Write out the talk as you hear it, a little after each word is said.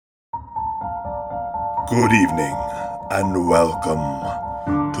Good evening, and welcome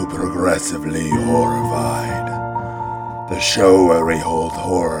to Progressively Horrified, the show where we hold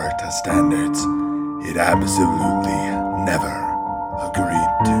horror to standards it absolutely never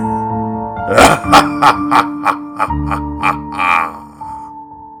agreed to.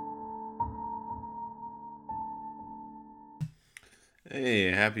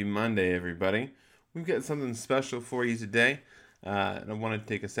 Hey, happy Monday, everybody. We've got something special for you today. And I want to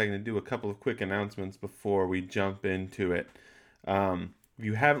take a second to do a couple of quick announcements before we jump into it. If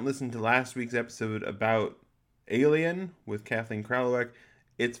you haven't listened to last week's episode about Alien with Kathleen Kralowek,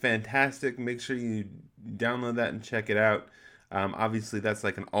 it's fantastic. Make sure you download that and check it out. Obviously, that's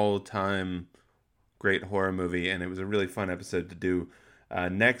like an all-time great horror movie, and it was a really fun episode to do.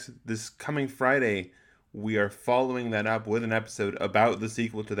 This coming Friday, we are following that up with an episode about the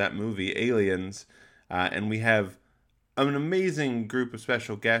sequel to that movie, Aliens, and we have an amazing group of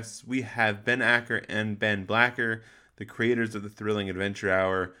special guests. We have Ben Acker and Ben Blacker, the creators of the Thrilling Adventure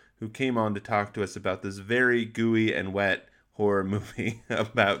Hour, who came on to talk to us about this very gooey and wet horror movie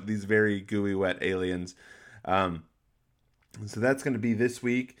about these very gooey, wet aliens. So that's going to be this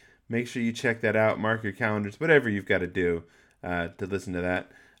week. Make sure you check that out. Mark your calendars, whatever you've got to do to listen to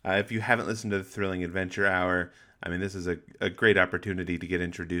that. If you haven't listened to the Thrilling Adventure Hour, I mean, this is a great opportunity to get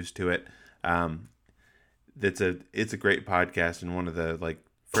introduced to it. It's a great podcast, and one of the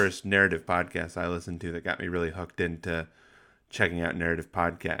first narrative podcasts I listened to that got me really hooked into checking out narrative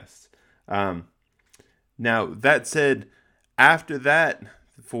podcasts. Now, that said, after that,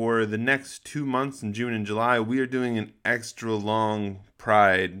 for the next 2 months in June and July, we are doing an extra long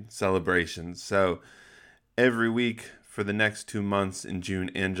Pride celebration. So every week for the next 2 months in June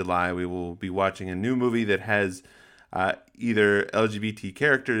and July, we will be watching a new movie that has either LGBT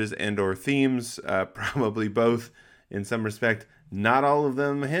characters and or themes, probably both in some respect. Not all of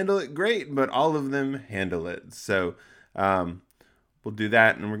them handle it great, but all of them handle it. So we'll do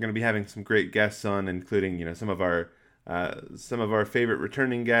that, and we're going to be having some great guests on, including some of our favorite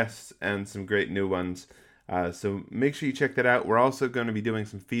returning guests and some great new ones. So make sure you check that out. We're also going to be doing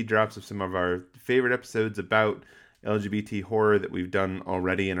some feed drops of some of our favorite episodes about LGBT horror that we've done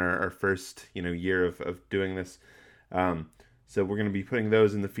already in our first year of doing this. So we're going to be putting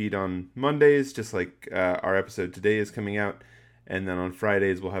those in the feed on Mondays, just like our episode today is coming out. And then on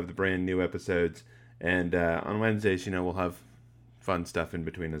Fridays, we'll have the brand new episodes. And on Wednesdays, we'll have fun stuff in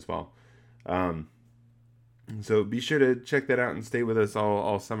between as well. So be sure to check that out and stay with us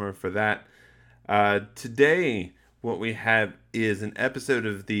all summer for that. Today, what we have is an episode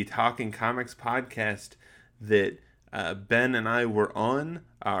of the Talking Comics podcast that Ben and I were on.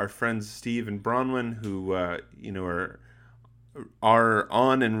 Our friends Steve and Bronwyn, who are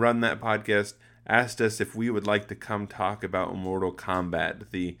on and run that podcast, asked us if we would like to come talk about Mortal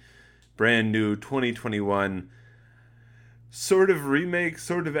Kombat, the brand new 2021 sort of remake,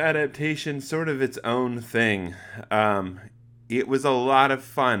 sort of adaptation, sort of its own thing. It was a lot of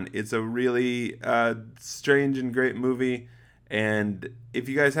fun. It's a really strange and great movie, and if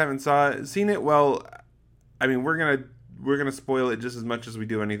you guys haven't seen it, well, I mean, we're gonna spoil it just as much as we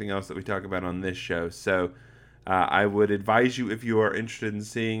do anything else that we talk about on this show. So I would advise you, if you are interested in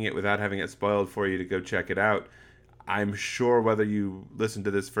seeing it without having it spoiled for you, to go check it out. I'm sure whether you listen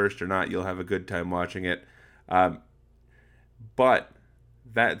to this first or not, you'll have a good time watching it. But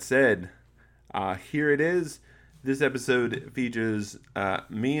that said, here it is. This episode features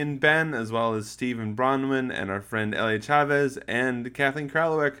me and Ben, as well as Steve and Bronwyn, and our friend Elliot Chavez, and Kathleen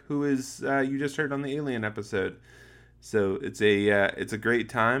Kralowek, who is you just heard on the Alien episode. So it's a great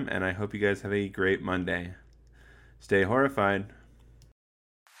time, and I hope you guys have a great Monday. Stay horrified.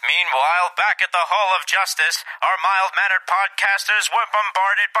 Meanwhile, back at the Hall of Justice, our mild-mannered podcasters were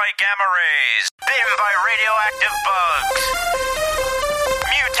bombarded by gamma rays, bitten by radioactive bugs,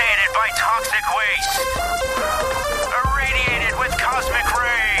 mutated by toxic waste, irradiated with cosmic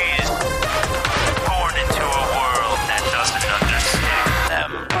rays, born into a world that doesn't understand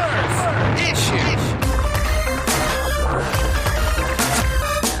them. Issue.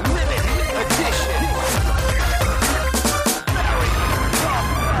 Limited edition.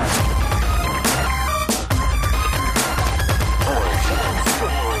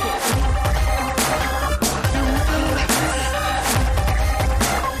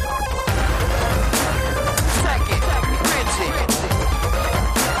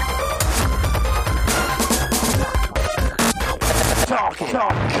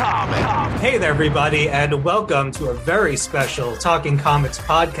 Hey there, everybody, and welcome to a very special Talking Comics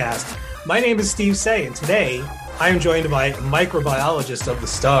podcast. My name is Steve Say, and today I am joined by microbiologist of the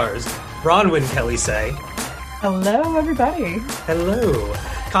stars, Bronwyn Kelly Say. Hello, everybody. Hello.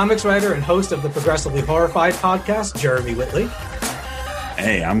 comics writer and host of the Progressively Horrified podcast, Jeremy Whitley.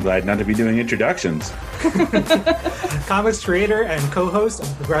 Hey, I'm glad not to be doing introductions. Comics creator and co-host of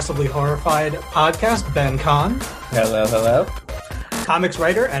the Progressively Horrified podcast, Ben Kahn. Hello, hello. Comics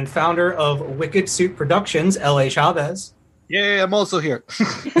writer and founder of Wicked Suit Productions, L.A. Chavez. Yeah, I'm also here.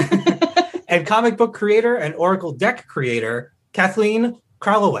 And comic book creator and Oracle deck creator, Kathleen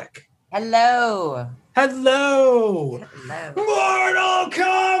Kralowick. Hello. Hello. Hello. Mortal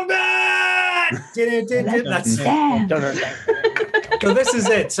Kombat! That's So this is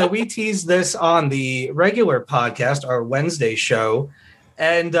it. So we teased this on the regular podcast, our Wednesday show.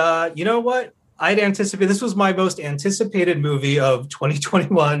 And you know what? I'd anticipate this was my most anticipated movie of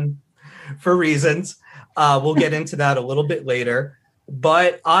 2021 for reasons. We'll get into that a little bit later.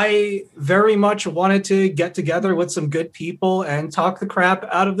 But I very much wanted to get together with some good people and talk the crap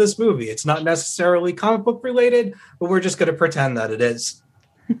out of this movie. It's not necessarily comic book related, but we're just going to pretend that it is.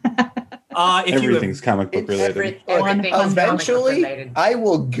 Everything's comic book related. Eventually, I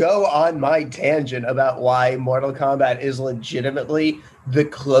will go on my tangent about why Mortal Kombat is legitimately the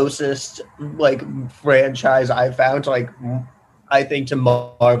closest franchise I've found to I think to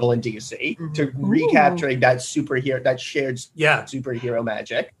Marvel and DC to recapturing that superhero, that shared superhero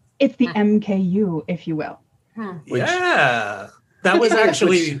magic. It's the MKU, if you will. That was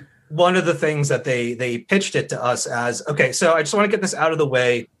actually one of the things that they pitched it to us as. Okay, so I just want to get this out of the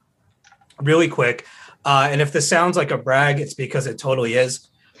way really quick. And if this sounds like a brag, it's because it totally is.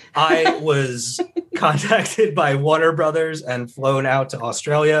 I was contacted by Warner Brothers and flown out to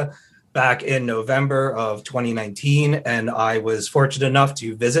Australia back in November of 2019, and I was fortunate enough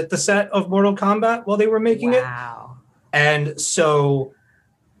to visit the set of Mortal Kombat while they were making it. And so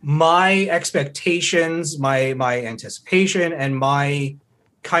my expectations, my anticipation, and my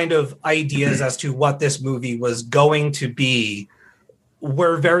kind of ideas as to what this movie was going to be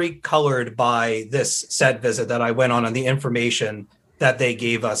were very colored by this set visit that I went on and the information that they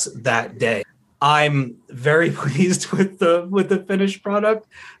gave us that day. I'm very pleased with the finished product,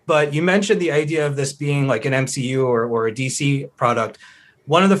 but you mentioned the idea of this being like an MCU or a DC product.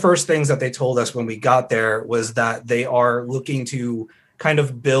 One of the first things that they told us when we got there was that they are looking to kind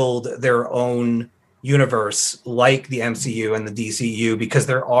of build their own universe like the MCU and the DCU, because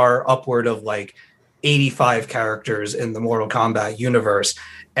there are upward of 85 characters in the Mortal Kombat universe.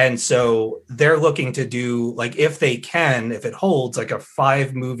 And so they're looking to do, if they can, if it holds, a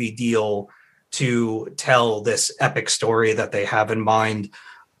 5-movie deal to tell this epic story that they have in mind.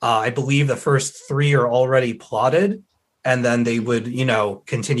 I believe the first 3 are already plotted, and then they would,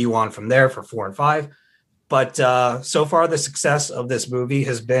 continue on from there for 4 and 5. But so far, the success of this movie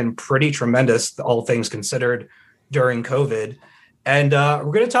has been pretty tremendous, all things considered, during COVID. And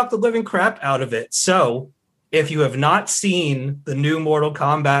we're going to talk the living crap out of it. So if you have not seen the new Mortal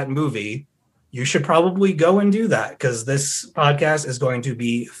Kombat movie, you should probably go and do that, because this podcast is going to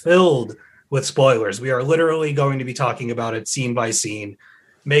be filled with spoilers. We are literally going to be talking about it scene by scene,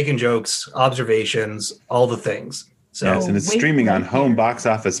 making jokes, observations, all the things. So, yes, and it's streaming on Home Box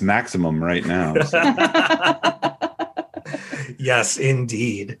Office Maximum right now. So. Yes,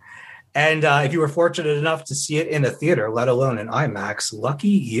 indeed. And if you were fortunate enough to see it in a theater, let alone an IMAX, lucky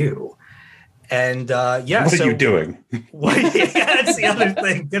you. And what are you doing? That's the other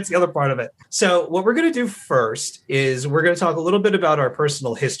thing. That's the other part of it. So what we're going to do first is we're going to talk a little bit about our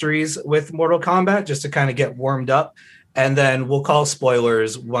personal histories with Mortal Kombat, just to kind of get warmed up. And then we'll call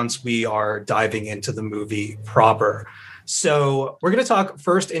spoilers once we are diving into the movie proper. So we're going to talk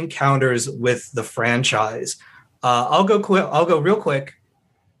first encounters with the franchise. I'll go real quick.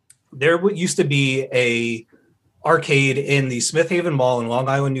 There used to be a arcade in the Smith Haven Mall in Long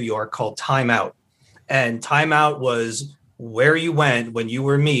Island, New York, called Time Out. And Time Out was where you went when you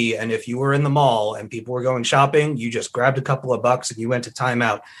were me. And if you were in the mall and people were going shopping, you just grabbed a couple of bucks and you went to Time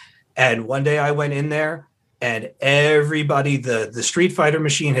Out. And one day I went in there and everybody, the Street Fighter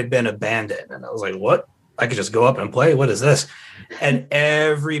machine had been abandoned. And I was like, what? I could just go up and play? What is this? And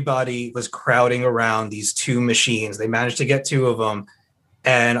everybody was crowding around these 2 machines. They managed to get 2 of them.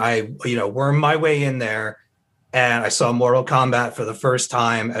 And I, wormed my way in there. And I saw Mortal Kombat for the first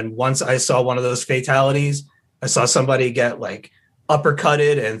time. And once I saw one of those fatalities, I saw somebody get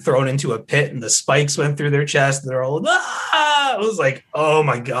uppercutted and thrown into a pit, and the spikes went through their chest. And they're all, ah! I was like, oh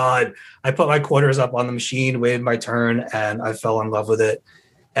my God. I put my quarters up on the machine, waited my turn, and I fell in love with it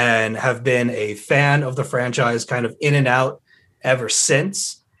and have been a fan of the franchise kind of in and out ever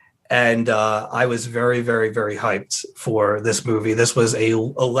since. And I was very, very, very hyped for this movie. This was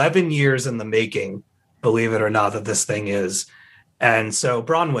 11 years in the making, believe it or not, that this thing is. And so,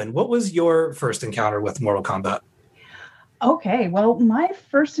 Bronwyn, what was your first encounter with Mortal Kombat? Okay, well, my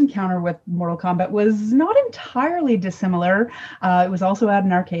first encounter with Mortal Kombat was not entirely dissimilar. It was also at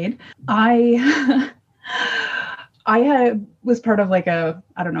an arcade. I was part of like a,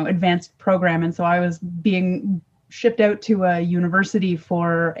 I don't know, advanced program, and so I was being shipped out to a university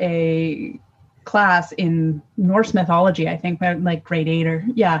for a class in Norse mythology, I think, like grade 8 or,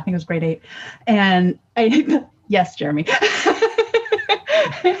 yeah, I think it was grade 8. And yes, Jeremy.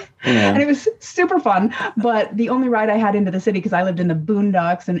 And it was super fun, but the only ride I had into the city, because I lived in the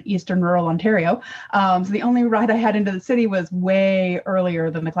boondocks in eastern rural Ontario, so the only ride I had into the city was way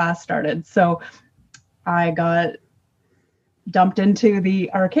earlier than the class started. So I got dumped into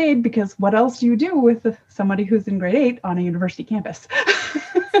the arcade, because what else do you do with somebody who's in grade 8 on a university campus?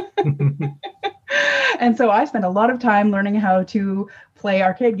 And so I spent a lot of time learning how to play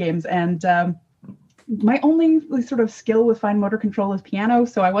arcade games, and my only sort of skill with fine motor control is piano,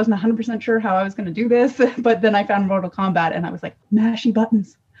 so I wasn't 100% sure how I was going to do this, but then I found Mortal Kombat, and I was like, mashy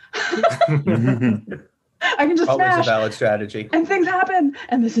buttons. I can just always smash, a valid strategy, and things happen,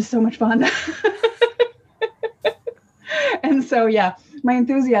 and this is so much fun. And so, yeah, my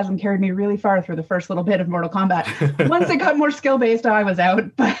enthusiasm carried me really far through the first little bit of Mortal Kombat. Once it got more skill-based, I was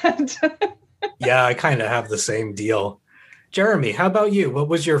out, but... Yeah, I kind of have the same deal. Jeremy, how about you? What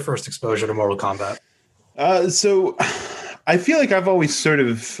was your first exposure to Mortal Kombat? So I feel like I've always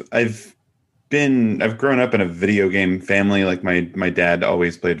I've grown up in a video game family. Like my dad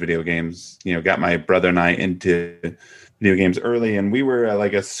always played video games, got my brother and I into video games early, and we were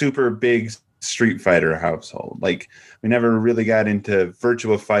like a super big Street Fighter household. Like we never really got into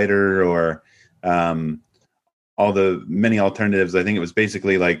Virtua Fighter or all the many alternatives. I think it was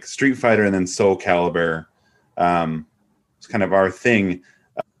basically like Street Fighter and then Soul Calibur. It's kind of our thing.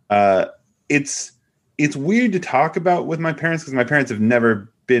 It's weird to talk about with my parents, because my parents have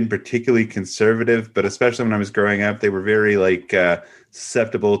never been particularly conservative, but especially when I was growing up, they were very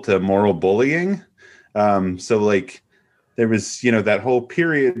susceptible to moral bullying. So like there was, that whole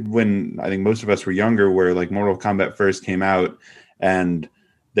period when I think most of us were younger, where like Mortal Kombat first came out, and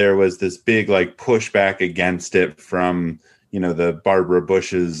there was this big like pushback against it from, the Barbara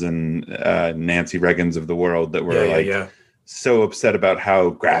Bushes and Nancy Reagans of the world that were so upset about how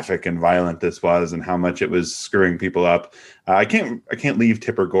graphic and violent this was and how much it was screwing people up. I can't leave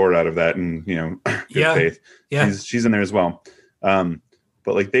Tipper Gore out of that, and good faith. Yeah, she's in there as well. But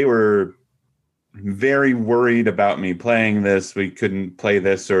like they were very worried about me playing this. We couldn't play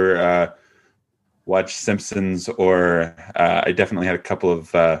this or watch Simpsons, or I definitely had a couple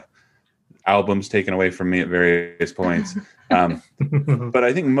of albums taken away from me at various points. But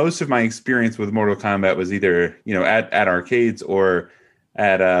I think most of my experience with Mortal Kombat was either, at arcades or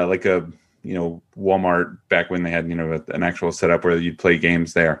at like a, Walmart back when they had, an actual setup where you'd play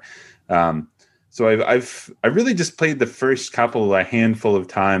games there. So I really just played the first a handful of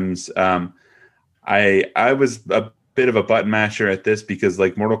times. I was a bit of a button masher at this, because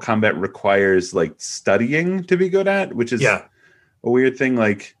like Mortal Kombat requires like studying to be good at, which is a weird thing.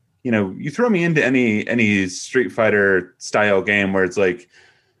 Like, you throw me into any Street Fighter style game where it's like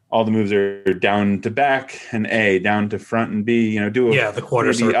all the moves are down to back and A, down to front and B, the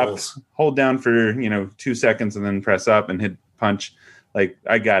quarter circles, up, hold down for, 2 seconds and then press up and hit punch. Like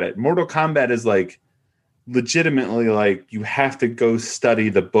I got it. Mortal Kombat is like legitimately like you have to go study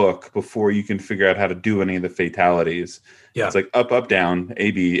the book before you can figure out how to do any of the fatalities. Yeah. It's like up, down, A,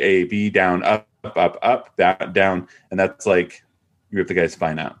 B, down, up, down. And that's like you rip the guy's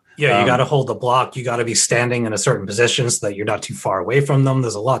spine out. Yeah, you got to hold the block. You got to be standing in a certain position so that you're not too far away from them.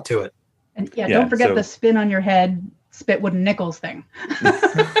 There's a lot to it. And don't forget the spin on your head, spit wooden nickels thing.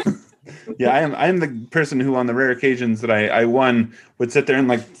 Yeah, I am the person who, on the rare occasions that I won, would sit there and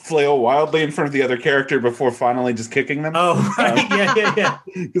like flail wildly in front of the other character before finally just kicking them. Oh, right. Yeah.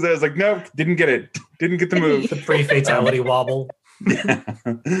 Because I was like, nope, didn't get it. Didn't get the move. The pre-fatality wobble.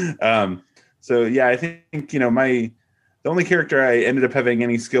 Yeah. So yeah, I think the only character I ended up having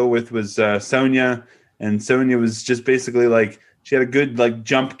any skill with was Sonya, and Sonya was just basically like she had a good like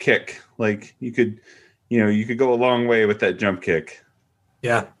jump kick. Like you could go a long way with that jump kick.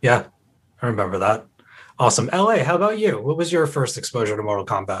 Yeah, I remember that. Awesome. LA, how about you? What was your first exposure to Mortal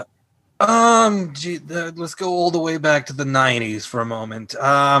Kombat? Let's go all the way back to the 90s for a moment.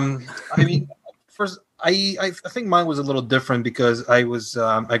 I mean, first, I think mine was a little different because I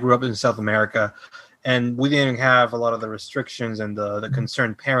grew up in South America, and we didn't have a lot of the restrictions and the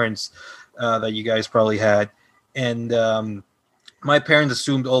concerned parents that you guys probably had. And my parents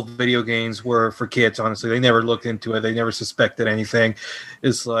assumed all video games were for kids, honestly. They never looked into it. They never suspected anything.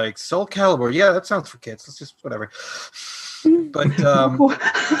 It's like, Soul Calibur, yeah, that sounds for kids. Let's just, whatever. But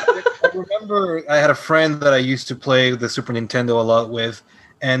I remember I had a friend that I used to play the Super Nintendo a lot with,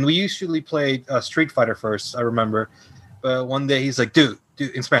 and we usually played Street Fighter first, I remember. But one day he's like, dude,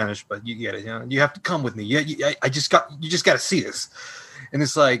 in Spanish, but you get it. You have to come with me. Yeah, you just got to see this. And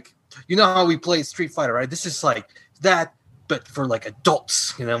it's like, you know how we play Street Fighter, right? This is like that, but for like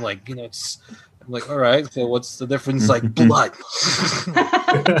adults. I'm like, I'm like, all right. So what's the difference? Like blood.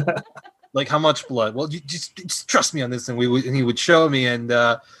 Like how much blood? Well, you just trust me on this. And he would show me, and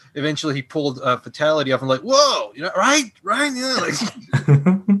eventually he pulled Fatality off. I'm like, whoa, right? Like.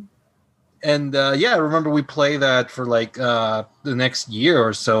 And I remember we played that for like the next year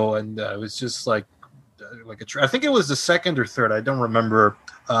or so, and it was just like I think it was the second or third. I don't remember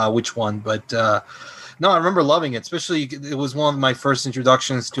which one, but no, I remember loving it. Especially, it was one of my first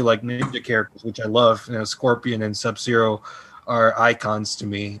introductions to like ninja characters, which I love. Scorpion and Sub-Zero are icons to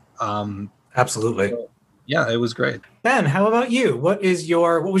me. Absolutely. So, yeah, it was great. Ben, how about you? What was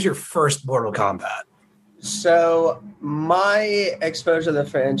your first Mortal Kombat? So my exposure to the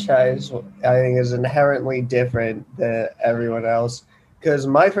franchise, I think, is inherently different than everyone else, because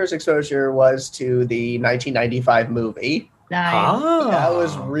my first exposure was to the 1995 movie. Nice. That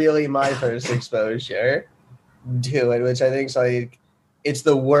was really my first exposure to it, which I think is like, it's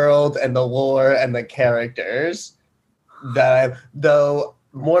the world and the lore and the characters that though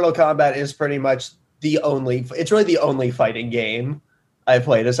Mortal Kombat is pretty much it's really the only fighting game I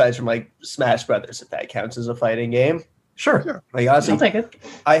played, aside from like Smash Brothers, if that counts as a fighting game. Sure. Like honestly, I'll take it.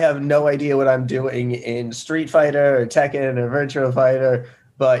 I have no idea what I'm doing in Street Fighter or Tekken or Virtua Fighter,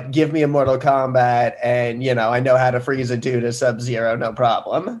 but give me a Mortal Kombat and I know how to freeze a dude to Sub-Zero, no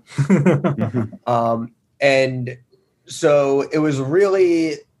problem. And so it was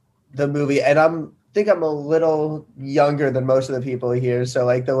really the movie, and I think I'm a little younger than most of the people here. So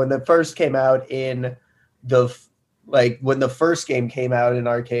like when the first came out in when the first game came out in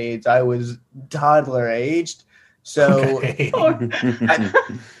arcades, I was toddler aged. So Okay.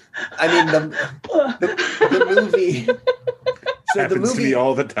 I mean the movie. So Happens the movie to me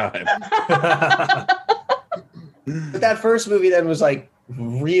all the time. But that first movie then was like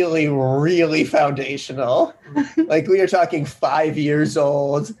really, really foundational. Like we are talking 5 years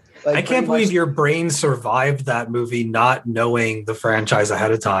old. Like I can't believe your brain survived that movie not knowing the franchise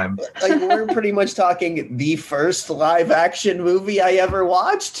ahead of time. Like we're pretty much talking the first live action movie I ever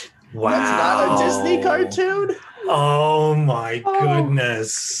watched. Wow. That's not a Disney cartoon. Oh my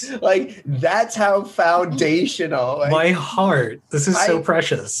goodness. Like that's how foundational. Like, My heart. This is so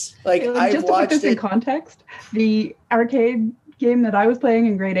precious. Like I Just to put this in context, the arcade game that I was playing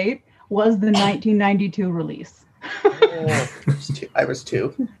in grade 8 was the 1992 release. I was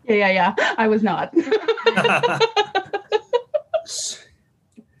 2. Yeah. I was not.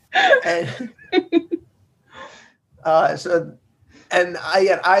 And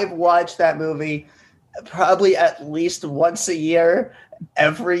I've watched that movie probably at least once a year,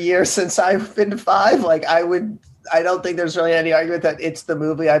 every year since I've been 5. Like I don't think there's really any argument that it's the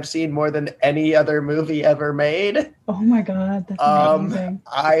movie I've seen more than any other movie ever made. Oh my God, that's amazing.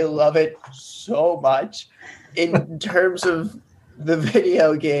 I love it so much. In terms of the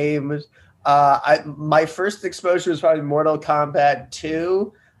video games, my first exposure was probably Mortal Kombat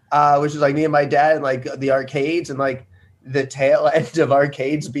 2, which was like me and my dad and like the arcades and like the tail end of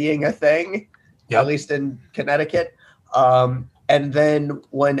arcades being a thing, at least in Connecticut. And then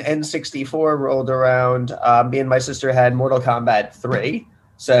when N64 rolled around, me and my sister had Mortal Kombat 3.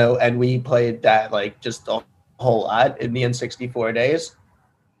 And we played that like just a whole lot in the N64 days.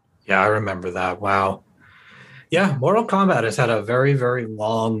 Yeah, I remember that. Wow. Yeah, Mortal Kombat has had a very, very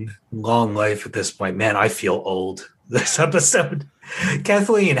long life at this point. Man, I feel old this episode.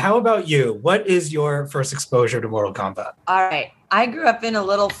 Kathleen, how about you? What is your first exposure to Mortal Kombat? All right. I grew up in a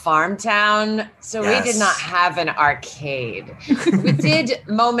little farm town, so we did not have an arcade. We did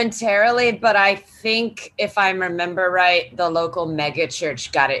momentarily, but I think if I remember right, the local mega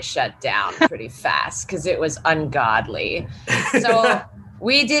church got it shut down pretty fast because it was ungodly. So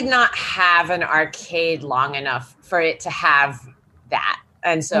we did not have an arcade long enough for it to have that.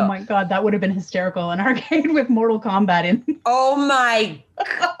 And so, oh my God, that would have been hysterical. An arcade with Mortal Kombat in. Oh my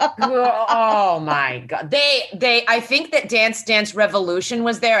God. I think that Dance Dance Revolution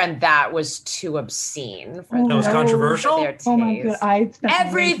was there, and that was too obscene for That was controversial? their taste. Oh my God,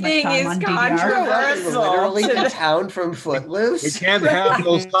 everything is controversial. Literally the town from Footloose. We can't have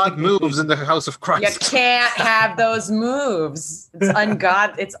those odd moves in the House of Christ. You can't have those moves.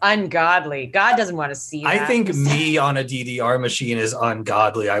 It's ungodly. God doesn't want to see that. I think me on a DDR machine is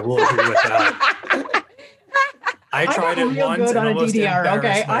ungodly. I will agree with that. I tried it once and almost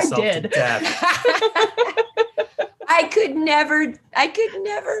embarrassed myself to death. I could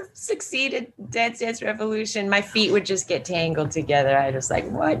never succeed at Dance Dance Revolution. My feet would just get tangled together. I was like,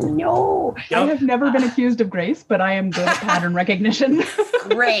 what? No. I have never been accused of grace, but I am good at pattern recognition.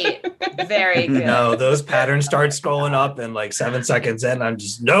 Great. Very good. No, those patterns start scrolling up and like 7 seconds in, I'm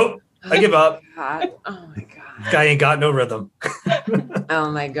just, nope, I give up. God. Oh my God. Guy ain't got no rhythm.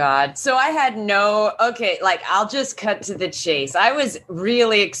 Oh my God. So I had I'll just cut to the chase. I was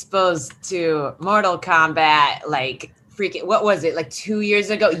really exposed to Mortal Kombat, what was it, 2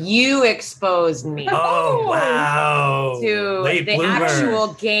 years ago? You exposed me. Oh, wow. To Late the bloomer.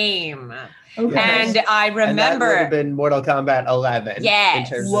 actual game. Okay. And I And that would remember. have been Mortal Kombat 11 Yes.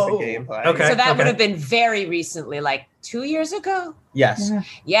 in terms Whoa. of the gameplay. Okay. So that would have been very recently, 2 years ago. Yes. Yeah.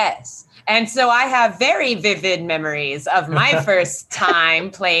 Yes. And so I have very vivid memories of my first time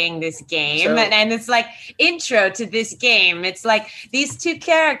playing this game. So- and it's like intro to this game. It's like these two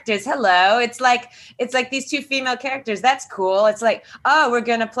characters. Hello. It's like these two female characters. That's cool. It's like, oh, we're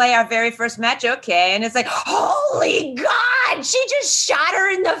going to play our very first match. Okay. And it's like, holy God, she just shot her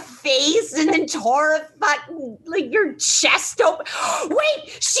in the face and then tore a fucking, your chest open.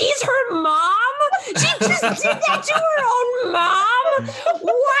 Wait, she's her mom? She just did that to her own mom?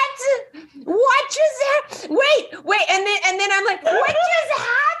 What just happened? Wait, and then I'm like, what just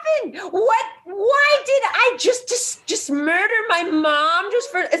happened? Why did I just murder my mom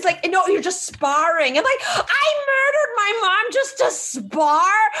just for, it's like, no, you're just sparring. I'm like, I murdered my mom just to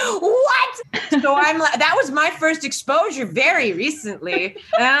spar? What? So I'm like, that was my first exposure very recently.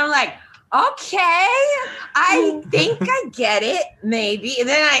 And I'm like, okay, I think I get it, maybe. And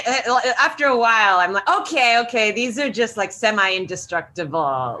then after a while, I'm like, okay, these are just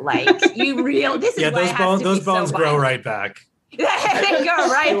semi-indestructible. This is why those bones grow right back. They go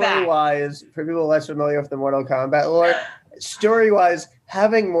right back. Story-wise, for people less familiar with the Mortal Kombat lore, story-wise,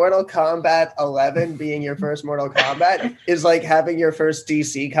 having Mortal Kombat 11 being your first Mortal Kombat is like having your first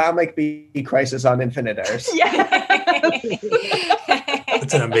DC comic be Crisis on Infinite Earths.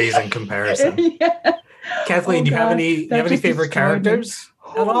 It's an amazing comparison. Yeah. Kathleen, do you have any favorite characters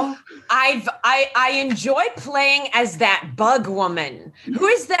at all? I enjoy playing as that bug woman. Who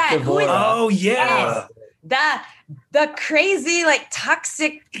is that? Who is Oh yeah. Yes. The crazy,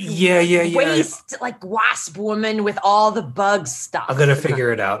 toxic waste, wasp woman with all the bug stuff. I'm gonna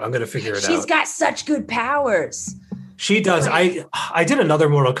figure it out. She's got such good powers. She does. I did another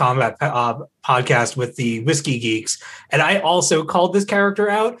Mortal Kombat podcast with the Whiskey Geeks, and I also called this character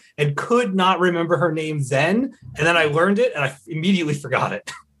out and could not remember her name then. And then I learned it, and I immediately forgot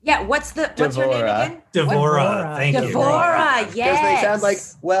it. Yeah, what's her name again? Devora. Thank you. Devora, yes. Because they sound like,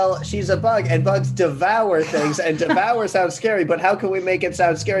 well, she's a bug, and bugs devour things, and devour sounds scary, but how can we make it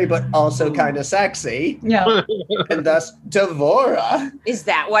sound scary but also kind of sexy? Yeah. And thus, Devora. Is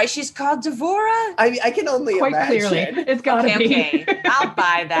that why she's called Devora? I can only Quite imagine. clearly. It's gotta be. Okay. I'll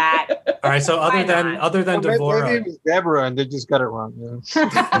buy that. All right. So other than Maybe Devora, it was Deborah, and they just got it wrong.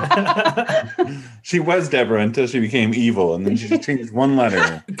 Yeah. She was Deborah until she became evil, and then she just changed one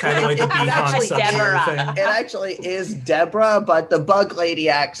letter. kind of like the Behan actually Sub-Zero Deborah. thing. It actually is Deborah, but the bug lady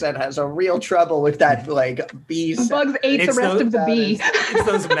accent has a real trouble with that, bee sound. Bugs ate It's the rest those- of the bee. It's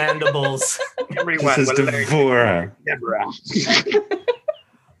those mandibles. This is Devora.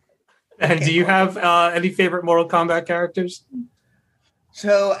 And do you have any favorite Mortal Kombat characters?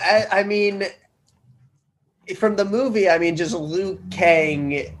 So, I mean, from the movie, just Liu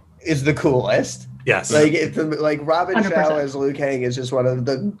Kang is the coolest. Yes. Robin 100%. Shaw as Liu Kang is just one of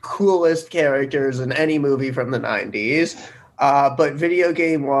the coolest characters in any movie from the 90s. But video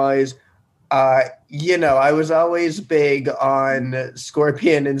game wise, I was always big on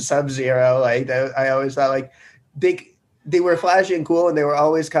Scorpion and Sub-Zero. I always thought they were flashy and cool, and they were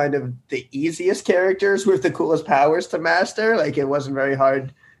always kind of the easiest characters with the coolest powers to master. It wasn't very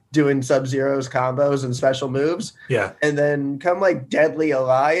hard doing Sub-Zero's combos and special moves. Yeah. And then come Deadly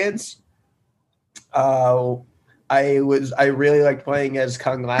Alliance, I really liked playing as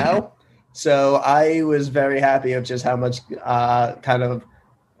Kung Lao. So I was very happy of just how much Kung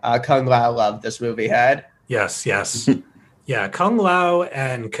Lao love this movie had. Yes. Yeah, Kung Lao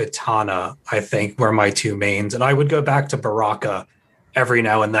and Katana, I think, were my two mains. And I would go back to Baraka every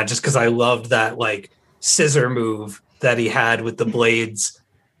now and then just because I loved that scissor move that he had with the blades.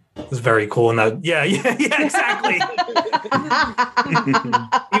 It was very cool. And yeah, exactly.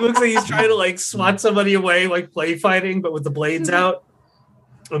 He looks like he's trying to swat somebody away, play fighting, but with the blades out.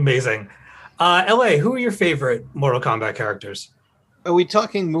 Amazing. LA, who are your favorite Mortal Kombat characters? Are we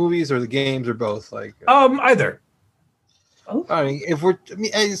talking movies or the games or both? Either. I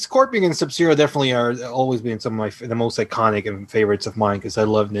mean, Scorpion and Sub-Zero definitely are always been some of the most iconic and favorites of mine because I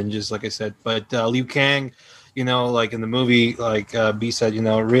love ninjas, like I said. But Liu Kang, like in the movie, like B said,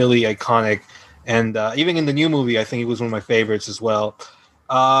 really iconic. And even in the new movie, I think he was one of my favorites as well.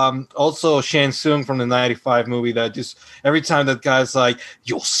 Also, Shang Tsung from the 95 movie, that just every time that guy's like,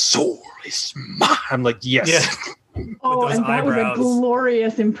 your soul is mine, I'm like, yes. Yeah. Oh, and that eyebrows. was a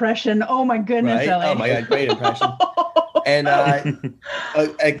glorious impression. Oh my goodness, Right? Ellie. Oh my god, great impression. And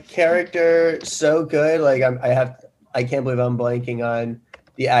a character so good, like I can't believe I'm blanking on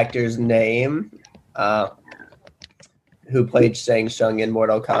the actor's name, who played Shang Tsung in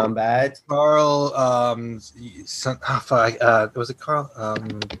Mortal Kombat. Carl, was it Carl?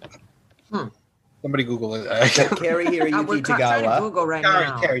 Somebody Google it. Cary Hiroyuki We're trying to Tagawa. Google right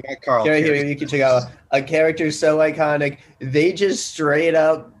now. Cary, not Carl. Cary Hiroyuki Tagawa. A character so iconic, they just straight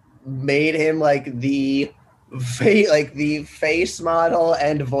up made him like the face model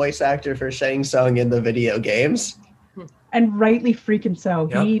and voice actor for Shang Tsung in the video games. And rightly freaking so.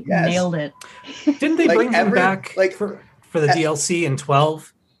 Yep. He nailed it. Didn't they Like bring him every- back like- for the DLC in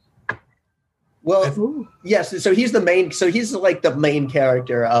 12? Well, Ooh. yes. So he's the main. So he's like the main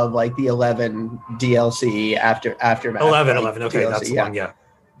character of like the 11 DLC aftermath. 11. like, Okay, DLC, that's the one. Yeah.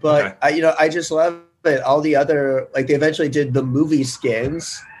 But Okay. I just love it. All the other like they eventually did the movie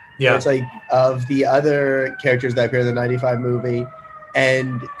skins. Yeah. It's like of the other characters that appear in the 95 movie,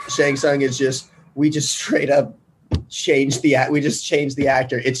 and Shang Tsung is just we just straight up changed the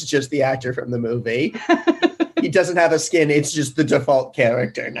actor. It's just the actor from the movie. He doesn't have a skin. It's just the default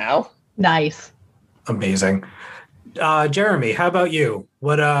character now. Nice. Amazing. Jeremy, how about you?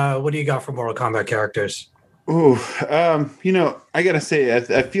 What do you got for Mortal Kombat characters? Oh, I gotta say,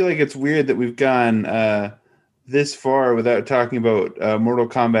 I feel like it's weird that we've gone this far without talking about Mortal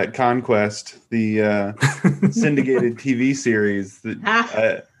Kombat Conquest, the syndicated TV series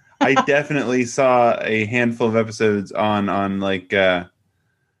that I definitely saw a handful of episodes on like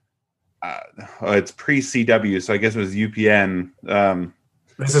it's pre-CW, so I guess it was UPN.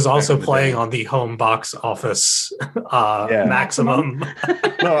 This is also playing on the home box office maximum.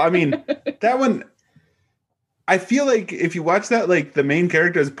 No, I mean that one. I feel like if you watch that, like the main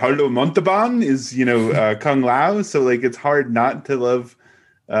character is Paulo Montalban, is Kung Lao, so like it's hard not to love,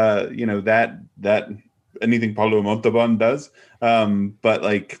 that anything Paulo Montalban does. But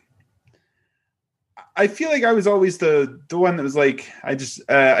like, I feel like I was always the one that was like, I just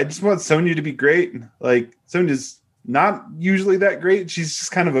want Sonya to be great. Like Sonya's not usually that great. She's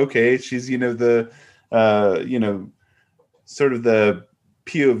just kind of okay. She's sort of the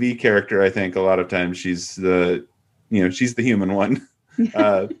POV character. I think a lot of times she's the human one.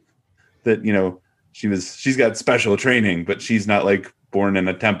 That she's got special training, but she's not like born in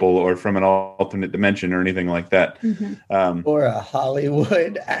a temple or from an alternate dimension or anything like that. Mm-hmm. Or a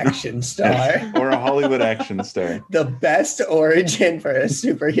Hollywood action star. Or a Hollywood action star. The best origin for a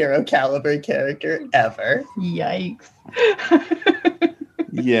superhero caliber character ever. Yikes.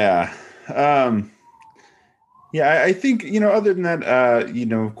 Yeah. I think, other than that,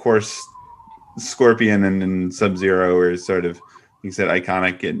 of course, Scorpion and Sub-Zero are sort of, like you said,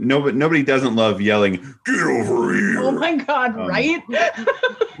 iconic. And nobody doesn't love yelling, "Get over here!" Oh my god, right?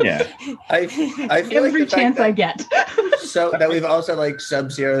 Yeah. I feel Every like the chance fact I get. so that we've also like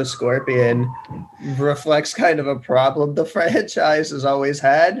Sub-Zero, Scorpion reflects kind of a problem the franchise has always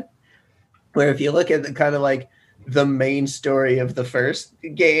had, where if you look at the kind of like the main story of the first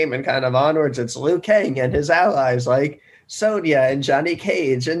game and kind of onwards, it's Liu Kang and his allies like Sonya and Johnny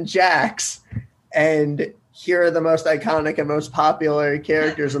Cage and Jax, and here are the most iconic and most popular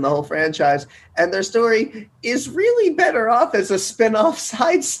characters in the whole franchise, and their story is really better off as a spin-off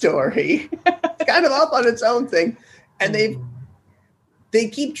side story. It's kind of off on its own thing, and they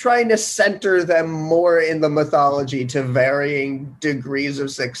keep trying to center them more in the mythology to varying degrees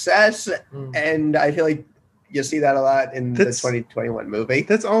of success, and I feel like you see that a lot in the 2021 movie.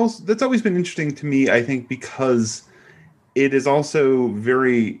 That's always been interesting to me, I think, because it is also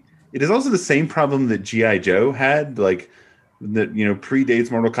the same problem that G.I. Joe had, like, that,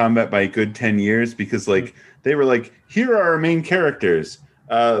 predates Mortal Kombat by a good 10 years, because, like, they were like, here are our main characters,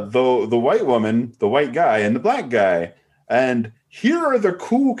 the white woman, the white guy, and the black guy. And here are the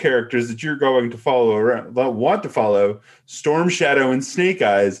cool characters that you're going to want to follow, Storm Shadow and Snake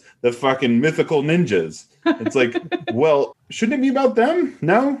Eyes, the fucking mythical ninjas. It's like, well, shouldn't it be about them?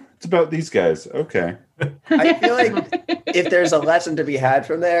 No, it's about these guys. Okay. I feel like if there's a lesson to be had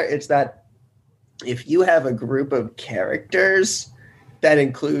from there, it's that if you have a group of characters that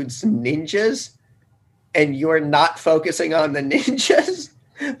includes ninjas and you're not focusing on the ninjas,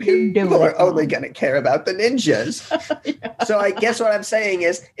 People are only going to care about the ninjas. Yeah. So I guess what I'm saying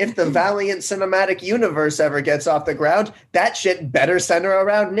is, if the Valiant cinematic universe ever gets off the ground, that shit better center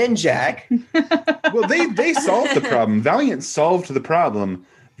around Ninjak. Well, they solved the problem. Valiant solved the problem.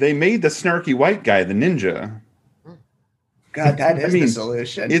 They made the snarky white guy the ninja. God, that is the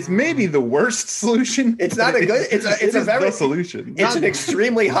solution. It's maybe the worst solution. It's not a good. It's a very the solution. It's an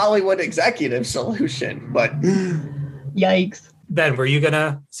extremely Hollywood executive solution, but Yikes. Ben, were you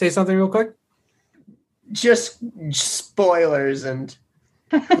gonna say something real quick? just spoilers. And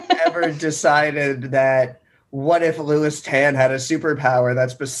whoever decided that, what if Louis Tan had a superpower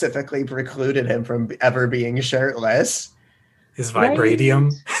that specifically precluded him from ever being shirtless? His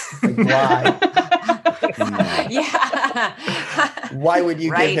vibranium. Like, why? Yeah. Why would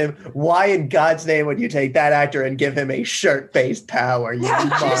you give him? Why in God's name would you take that actor and give him a shirt-based power? You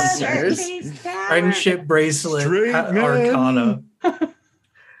monsters! Friendship bracelet. Arcana. I'm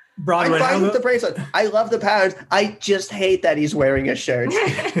Bronwyn, fine with the bracelet. I love the powers. I just hate that he's wearing a shirt.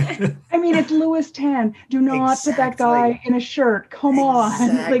 I mean, it's Louis Tan. Do not put that guy in a shirt. Come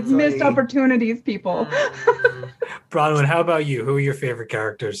on. Like, missed opportunities, people. Bronwyn, how about you? Who are your favorite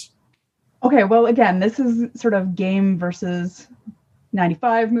characters? Okay, well, again, this is sort of game versus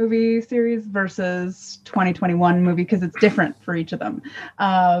 95 movie series versus 2021 movie because it's different for each of them.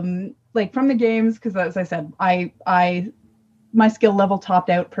 Like from the games, because as I said, my skill level topped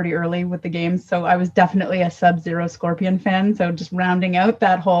out pretty early with the games, so I was definitely a Sub-Zero Scorpion fan. So just rounding out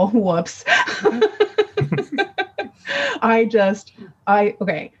that whole whoops.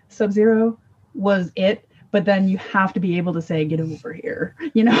 Sub-Zero was it, but then you have to be able to say, get over here,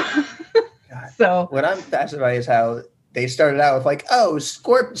 you know? So what I'm fascinated by is how they started out with like, oh,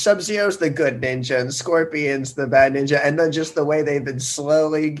 Sub-Zero's the good ninja and Scorpion's the bad ninja, and then just the way they've been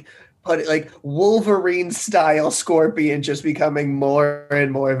slowly put like Wolverine style Scorpion just becoming more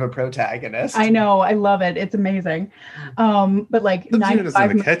and more of a protagonist. I know, I love it. It's amazing. But like Sub-Zero doesn't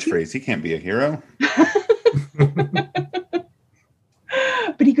have a catchphrase. He can't be a hero. But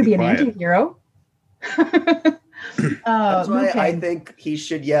he could be an anti-hero. That's why I think he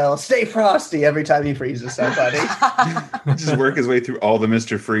should yell "Stay Frosty" every time he freezes somebody. Just work his way through all the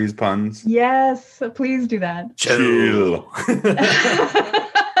Mr. Freeze puns. Yes, please do that. Chill. The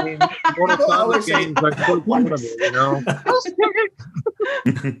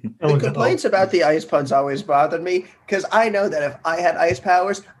complaints about the ice puns always bothered me because I know that if I had ice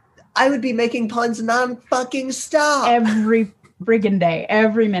powers, I would be making puns non-fucking stop every friggin' day,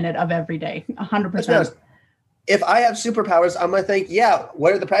 every minute of every day, 100%. If I have superpowers, I'm going to think, yeah,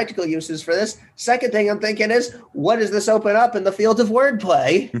 what are the practical uses for this? Second thing I'm thinking is, what does this open up in the field of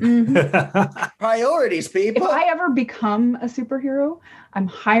wordplay? Mm-hmm. Priorities, people. If I ever become a superhero, I'm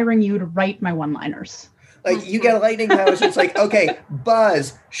hiring you to write my one-liners. Like, you get lightning powers, it's like, okay,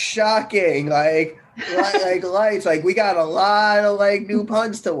 buzz, shocking, like lights, like we got a lot of like new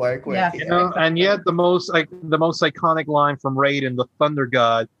puns to work with. Yeah. You know, and yet the most iconic line from Raiden, the Thunder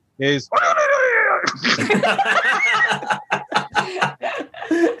God, is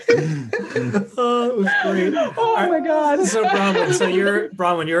Oh, it was great. Oh my God. So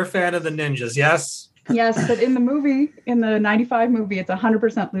Bronwyn, you're a fan of the ninjas, yes? Yes, but in the movie, in the 95 movie, it's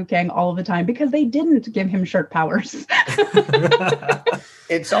 100% Liu Kang all of the time because they didn't give him shirt powers.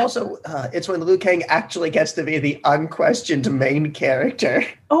 It's also, it's when Liu Kang actually gets to be the unquestioned main character.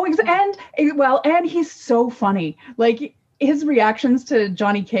 Oh, and he's so funny. Like, his reactions to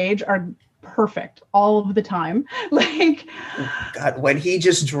Johnny Cage are perfect all of the time. Like, God, when he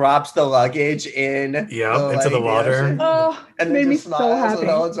just drops the luggage into the water. Oh, and made then me just so smiles happy. and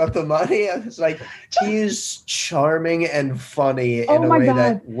holds up the money. It's like, he's charming and funny in a way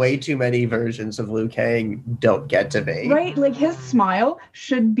that way too many versions of Liu Kang don't get to be. Right? Like, his smile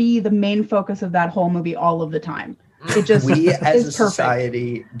should be the main focus of that whole movie all of the time. It just we as a perfect.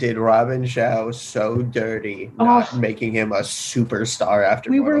 society did Robin Shao so dirty, not making him a superstar after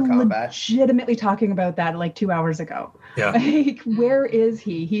Mortal Kombat. Legitimately talking about that like 2 hours ago. Yeah. Like, where is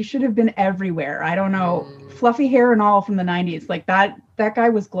he? He should have been everywhere. I don't know. Fluffy hair and all from the 90s. Like, that guy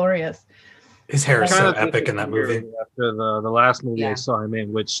was glorious. His hair is so epic in that movie. After the last movie I saw him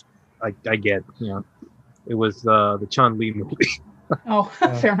in, which I get, you know, it was the Chun-Li movie. Oh,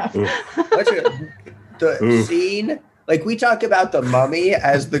 fair enough. The scene, like, we talk about The Mummy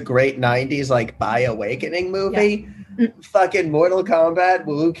as the great 90s, like, bi-awakening movie. Yeah. Fucking Mortal Kombat,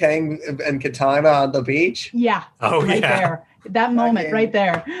 Liu Kang and Katana on the beach. Yeah. Oh, right there. That moment right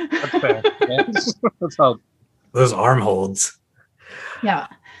there. That's fair. Yeah. Let's hope. Those arm holds. Yeah.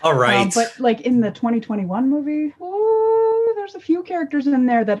 All right. But, like, in the 2021 movie, there's there's a few characters in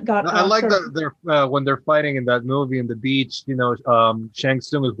there that got. I like that they're when they're fighting in that movie in the beach. Shang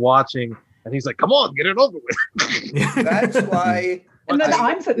Tsung is watching, and he's like, "Come on, get it over with." That's why. And then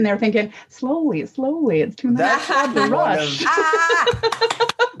I'm sitting there thinking, slowly, it's too much to rush.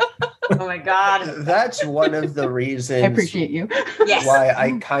 Oh my God. That's one of the reasons I appreciate you. Yes. why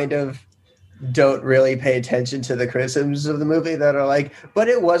I kind of don't really pay attention to the criticisms of the movie that are like, but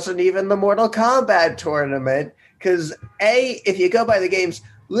it wasn't even the Mortal Kombat tournament. Because if you go by the games,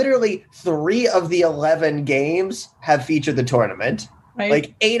 literally 3 of the 11 games have featured the tournament. Right?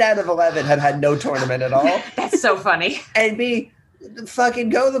 Like 8 out of 11 have had no tournament at all. That's so funny. And B, fucking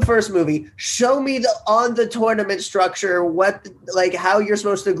go the first movie. Show me on the tournament structure how you're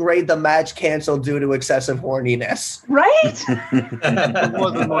supposed to grade the match canceled due to excessive horniness. Right? It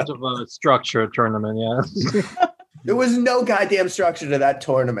wasn't much of a structured tournament, yeah. There was no goddamn structure to that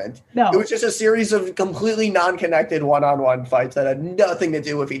tournament. No. It was just a series of completely non-connected one-on-one fights that had nothing to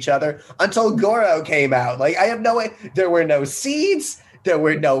do with each other until Goro came out. Like, I have no way. There were no seeds. There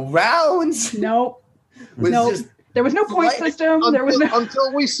were no rounds. Nope. There was no point system.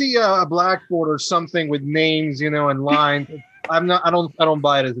 Until we see a blackboard or something with names, and lines. I don't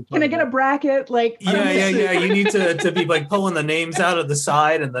buy it as a tournament. Can I get a bracket? Like, Yeah. You need to be like pulling the names out of the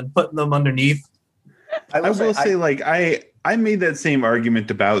side and then putting them underneath. I will say, I made that same argument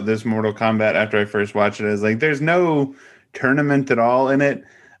about this Mortal Kombat after I first watched it. I was like, there's no tournament at all in it.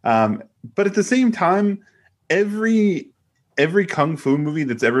 But at the same time, every kung fu movie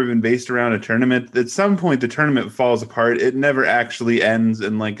that's ever been based around a tournament, at some point the tournament falls apart. It never actually ends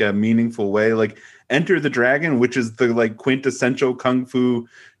in like a meaningful way. Like Enter the Dragon, which is the like quintessential kung fu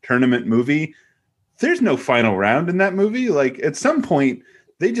tournament movie. There's no final round in that movie. Like at some point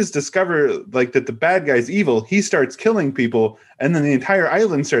they just discover like that the bad guy's evil. He starts killing people, and then the entire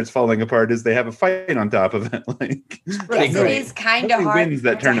island starts falling apart as they have a fight on top of it. Like it is kind of hard wins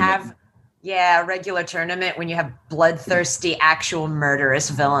that to tournament. have a regular tournament when you have bloodthirsty, actual murderous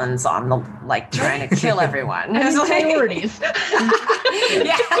villains on the trying to kill everyone. It's like, priorities.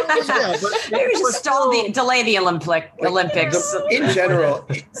 Maybe just delay the Olympics. In general,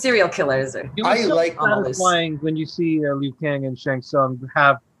 serial killers. I like satisfying when you see Liu Kang and Shang Tsung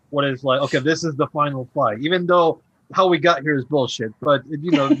have what is like, okay, this is the final fight. Even though how we got here is bullshit, but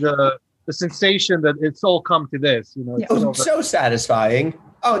the sensation that it's all come to this. It's so satisfying.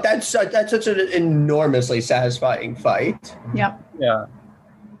 Oh, that's such an enormously satisfying fight. Yep. Yeah.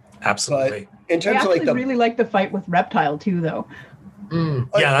 Absolutely. But in terms I really like the fight with Reptile too, though.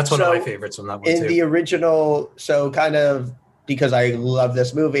 Yeah, that's one of my favorites from that one in too. the original, so kind of because I love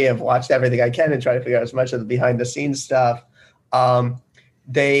this movie, I've watched everything I can and try to figure out as much of the behind the scenes stuff.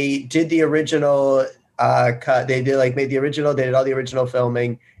 They did the original cut. They made the original. They did all the original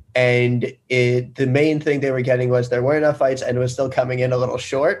filming. And the main thing they were getting was there weren't enough fights and it was still coming in a little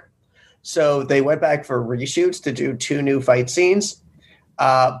short. So they went back for reshoots to do 2 new fight scenes.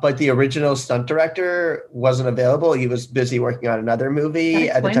 But the original stunt director wasn't available. He was busy working on another movie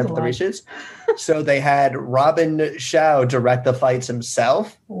at the time of the reshoots. So they had Robin Shao direct the fights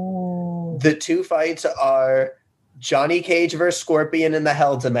himself. Ooh. The 2 fights are Johnny Cage versus Scorpion in the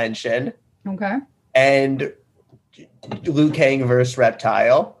Hell Dimension. Okay. And Liu Kang versus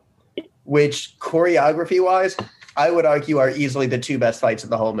Reptile, which choreography-wise, I would argue are easily the 2 best fights in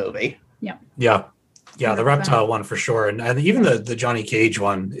the whole movie. Yeah. The Reptile one for sure, and even the Johnny Cage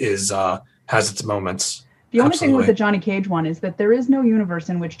one has its moments. The only thing with the Johnny Cage one is that there is no universe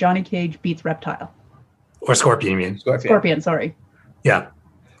in which Johnny Cage beats Reptile or Scorpion. You mean Scorpion? Sorry. Yeah.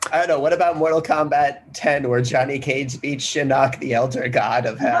 I don't know. What about Mortal Kombat 10, where Johnny Cage beats Shinnok, the Elder God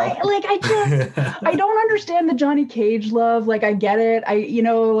of Hell? I don't understand the Johnny Cage love. Like, I get it.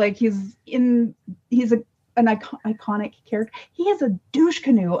 He's an iconic character. He is a douche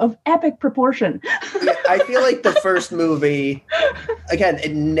canoe of epic proportion. Yeah, I feel like the first movie, again,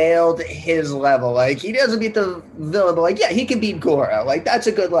 it nailed his level. Like, he doesn't beat the villain, but he can beat Goro. Like, that's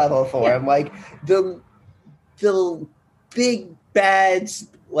a good level for him. Like, the big bads,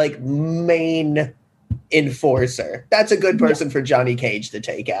 main enforcer. That's a good person for Johnny Cage to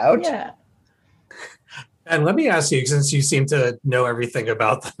take out. Yeah. And let me ask you, since you seem to know everything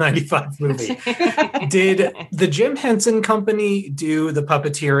about the 95 movie, did the Jim Henson Company do the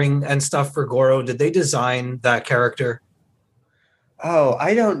puppeteering and stuff for Goro? Did they design that character? Oh,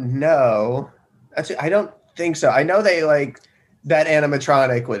 I don't know. Actually, I don't think so. I know they that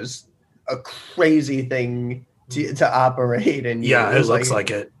animatronic was a crazy thing to operate. And yeah, it looks like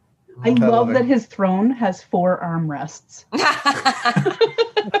it. I love that his throne has 4 armrests.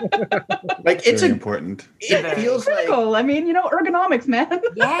 Like it's Very important. It feels like Critical. I mean, ergonomics, man.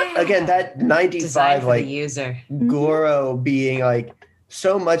 Yeah. again that Designed 95 for like the user. Goro being like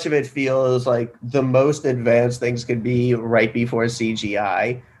so much of it feels like the most advanced things could be right before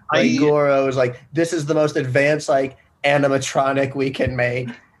CGI. Like Goro is like, this is the most advanced like animatronic we can make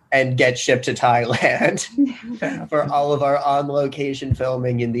and get shipped to Thailand for all of our on-location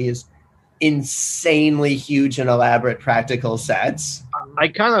filming in these insanely huge and elaborate practical sets. I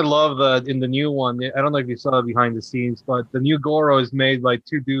kind of love that in the new one. I don't know if you saw it behind the scenes, but the new Goro is made by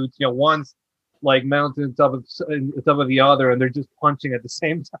two dudes. One's like mounted on top of the other, and they're just punching at the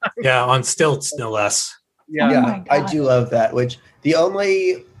same time. Yeah, on stilts, no less. Yeah, I do love that. Which the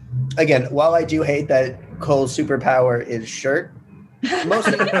only, again, while I do hate that Cole's superpower is shirt,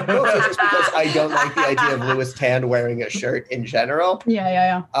 mostly just because I don't like the idea of Louis Tan wearing a shirt in general.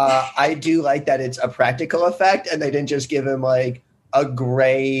 Yeah. I do like that it's a practical effect, and they didn't just give him like a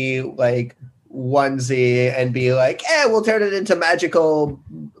gray like onesie and be like, we'll turn it into magical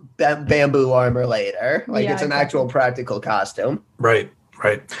bamboo armor later. Like it's an actual practical costume. Right.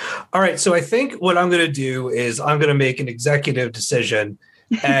 All right. So I think what I'm going to do is I'm going to make an executive decision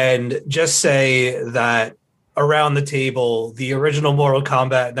and just say that around the table, the original Mortal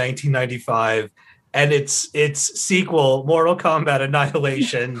Kombat 1995 and its sequel, Mortal Kombat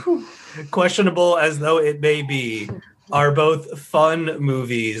Annihilation, questionable as though it may be, are both fun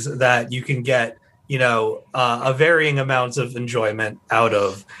movies that you can get, a varying amounts of enjoyment out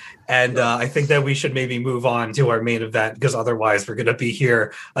of. And I think that we should maybe move on to our main event because otherwise we're going to be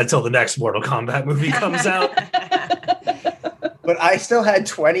here until the next Mortal Kombat movie comes out. But I still had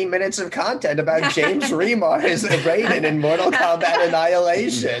 20 minutes of content about James Remar's Raiden in Mortal Kombat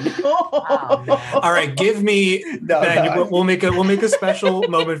Annihilation. All right, give me Ben. We'll make a special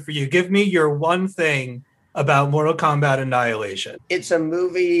moment for you. Give me your one thing about Mortal Kombat Annihilation. It's a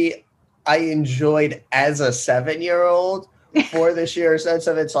movie I enjoyed as a 7-year-old. For the sheer sense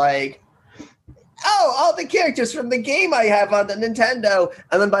of it's like, all the characters from the game I have on the Nintendo.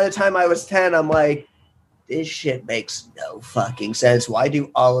 And then by the time I was 10, I'm like, this shit makes no fucking sense. Why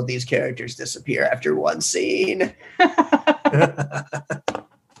do all of these characters disappear after one scene?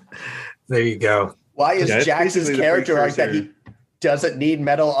 There you go. Why is Jax's character like that? He doesn't need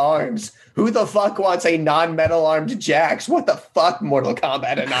metal arms. Who the fuck wants a non-metal armed Jax? What the fuck, Mortal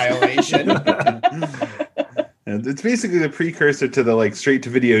Kombat Annihilation? It's basically the precursor to the like straight to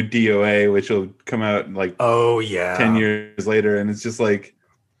video DOA, which will come out like 10 years later, and it's just like,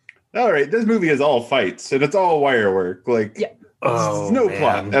 all right, this movie is all fights and it's all wire work. Like, no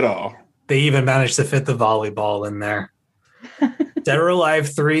plot at all. They even managed to fit the volleyball in there. Dead or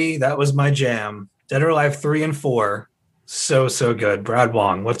Alive 3, that was my jam. Dead or Alive 3 and 4, so good. Brad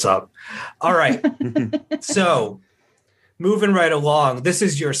Wong, what's up? All right, so. Moving right along, this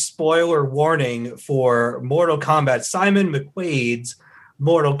is your spoiler warning for Mortal Kombat. Simon McQuaid's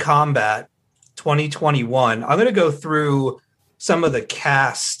Mortal Kombat 2021. I'm going to go through some of the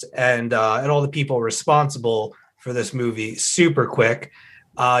cast and all the people responsible for this movie super quick.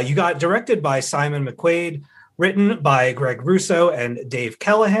 You got directed by Simon McQuaid, written by Greg Russo and Dave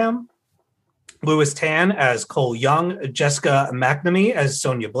Kelleham. Louis Tan as Cole Young, Jessica McNamee as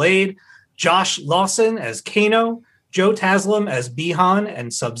Sonya Blade, Josh Lawson as Kano, Joe Taslim as Bihan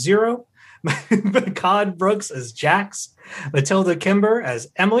and Sub-Zero, Makad Brooks as Jax, Matilda Kimber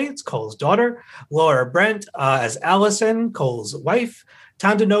as Emily, it's Cole's daughter, Laura Brent as Allison, Cole's wife,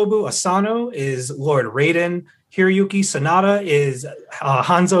 Tadanobu Asano is Lord Raiden, Hiroyuki Sanada is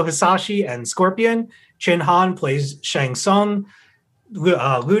Hanzo Hisashi and Scorpion, Chin Han plays Shang Tsung,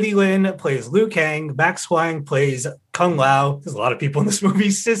 Ludi Lin plays Liu Kang, Max Huang plays Kung Lao, there's a lot of people in this movie,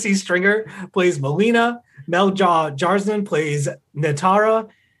 Sissy Stringer plays Melina, Mel Jarsman plays Natara,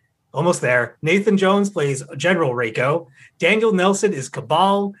 almost there. Nathan Jones plays General Reiko. Daniel Nelson is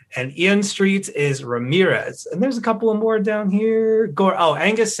Cabal, and Ian Streets is Ramirez. And there's a couple of more down here.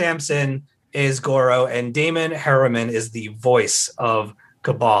 Angus Sampson is Goro, and Damon Harriman is the voice of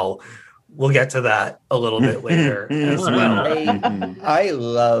Cabal. We'll get to that a little bit later as well. I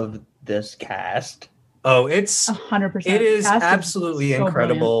love this cast. Oh, it's 100%. It is absolutely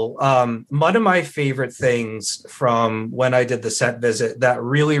incredible. One of my favorite things from when I did the set visit that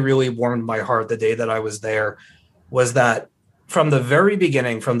really, really warmed my heart the day that I was there was that from the very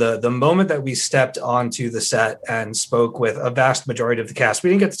beginning, from the moment that we stepped onto the set and spoke with a vast majority of the cast,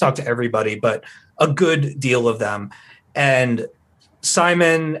 we didn't get to talk to everybody, but a good deal of them. And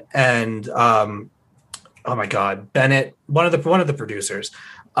Simon and oh my God, Bennett, one of the producers,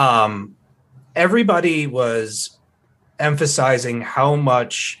 everybody was emphasizing how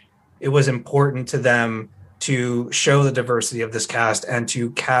much it was important to them to show the diversity of this cast and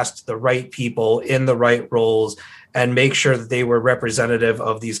to cast the right people in the right roles and make sure that they were representative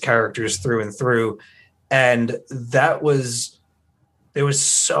of these characters through and through. And there was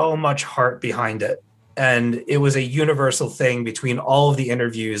so much heart behind it. And it was a universal thing between all of the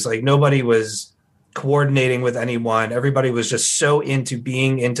interviews. Like, nobody was coordinating with anyone. Everybody was just so into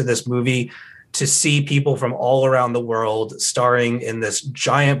being into this movie, to see people from all around the world starring in this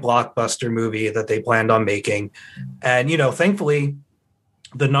giant blockbuster movie that they planned on making. And, thankfully,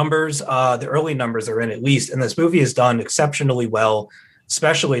 the numbers, the early numbers are in, at least. And this movie is done exceptionally well,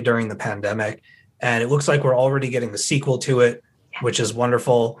 especially during the pandemic. And it looks like we're already getting the sequel to it, which is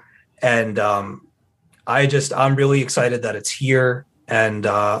wonderful. And I'm really excited that it's here. And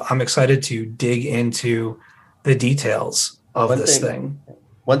I'm excited to dig into the details of this thing.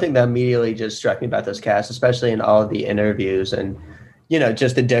 One thing that immediately just struck me about this cast, especially in all of the interviews, and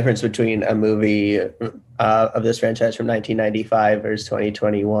just the difference between a movie of this franchise from 1995 versus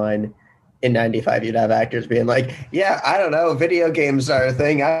 2021. In 95, you'd have actors being like, yeah, I don't know, video games are a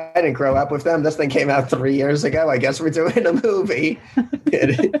thing. I didn't grow up with them. This thing came out 3 years ago. I guess we're doing a movie.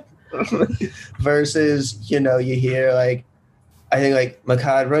 Versus, you hear like, I think like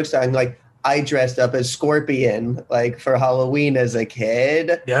Mehcad Ruksain, like, I dressed up as Scorpion, like, for Halloween as a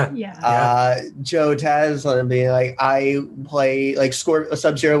kid. Yeah. Joe Taslim being like, I play like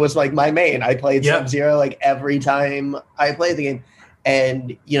Sub-Zero was like my main. I played Sub-Zero like every time I played the game.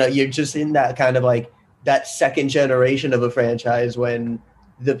 And, you're just in that kind of like that second generation of a franchise when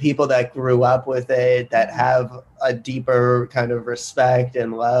the people that grew up with it, that have a deeper kind of respect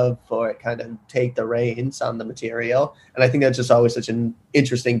and love for it, kind of take the reins on the material. And I think that's just always such an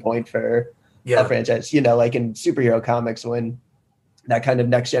interesting point for a franchise, like in superhero comics, when that kind of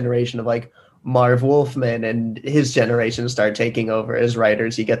next generation of like Marv Wolfman and his generation start taking over as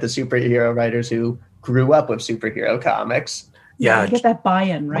writers. You get the superhero writers who grew up with superhero comics. Yeah, you get that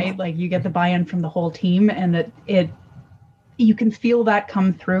buy-in, right? Like, you get the buy-in from the whole team, and you can feel that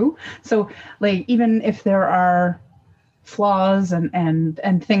come through. So, like, even if there are flaws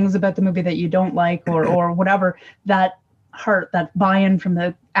and things about the movie that you don't like or whatever, that heart, that buy-in from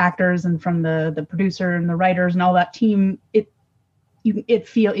the actors and from the producer and the writers and all that team, you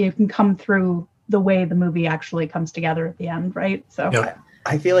can come through the way the movie actually comes together at the end, right? So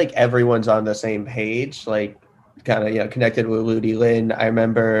I feel like everyone's on the same page, like, kind of connected with Ludi Lin. I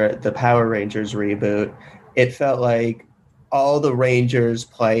remember the Power Rangers reboot. It felt like all the Rangers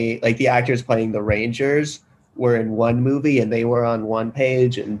the actors playing the Rangers were in one movie and they were on one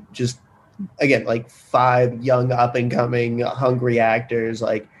page, and just, again, like 5 young up and coming hungry actors,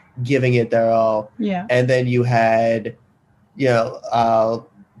 like, giving it their all. Yeah. And then you had,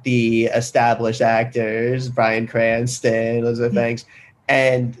 the established actors, Bryan Cranston, Elizabeth Banks,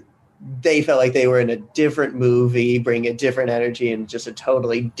 and they felt like they were in a different movie, bringing a different energy and just a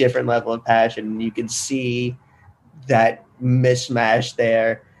totally different level of passion. And you could see that mismatch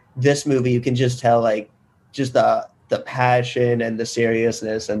there. This movie, you can just tell, like, just the passion and the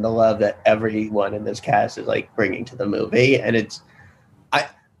seriousness and the love that everyone in this cast is, like, bringing to the movie. And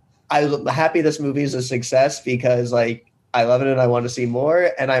I'm happy this movie is a success, because, like, I love it and I want to see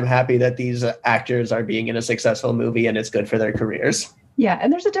more. And I'm happy that these actors are being in a successful movie and it's good for their careers. Yeah,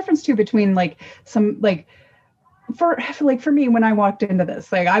 and there's a difference too between like some like for me, when I walked into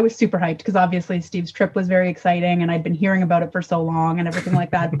this, like, I was super hyped because obviously Steve's trip was very exciting and I'd been hearing about it for so long and everything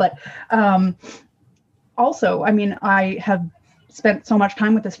like that. But also, I mean, I have spent so much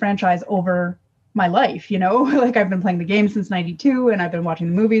time with this franchise over my life, like, I've been playing the game since 92 and I've been watching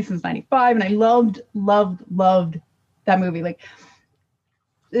the movie since 95, and I loved that movie. Like,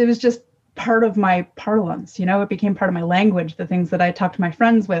 it was just part of my parlance, it became part of my language, the things that I talked to my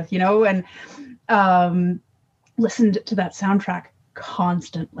friends with, and listened to that soundtrack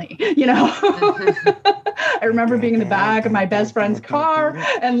constantly, I remember being in the back of my best friend's car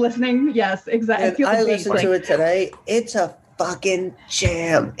and listening. Yes, exactly. I listened to it today. It's a fucking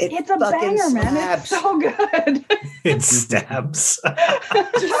jam. It's a banger, man. It's so good. It stabs.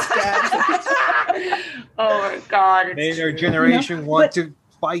 Just stabs. Oh my God. Made our generation want to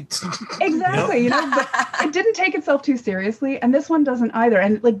fight. Exactly. But it didn't take itself too seriously. And this one doesn't either.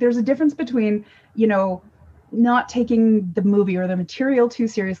 And like, there's a difference between, not taking the movie or the material too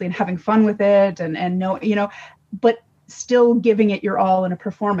seriously and having fun with it but still giving it your all in a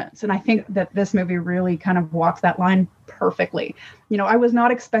performance. And I think that this movie really kind of walks that line perfectly. I was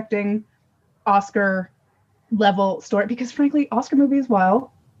not expecting Oscar level story, because frankly, Oscar movies,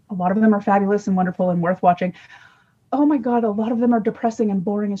 while a lot of them are fabulous and wonderful and worth watching, oh my God, a lot of them are depressing and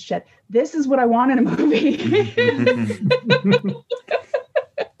boring as shit. This is what I want in a movie.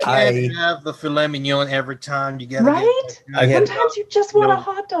 You can't have the filet mignon every time. You get right. Sometimes you just want a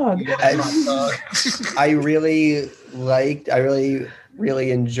hot dog. I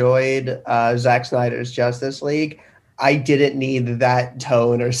really enjoyed Zack Snyder's Justice League. I didn't need that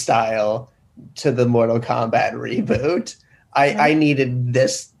tone or style to the Mortal Kombat reboot. I needed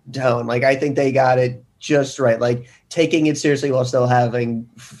this tone. Like, I think they got it just right. Like, taking it seriously while still having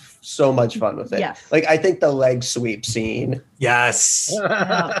so much fun with it. Yes. Like, I think the leg sweep scene. Yes.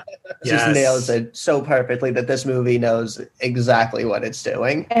 Just nails it so perfectly that this movie knows exactly what it's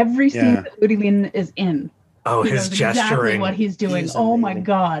doing. Every scene that Udi Lin is in. Oh, his gesturing. Exactly what he's doing. Oh my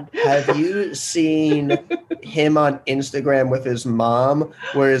God. Have you seen him on Instagram with his mom,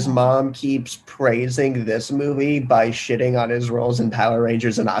 where his mom keeps praising this movie by shitting on his roles in Power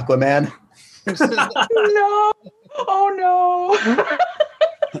Rangers and Aquaman? No. Oh no.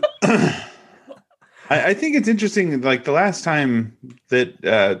 I think it's interesting. Like, the last time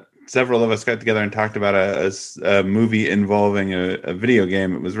that several of us got together and talked about a movie involving a video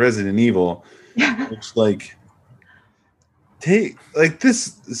game, it was Resident Evil. Which, like,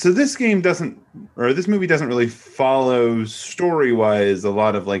 this game doesn't, or this movie doesn't really follow story-wise a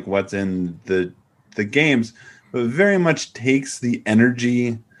lot of like what's in the games, but very much takes the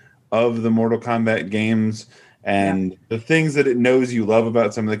energy of the Mortal Kombat games and the things that it knows you love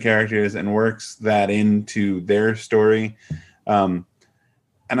about some of the characters and works that into their story. And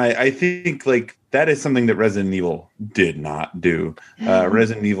I think, like, that is something that Resident Evil did not do.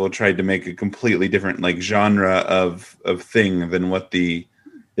 Resident Evil tried to make a completely different, like, genre of thing than what the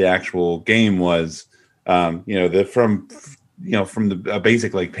actual game was. From the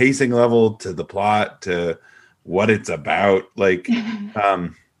basic, like, pacing level to the plot to what it's about. Like, it's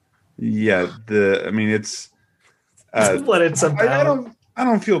what it's about. I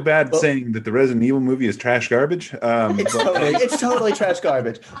don't feel bad saying that the Resident Evil movie is trash garbage. It's totally trash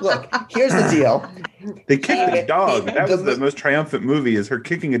garbage. Look, here's the deal. They kicked a dog. That was the most triumphant movie, is her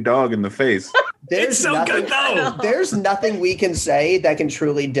kicking a dog in the face. It's so good, though. There's nothing we can say that can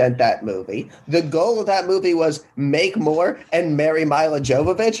truly dent that movie. The goal of that movie was make more and marry Mila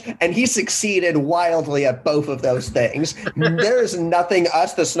Jovovich, and he succeeded wildly at both of those things. There is nothing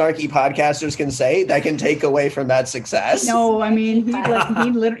us, the snarky podcasters, can say that can take away from that success. No, I mean,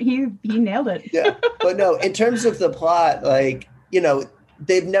 he nailed it. Yeah, but no, in terms of the plot, like,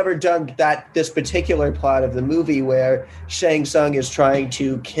 they've never done this particular plot of the movie where Shang Tsung is trying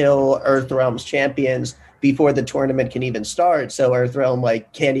to kill Earthrealm's champions before the tournament can even start. So Earthrealm,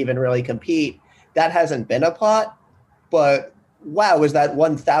 like, can't even really compete. That hasn't been a plot, but wow, is that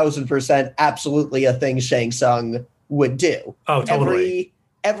 1000% absolutely a thing Shang Tsung would do. Oh, totally.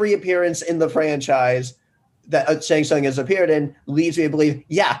 Every appearance in the franchise that Shang Tsung has appeared in leads me to believe,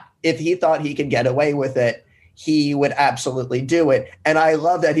 if he thought he could get away with it, he would absolutely do it. And I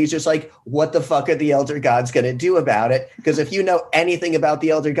love that he's just like, what the fuck are the Elder Gods going to do about it? Because if you know anything about the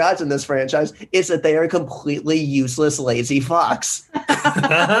Elder Gods in this franchise, it's that they are completely useless, lazy fucks.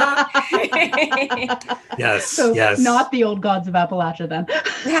 Yes, so yes. Not the old gods of Appalachia, then.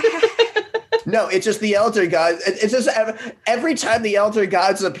 No, it's just the Elder Gods. It's just every time the Elder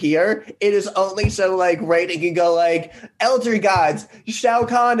Gods appear, it is only so, like, Raiden can go, like, Elder Gods, Shao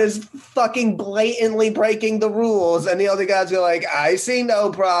Kahn is fucking blatantly breaking the rules. And the Elder Gods go like, I see no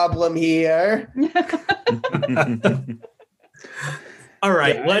problem here. All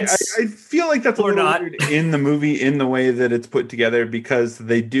right, I feel like that's a little weird in the movie, in the way that it's put together, because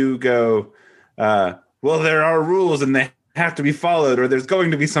they do go, well, there are rules and they have to be followed, or there's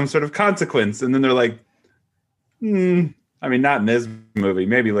going to be some sort of consequence. And then they're like, I mean, not in this movie,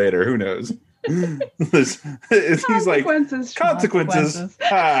 maybe later, who knows? He's like, consequences.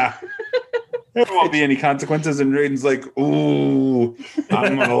 There won't be any consequences. And Raiden's like, ooh,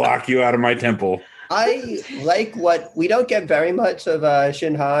 I'm going to lock you out of my temple. I like we don't get very much of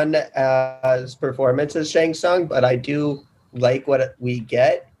Shin Han as performance as Shang Tsung, but I do like what we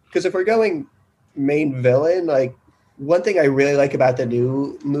get. Because if we're going main villain, like, one thing I really like about the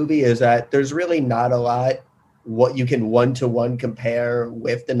new movie is that there's really not a lot what you can one-to-one compare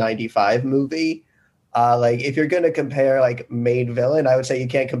with the 95 movie. Like, if you're going to compare, like, main villain, I would say you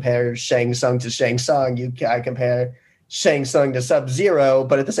can't compare Shang Tsung to Shang Tsung. You can compare Shang Tsung to Sub-Zero,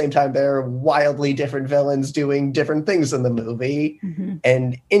 but at the same time, they're wildly different villains doing different things in the movie. Mm-hmm.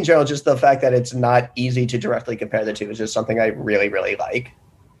 And in general, just the fact that it's not easy to directly compare the two is just something I really, really like.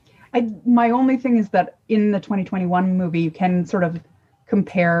 My only thing is that in the 2021 movie, you can sort of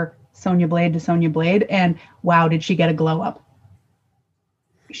compare Sonya Blade to Sonya Blade, and wow, did she get a glow up?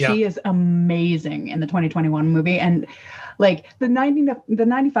 Yeah. She is amazing in the 2021 movie, and like the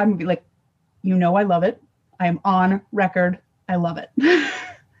 95 movie, like, I love it. I am on record. I love it.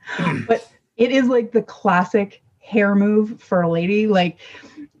 But it is like the classic hair move for a lady, like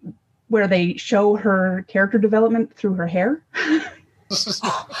where they show her character development through her hair.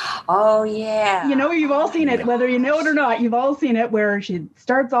 Oh yeah. You know, you've all seen it, whether you know it or not. You've all seen it where she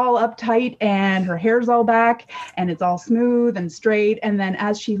starts all uptight and her hair's all back and it's all smooth and straight. And then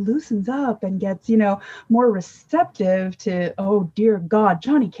as she loosens up and gets, you know, more receptive to, oh dear God,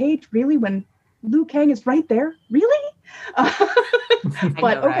 Johnny Cage, really? When Liu Kang is right there? Really? But know,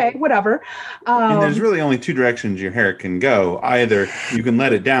 right? okay, whatever. And there's really only two directions your hair can go. Either you can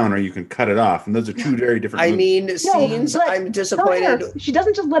let it down or you can cut it off. And those are two very different I moves. mean, scenes, but I'm disappointed. she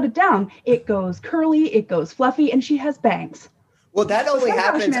doesn't just let it down. It goes curly, it goes fluffy, and she has bangs. Well, that only somehow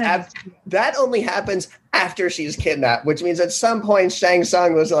happens she manages after she's kidnapped, which means at some point Shang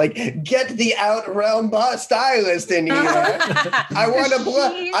Tsung was like, "Get the out-realm stylist in here. I want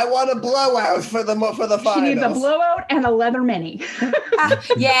a blowout for the finals." She needs a blowout and a leather mini.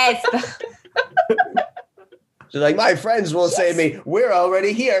 Yes. She's like, "My friends will say to me, we're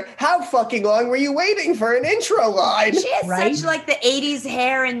already here. How fucking long were you waiting for an intro line?" She has Right? such like the 80s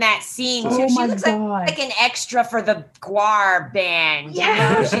hair in that scene too. Oh She my looks God. like an extra for the Guar band. You know?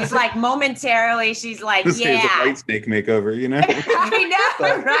 Yes. She's like momentarily, she's like, This is a yeah. White Snake makeover, you know? I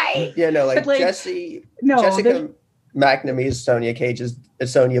know, right? You know, like, But, like, Jessica there's- McNamee's Sonya Cage's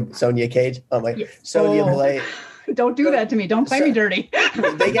Sonya Cage. Oh my, Sonya Oh. Blade. Don't do that to me. Don't play me dirty.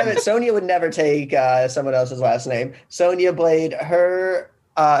 They get it. Sonya would never take someone else's last name. Sonya Blade. Her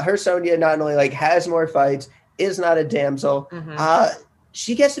Sonya not only like has more fights, is not a damsel. Mhm.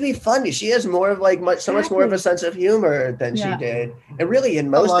 She gets to be funny. She has more of like so much more of a sense of humor than Yeah. she did, and really in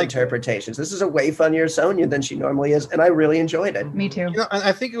most like interpretations, this is a way funnier Sonya than she normally is, and I really enjoyed it. Me too. You know,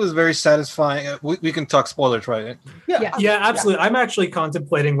 I think it was very satisfying. We can talk spoilers, right? Yeah. Yeah, absolutely. I'm actually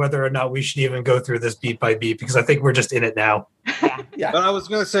contemplating whether or not we should even go through this beat by beat because I think we're just in it now. Yeah. But I was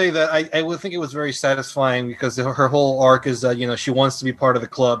going to say that I would think it was very satisfying because her whole arc is that, you know, she wants to be part of the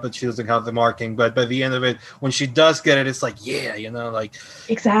club, but she doesn't have the marking. But by the end of it, when she does get it, it's like, yeah, you know, like.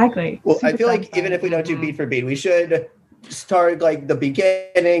 Exactly. Well, I Super feel like satisfying. even if we don't do beat for beat, we should start like the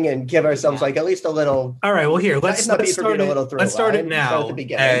beginning and give ourselves like at least a little. All right, well, here let's It's not beat for start beat, a it. little through Let's start it line. Start at now, the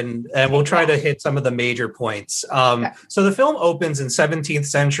beginning. and we'll try to hit some of the major points. So the film opens in 17th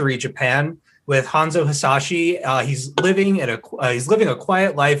century Japan with Hanzo Hasashi. He's living a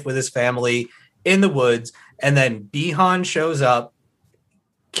quiet life with his family in the woods, and then Bihan shows up,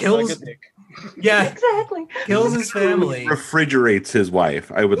 kills Exactly. kills his family. Refrigerates his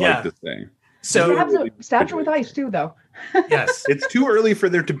wife, I would like to say. So Stabs her with ice too, though. yes, It's too early for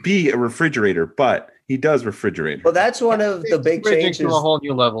there to be a refrigerator, but he does refrigerate her. Well, that's one of the big Bridging changes. to a whole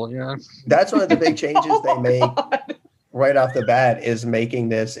new level, yeah. That's one of the big changes they make right off the bat is making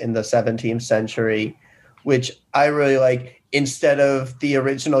this in the 17th century, which I really like. Instead of the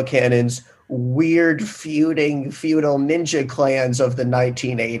original canon's weird feudal ninja clans of the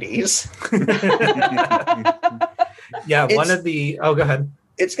 1980s. yeah. It's- One of the go ahead.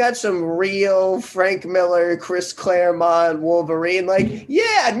 It's got some real Frank Miller, Chris Claremont, Wolverine. Like,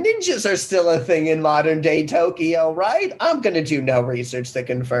 yeah, ninjas are still a thing in modern day Tokyo, right? I'm going to do no research to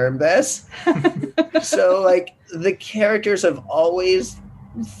confirm this. So, like, the characters have always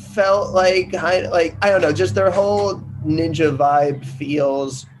felt like, I don't know, just their whole ninja vibe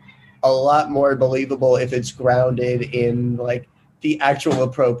feels a lot more believable if it's grounded in, like, the actual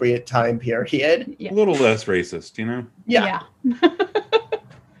appropriate time period. A little less racist, you know? Yeah.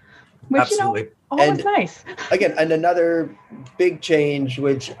 Which, Absolutely. you know, always nice. Again, and another big change,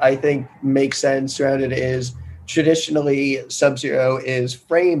 which I think makes sense around it, is traditionally Sub-Zero is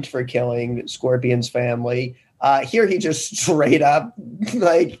framed for killing Scorpion's family. Here he just straight up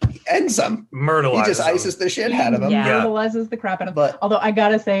like ends them. Myrtleizes He just them. ices the shit out of him. Yeah. Brutalizes the crap out of them. But although I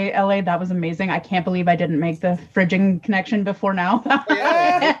gotta say, LA, that was amazing. I can't believe I didn't make the fridging connection before now.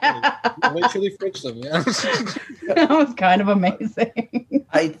 Literally fridge them, yeah. That was kind of amazing.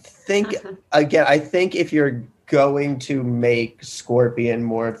 I think if you're going to make Scorpion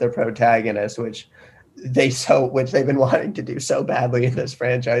more of the protagonist, which they've been wanting to do so badly in this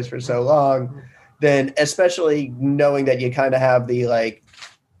franchise for so long, then especially knowing that you kind of have the like,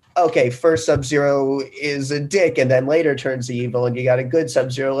 okay, first Sub-Zero is a dick and then later turns evil, and you got a good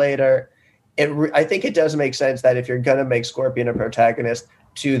Sub-Zero later. I think it does make sense that if you're gonna make Scorpion a protagonist,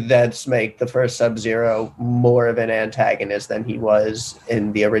 to then make the first Sub-Zero more of an antagonist than he was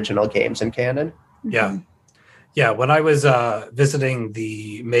in the original games and canon. Yeah. Yeah. When I was visiting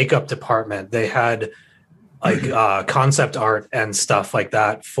the makeup department, they had like concept art and stuff like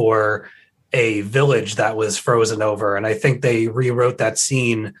that for a village that was frozen over. And I think they rewrote that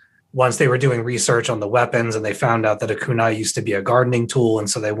scene once they were doing research on the weapons and they found out that a kunai used to be a gardening tool. And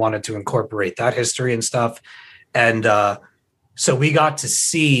so they wanted to incorporate that history and stuff. And so we got to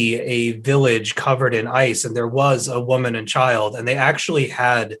see a village covered in ice, and there was a woman and child, and they actually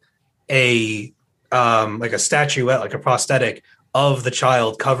had a like a statuette, like a prosthetic of the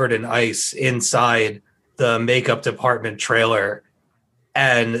child covered in ice inside the makeup department trailer.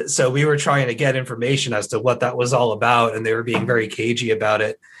 And so we were trying to get information as to what that was all about, and they were being very cagey about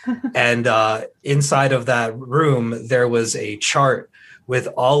it. And inside of that room, there was a chart with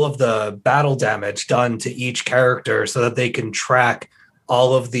all of the battle damage done to each character so that they can track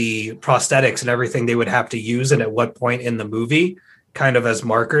all of the prosthetics and everything they would have to use and at what point in the movie, kind of as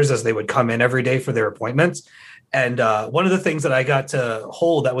markers as they would come in every day for their appointments. And one of the things that I got to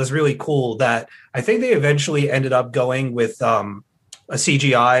hold that was really cool, that I think they eventually ended up going with a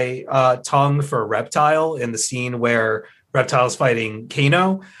CGI tongue for Reptile in the scene where Reptile's fighting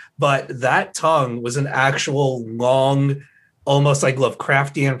Kano. But that tongue was an actual long, almost like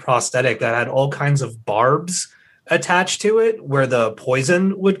Lovecraftian prosthetic that had all kinds of barbs attached to it where the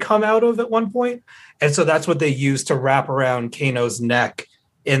poison would come out of at one point. And so that's what they used to wrap around Kano's neck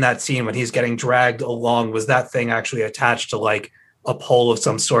in that scene when he's getting dragged along, was that thing actually attached to like a pole of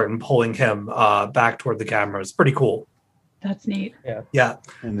some sort and pulling him back toward the camera. It's pretty cool. That's neat. Yeah.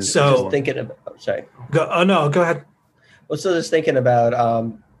 So just thinking about, sorry. Go ahead. Well, so just thinking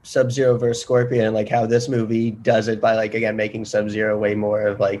about Sub-Zero versus Scorpion and like how this movie does it by like, again, making Sub-Zero way more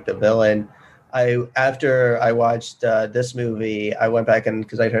of like the villain. After I watched this movie, I went back and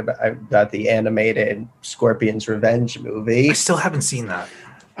because I heard about the animated Scorpion's Revenge movie. I still haven't seen that.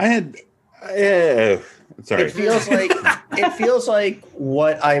 Sorry. It feels like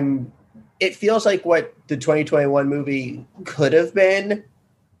what the 2021 movie could have been,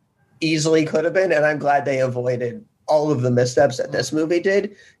 easily could have been, and I'm glad they avoided all of the missteps that this movie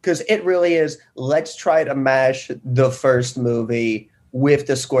did, because it really is, let's try to mash the first movie with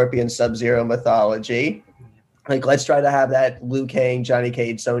the Scorpion Sub-Zero mythology. Like, let's try to have that Liu Kang, Johnny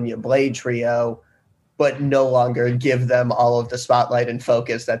Cage, Sonya Blade trio, but no longer give them all of the spotlight and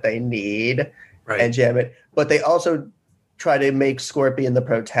focus that they need and jam it. But they also try to make Scorpion the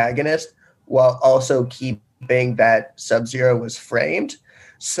protagonist while also keeping that Sub-Zero was framed.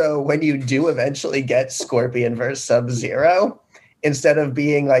 So when you do eventually get Scorpion versus Sub-Zero, instead of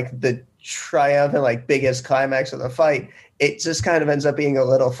being like the triumphant, like biggest climax of the fight, it just kind of ends up being a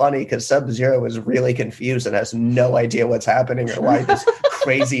little funny because Sub-Zero is really confused and has no idea what's happening or why this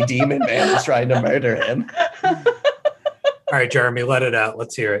crazy demon man is trying to murder him. All right, Jeremy, let it out.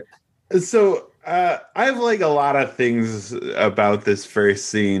 Let's hear it. So I have like a lot of things about this first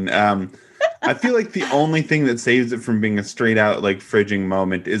scene. I feel like the only thing that saves it from being a straight out like fridging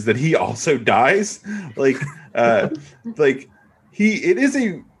moment is that he also dies.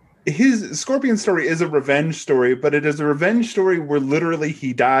 His Scorpion story is a revenge story, but it is a revenge story where literally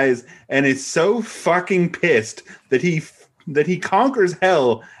he dies and is so fucking pissed that he conquers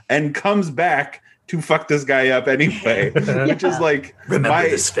hell and comes back to fuck this guy up anyway, which is like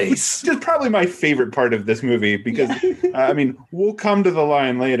this face. Just probably my favorite part of this movie because I mean, we'll come to the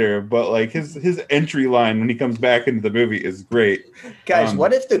line later, but like his entry line when he comes back into the movie is great. Guys,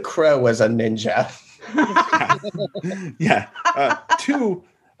 what if the Crow was a ninja? Yeah. Two,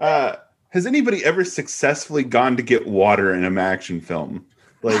 has anybody ever successfully gone to get water in an action film?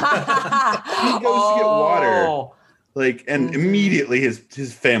 Like he goes to get water. Like, and immediately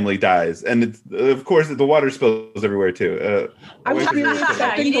his family dies, and it's, of course the water spills everywhere too. I was really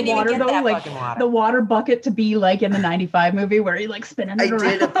expecting the water though, like the water bucket to be like in the '95 movie where he like spinning it around.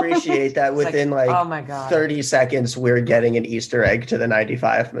 I did appreciate that within oh my God. 30 seconds we're getting an Easter egg to the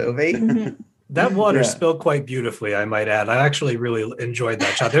 '95 movie. That water spilled quite beautifully, I might add. I actually really enjoyed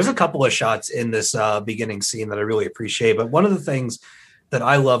that shot. There's a couple of shots in this beginning scene that I really appreciate, but one of the things that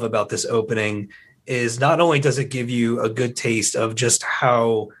I love about this opening is not only does it give you a good taste of just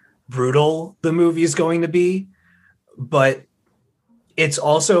how brutal the movie is going to be, but it's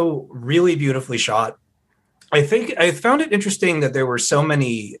also really beautifully shot. I think I found it interesting that there were so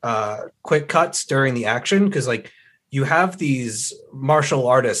many quick cuts during the action, because like you have these martial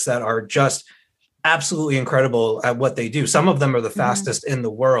artists that are just absolutely incredible at what they do. Some of them are the fastest in the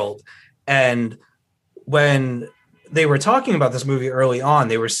world. And when they were talking about this movie early on,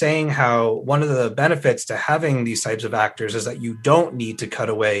 they were saying how one of the benefits to having these types of actors is that you don't need to cut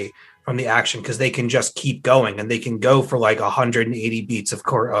away from the action because they can just keep going and they can go for like 180 beats of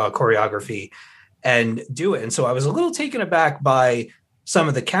choreography and do it. And so I was a little taken aback by some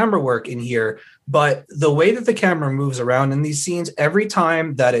of the camera work in here, but the way that the camera moves around in these scenes, every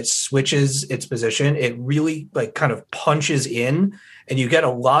time that it switches its position, it really like kind of punches in, and you get a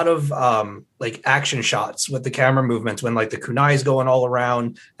lot of like action shots with the camera movements when like the kunai is going all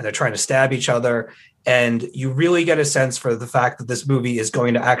around and they're trying to stab each other. And you really get a sense for the fact that this movie is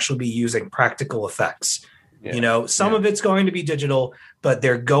going to actually be using practical effects. Yeah. You know, some of it's going to be digital, but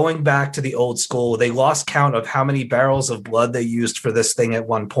they're going back to the old school. They lost count of how many barrels of blood they used for this thing at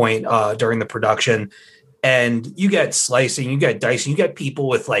one point during the production. And you get slicing, you get dicing, you get people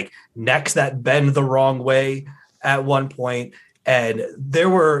with like necks that bend the wrong way at one point. And there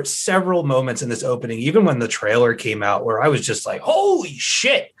were several moments in this opening, even when the trailer came out, where I was just like, holy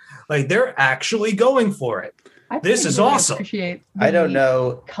shit, like they're actually going for it. This is awesome. I don't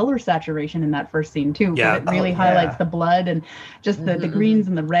know. Color saturation in that first scene too. Yeah. It really highlights the blood, and just the greens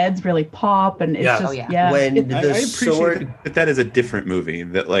and the reds really pop. And it's just, When I appreciate that is a different movie,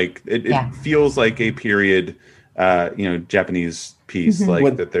 that like, it feels like a period, Japanese piece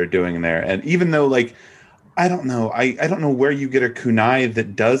like that they're doing in there. And even though like, I don't know. I don't know where you get a kunai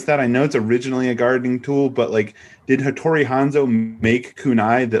that does that. I know it's originally a gardening tool, but like, did Hattori Hanzo make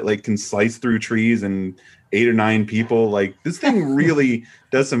kunai that like can slice through trees and 8 or 9 people? Like, this thing really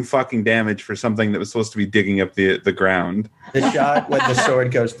does some fucking damage for something that was supposed to be digging up the ground. The shot when the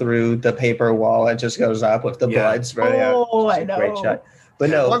sword goes through the paper wall, it just goes up with the blood spreading out. Oh, I know. Great shot. But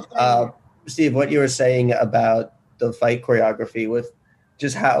no, Steve, what you were saying about the fight choreography with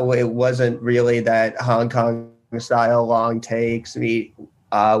just how it wasn't really that Hong Kong style long takes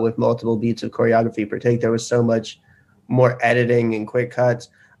with multiple beats of choreography per take. There was so much more editing and quick cuts.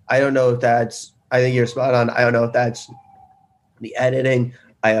 I don't know if that's, I think you're spot on. I don't know if that's the editing.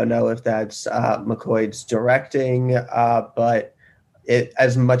 I don't know if that's McCoy's directing, but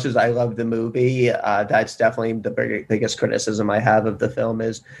as much as I love the movie, that's definitely the biggest criticism I have of the film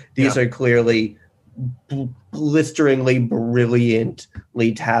is these are clearly blisteringly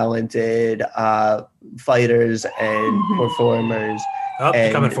brilliantly talented fighters and performers. Oh,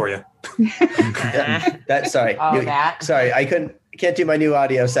 and coming for you. Sorry, I can't do my new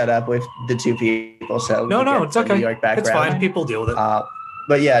audio setup with the two people. So no, it's okay. New York background. It's fine. People deal with it.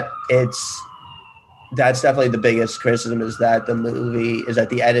 But yeah, that's definitely the biggest criticism, is that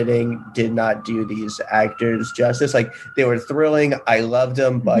the editing did not do these actors justice. Like, they were thrilling. I loved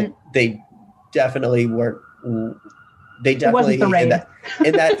them, but they definitely weren't. They definitely in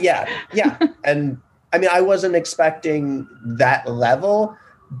that yeah. And I mean, I wasn't expecting that level,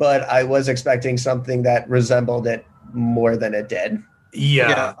 but I was expecting something that resembled it more than it did.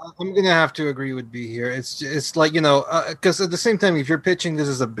 Yeah, I'm gonna have to agree with B here. It's like, because at the same time, if you're pitching this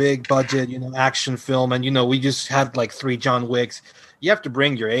as a big budget, action film, and we just had like 3 John Wicks, you have to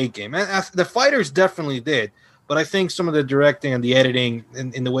bring your A game. And the fighters definitely did, but I think some of the directing and the editing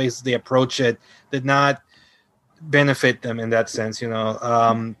in the ways they approach it did not benefit them in that sense.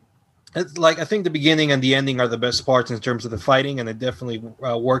 It's like, I think the beginning and the ending are the best parts in terms of the fighting, and it definitely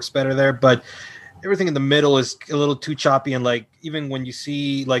works better there. But everything in the middle is a little too choppy, and like, even when you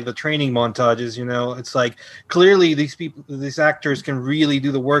see like the training montages, it's like, clearly these actors can really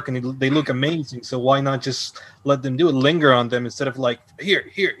do the work, and they look amazing. So why not just let them do it, linger on them, instead of like here,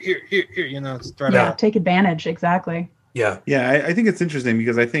 take advantage. Exactly. Yeah, I think it's interesting,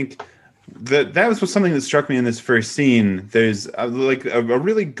 because I think that was something that struck me in this first scene. There's a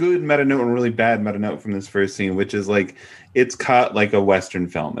really good meta note and a really bad meta note from this first scene, which is like, it's cut like a Western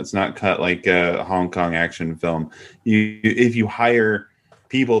film. It's not cut like a Hong Kong action film. If you hire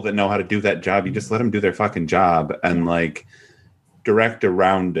people that know how to do that job, you just let them do their fucking job and like direct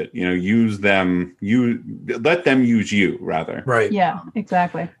around it. Use them. Let them use you, rather. Right. Yeah.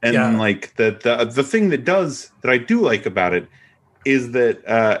 Exactly. And like the thing that I do like about it is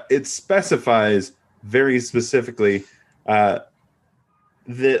that it specifies very specifically that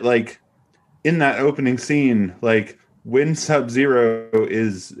like in that opening scene, like when Sub-Zero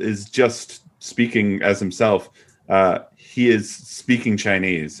is just speaking as himself, he is speaking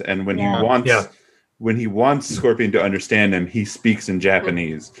Chinese, and when he wants Scorpion to understand him, he speaks in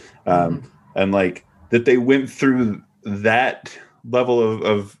Japanese. And like that they went through that level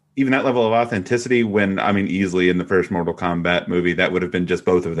of even that level of authenticity, when, I mean, easily in the first Mortal Kombat movie, that would have been just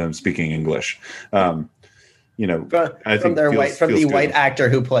both of them speaking English. I think the white actor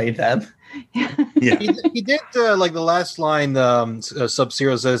who played them. Yeah, he did like the last line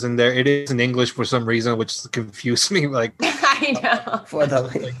Sub-Zero says in there. It is in English for some reason, which confused me. Like, I know. For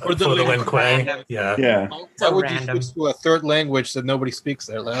the For the Lin Kuei. Random. Yeah. Yeah. Why So would random. you switch to a third language that nobody speaks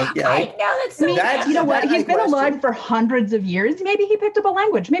there? yeah, I like, know that's so That- You know what? that He's I been question. alive for hundreds of years. Maybe he picked up a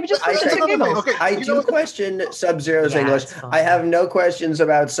language. Maybe just for I shits think- and giggles. Okay, I you do know- question Sub-Zero's Yeah, English. it's fine. I have no questions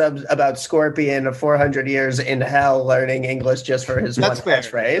about Scorpion of 400 years in hell learning English just for his That's one fair.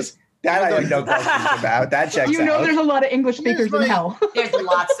 catchphrase. That I have no questions about. That checks You know, out. there's a lot of English speakers in like- hell. There's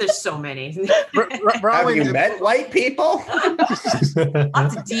lots. There's so many. Have Rowan, you met white people? Lots of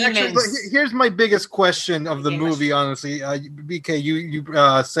Actually, demons. but here's my biggest question of the English. movie. Honestly, BK, you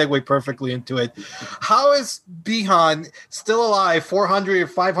segue perfectly into it. How is Bihan still alive 400 or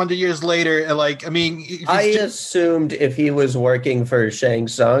 500 years later? And like, I mean, if I he's just- assumed if he was working for Shang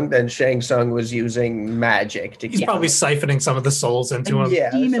Tsung, then Shang Tsung was using magic to He's keep probably him. siphoning some of the souls into him.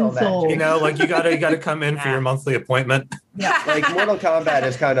 Yeah, Demon it's all magic. soul. You know, like you gotta come in for Yeah. your monthly appointment. Like Mortal Kombat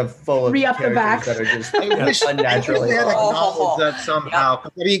is kind of full of Re-up the characters backs. that are just I wish unnaturally they had long. acknowledged that somehow. I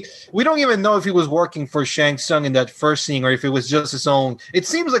mean, we don't even know if he was working for Shang Tsung in that first scene or if it was just his own. It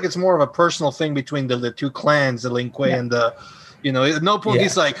seems like it's more of a personal thing between the two clans, the Lin Kuei and the. You know, at no point Yeah.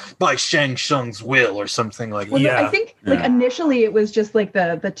 he's like by Shang Tsung's will or something like Well, that. Yeah. I think like Yeah. initially it was just like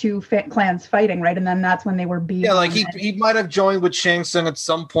the two clans fighting, right? And then that's when they were being Yeah, like he might have joined with Shang Tsung at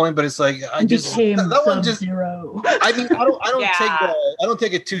some point, but it's like I just became that one just. Sub-Zero. I mean, I don't Yeah. I don't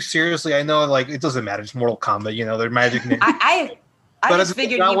take it too seriously. I know, like it doesn't matter. It's Mortal Kombat, you know. They're magic names. I But just I think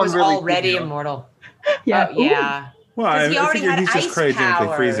figured that he one was really already put me on. immortal. Yeah. Oh, yeah. Well, I, 'Cause he I already figure had he's just ice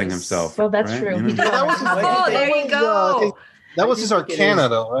cryogenically freezing powers. himself. Well, that's right? true. You He know? did That was Oh, there you go. That was I his do think it Arcana, is.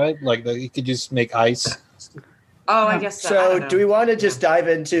 though, right? Like he could just make ice. Oh, I guess so. I So, don't know. do we want to just dive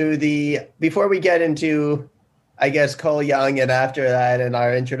into before we get into, I guess, Cole Young and after that in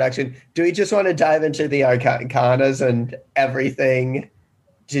our introduction, do we just want to dive into the Arcanas and everything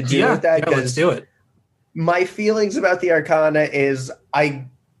to do with that? Yeah, let's do it. My feelings about the Arcana is I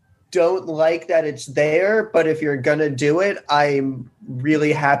don't like that it's there, but if you're going to do it, I'm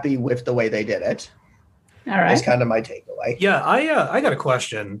really happy with the way they did it. All That's right. kind of my takeaway. Yeah, I got a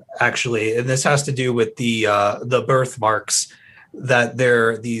question actually, and this has to do with the birthmarks that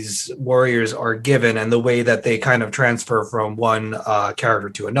these warriors are given, and the way that they kind of transfer from one character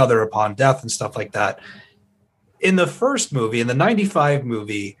to another upon death and stuff like that. In the first movie, in the '95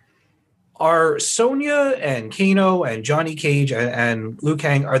 movie, are Sonya and Kano and Johnny Cage and Liu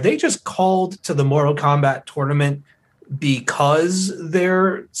Kang, are they just called to the Mortal Kombat tournament because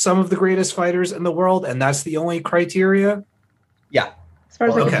they're some of the greatest fighters in the world, and that's the only criteria? As far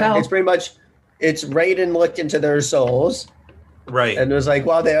as I Okay. can tell. It's pretty much, it's Raiden looked into their souls Right. and was like,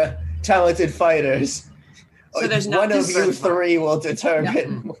 well, they're talented fighters. So there's one not of this you birthmark. three will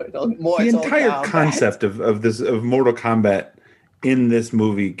determine Mortal The entire Kombat. concept of Mortal Kombat in this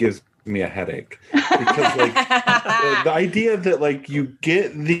movie gives me a headache because like the idea that like you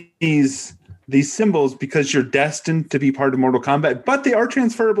get these symbols because you're destined to be part of Mortal Kombat, but they are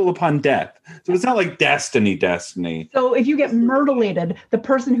transferable upon death. So it's not like destiny. So if you get murderlated, the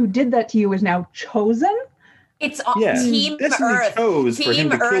person who did that to you is now chosen. It's Yeah. Team Destiny Earth. chose for him Team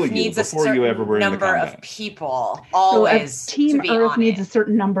to kill Earth you needs a before you ever were in the number of combat. people. So Always. Team to be Earth on needs it. a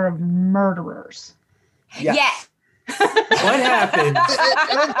certain number of murderers. Yeah. Yeah. What happened? I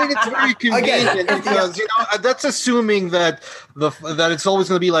don't think it's very convenient Again, because that's assuming that that it's always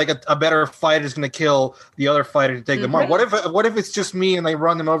going to be like a better fighter is going to kill the other fighter to take the mark. What if it's just me and I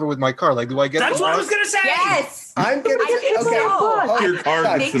run them over with my car? Like, do I get? That's the what I mark? was gonna say. Yes. I'm gonna say, It's okay, so hold on. Your car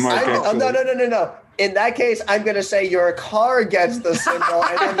Guys, gets the mark. no. In that case, I'm gonna say your car gets the symbol,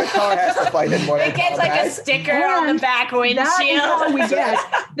 and then the car has to fight in Mortal It gets like a Kombat. sticker on the And back That is how windshield. we get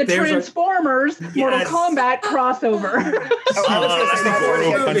the There's a- Transformers Mortal Yes. Kombat crossover. I was gonna say Steve that's how we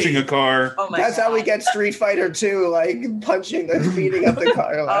Oro get- punching a car. Oh my That's how we God. get Street Fighter 2, like punching and beating up the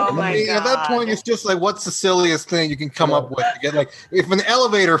car. Like, Oh my At that point, God. it's just like, what's the silliest thing you can come up with? To get like, if an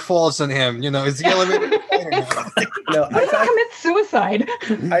elevator falls on him, is the elevator? no, What if I commit suicide?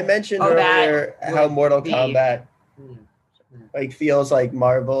 I mentioned Oh, that earlier how would Mortal be- Kombat like feels like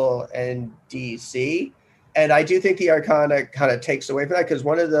Marvel and DC, and I do think the Arcana kind of takes away from that because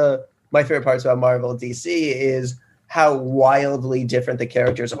one of my favorite parts about Marvel and DC is how wildly different the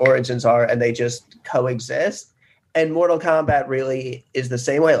characters' origins are, and they just coexist. And Mortal Kombat really is the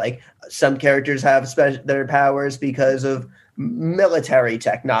same way. Like some characters have their powers because of military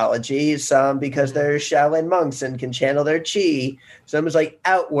technology, some because they're Shaolin monks and can channel their chi. Some is like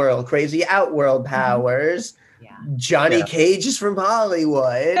crazy outworld powers. Johnny Cage is from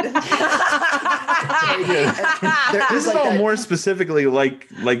Hollywood. This is all more specifically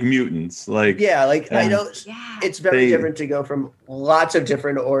like mutants. Like I know it's very different to go from lots of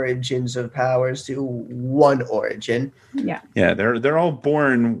different origins of powers to one origin. Yeah. Yeah, they're all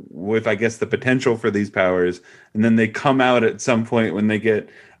born with, I guess, the potential for these powers, and then they come out at some point when they get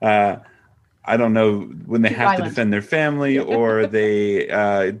I don't know, when they have to defend their family, or they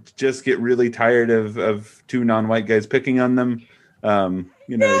just get really tired of two non-white guys picking on them. Kano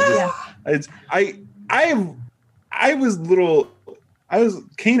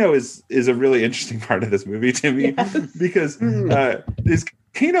is a really interesting part of this movie to me because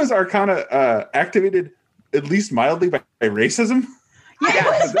Kano's Arcana activated at least mildly by racism.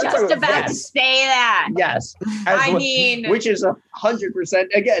 I was just about to say that. Yes. Which is 100%,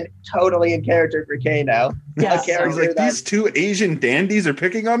 again, totally in character for Kano. Yes. He's like, these two Asian dandies are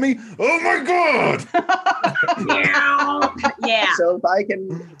picking on me? Oh my God! Yeah. So if I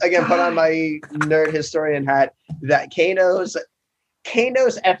can, again, put on my nerd historian hat, that Kano's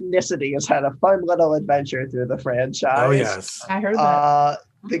ethnicity has had a fun little adventure through the franchise. Oh, yes. I heard that.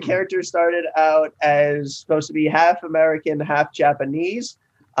 The character started out as supposed to be half American, half Japanese.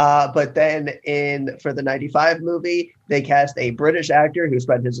 But then for the 95 movie, they cast a British actor who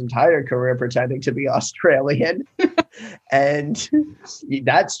spent his entire career pretending to be Australian. And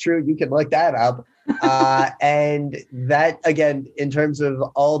that's true. You can look that up. And that, again, in terms of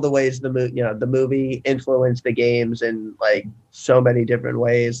all the ways the movie influenced the games in like so many different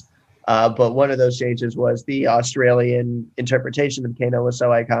ways. But one of those changes was the Australian interpretation of Kano was so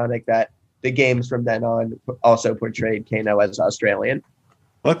iconic that the games from then on also portrayed Kano as Australian.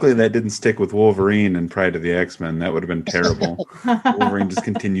 Luckily, that didn't stick with Wolverine and Pride of the X-Men. That would have been terrible. Wolverine just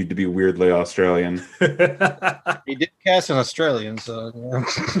continued to be weirdly Australian. He did cast an Australian, so...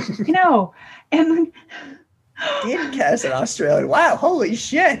 And did cast an Australian. Wow, holy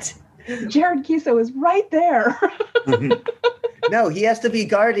shit. Jared Kiso is right there. No, he has to be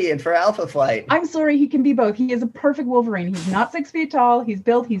Guardian for Alpha Flight. I'm sorry, he can be both. He is a perfect Wolverine. He's not 6 feet tall. He's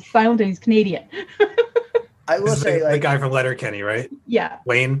built. He's silent, and he's Canadian. I will say, the guy from Letterkenny, right? Yeah.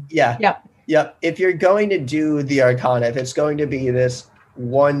 Wayne? Yeah. Yep. If you're going to do the Arcana, if it's going to be this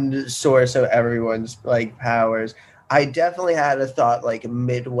one source of everyone's like powers, I definitely had a thought like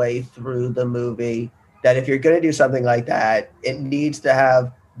midway through the movie that if you're going to do something like that, it needs to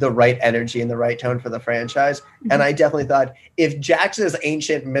have the right energy and the right tone for the franchise. Mm-hmm. And I definitely thought if Jax's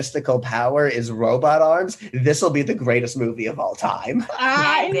ancient mystical power is robot arms, this will be the greatest movie of all time.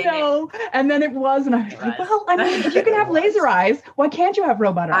 I know. And then it was, and I was like, well, I mean, if you can have laser eyes, why can't you have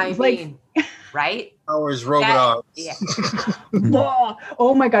robot arms? Right? Powers robot arms. Yeah.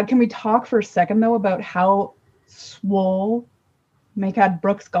 Oh my God. Can we talk for a second though about how swole Makad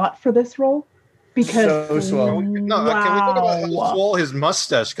Brooks got for this role? Because so swole. No, can we talk about how swole his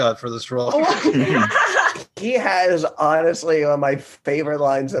mustache got for this role? He has honestly one of my favorite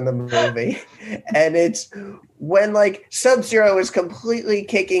lines in the movie, and it's when like Sub-Zero is completely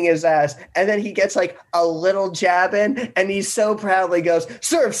kicking his ass, and then he gets like a little jab in, and he so proudly goes,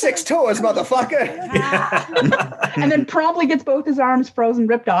 "Serve 6 tours, motherfucker!" And then promptly gets both his arms frozen,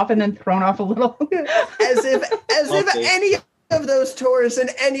 ripped off, and then thrown off a little, as if any of those tours in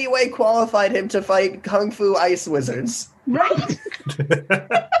any way qualified him to fight Kung Fu ice wizards. Right.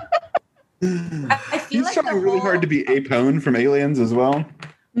 I feel He's like trying really hard to be Apone from Aliens as well.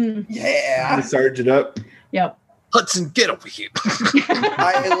 Yeah. To Sarge it up. Yep. Hudson, get over here.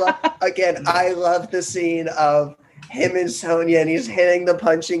 I love the scene of him and Sonya, and he's hitting the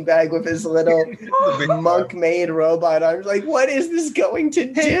punching bag with his little monk-made robot arms. Like, what is this going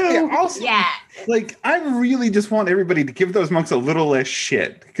to do? Like, I really just want everybody to give those monks a little less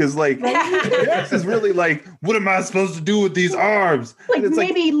shit. Because, like, Jax is really like, what am I supposed to do with these arms? Like,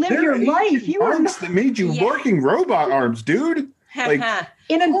 maybe live your life. You are arms that made you working robot arms, dude. Like,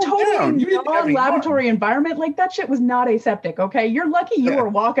 in a totally non-laboratory environment, like that shit was not aseptic, okay? You're lucky you were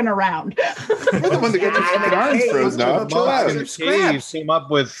walking around. You're the one that got your fucking arms frozen off. Chill out. Cave came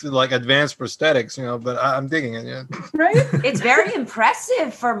up with like advanced prosthetics, but I'm digging it, yeah. Right? It's very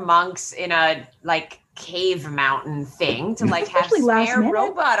impressive for monks in a like cave mountain thing to like have spare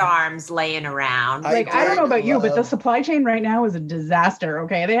robot arms laying around. I don't know about you, but the supply chain right now is a disaster.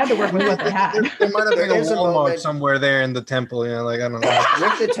 Okay, they had to work with what they had. There might have been a Walmart somewhere there in the temple. Like I don't know.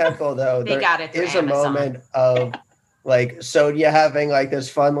 With the temple though, they got it. Is a moment of like Sonya having like this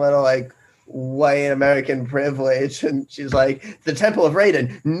fun little like white American privilege, and she's like, the Temple of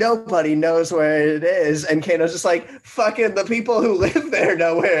Raiden, nobody knows where it is, and Kano's just like, fucking the people who live there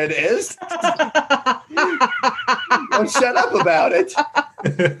know where it is. Don't shut up about it.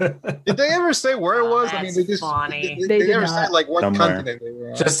 Did they ever say where it was? That's they just funny. They They never did said not. like what Somewhere. continent they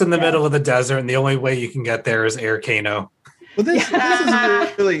were on. Just in the middle of the desert, and the only way you can get there is Air Kano. Well, this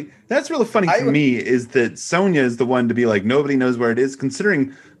is that's really funny to me is that Sonya is the one to be like, nobody knows where it is,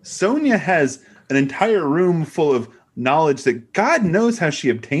 considering Sonya has an entire room full of knowledge that God knows how she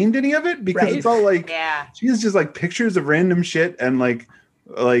obtained any of it, because it's all like, she has just like pictures of random shit and like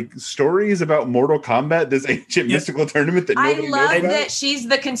stories about Mortal Kombat, this ancient mystical tournament that nobody knows love about. that she's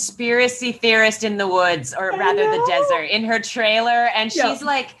the conspiracy theorist in the woods, or rather the desert, in her trailer, and she's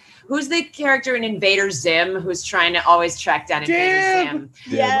like, who's the character in Invader Zim who's trying to always track down Invader Zim?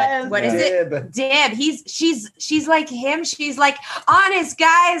 Yes. What is it? Dib. She's like him. She's like, honest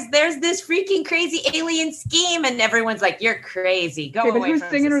guys, there's this freaking crazy alien scheme, and everyone's like, you're crazy. Go Okay, but away who's from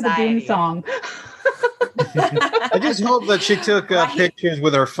singing her the society. Doom song? I just hope that she took pictures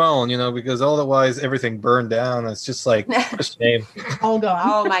with her phone, because otherwise everything burned down. It's just like a shame. All gone.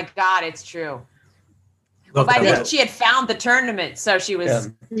 Oh my God, it's true. Look, By then she had found the tournament, so she was.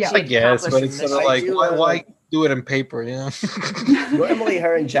 Yeah. I guess, but it's sort of like, do, why do it in paper? Normally,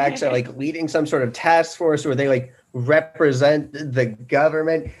 her and Jax are like leading some sort of task force where they like represent the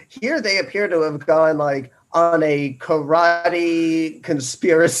government. Here, they appear to have gone like on a karate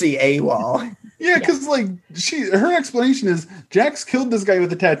conspiracy AWOL. Yeah, because like her explanation is Jax killed this guy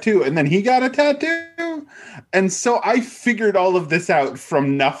with a tattoo, and then he got a tattoo, and so I figured all of this out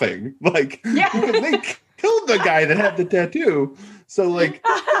from nothing. Like, because they killed the guy that had the tattoo, so like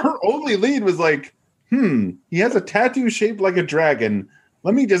her only lead was like, he has a tattoo shaped like a dragon.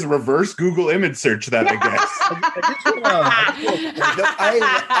 Let me just reverse Google image search that, I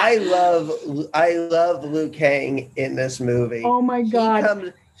No, I love Liu Kang in this movie. Oh my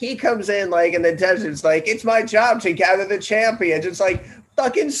God. He comes in like in the desert. It's like, it's my job to gather the champions. It's like,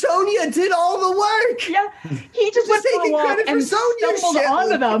 fucking Sonya did all the work. Yeah, he just went for a walk and stumbled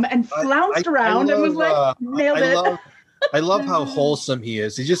onto them and flounced around and was like, nailed it. I love how wholesome he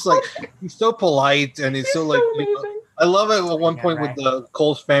is. He's just like, he's so polite, and he's so like, I love it at one point with the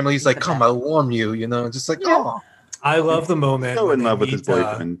Cole's family. He's like, come, I'll warm you, just like, oh. I love the moment. So in when love they with his meet,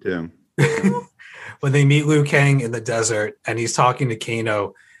 boyfriend too. when they meet Liu Kang in the desert and he's talking to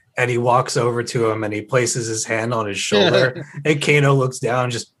Kano, and he walks over to him and he places his hand on his shoulder, and Kano looks down,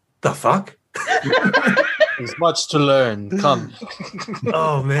 just, the fuck? There's much to learn. Come.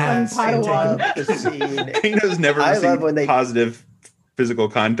 Oh man, Kano's never received positive physical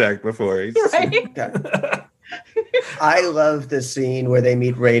contact before. I love the scene where they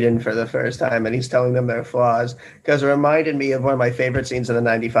meet Raiden for the first time and he's telling them their flaws, because it reminded me of one of my favorite scenes in the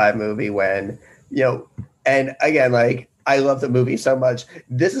 95 movie when, and again, like, I love the movie so much.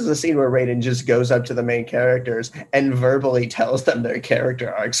 This is a scene where Raiden just goes up to the main characters and verbally tells them their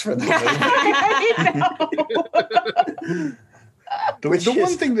character arcs for the movie. The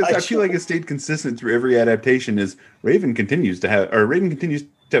one thing that I feel like has stayed consistent through every adaptation is Raiden continues to have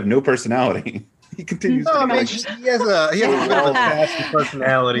no personality. He continues to be he has a bit of a nasty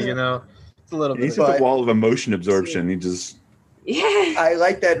personality, It's a little bit. He's just a wall of emotion absorption. He just. Yeah. I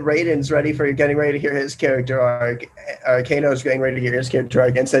like that Raiden's getting ready to hear his character arc. Kano's getting ready to hear his character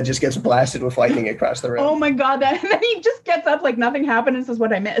arc, and instead just gets blasted with lightning across the room. Oh my God! And then he just gets up like nothing happened and says,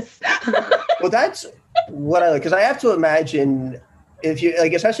 "What I miss." Well, that's what I like, because I have to imagine, if you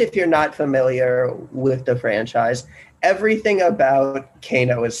like, especially if you're not familiar with the franchise, everything about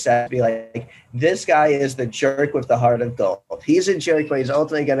Kano is set to be like, this guy is the jerk with the heart of gold. He's a jerk, but he's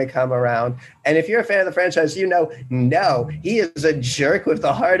ultimately going to come around. And if you're a fan of the franchise, no, he is a jerk with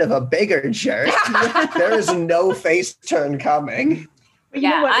the heart of a bigger jerk. There is no face turn coming. But you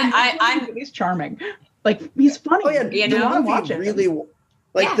know what? He's charming. Like, he's funny. Oh yeah, I'm watching. Really,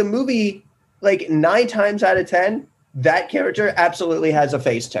 like the movie, like 9 times out of 10, that character absolutely has a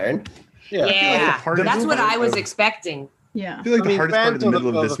face turn. Yeah, that's what I was expecting. Yeah, I feel like the hardest part of the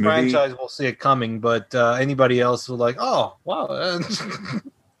middle of this movie. Franchise will see it coming, but anybody else will like, oh wow.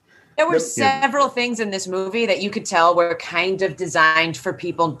 There were several things in this movie that you could tell were kind of designed for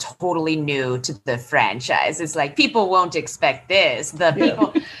people totally new to the franchise. It's like, people won't expect this.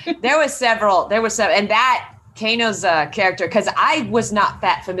 There were several, and that Kano's character, because I was not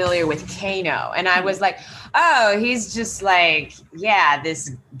that familiar with Kano, and I was like, oh, he's just like,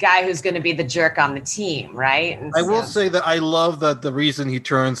 this guy who's going to be the jerk on the team, right? And I will say that I love that the reason he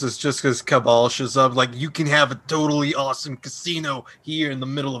turns is just because Cabal shows up. Like, you can have a totally awesome casino here in the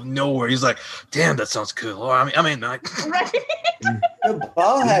middle of nowhere. He's like, damn, that sounds cool. Oh, I mean,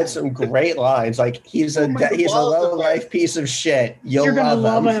 Cabal had some great lines. Like, he's a low life piece of shit. You're gonna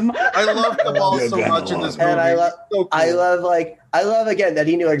love him. I love Cabal so much in this movie. And I love again that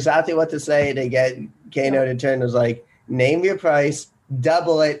he knew exactly what to say to get Kano to turn was like, name your price,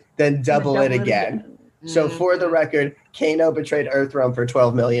 double it, then double it again. So for the record, Kano betrayed Earthrealm for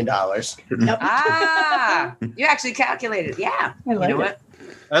 $12 million. You actually calculated. Yeah. I like what?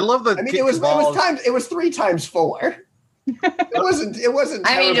 I love that. I mean, it was 3 times 4. It wasn't.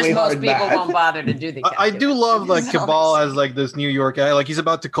 I mean, just most people math. won't bother to do the. I do love like Cabal as like this New York guy, like he's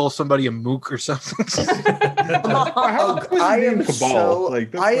about to call somebody a mook or something. I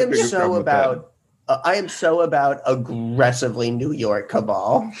am so about aggressively New York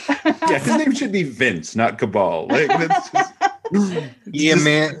Cabal. Yeah, his name should be Vince, not Cabal. Like, that's just, yeah,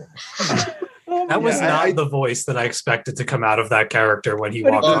 man. That was not the voice that I expected to come out of that character when he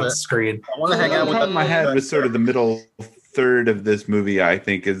walked on the screen. I want to hang out with my head with sort of the middle third of this movie, I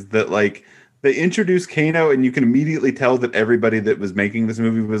think, is that like they introduced Kano and you can immediately tell that everybody that was making this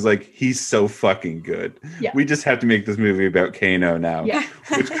movie was like, he's so fucking good. Yeah. We just have to make this movie about Kano now. Yeah.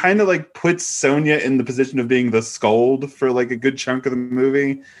 Which kind of like puts Sonya in the position of being the scold for like a good chunk of the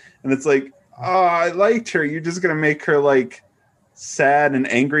movie. And it's like, oh, I liked her. You're just going to make her like sad and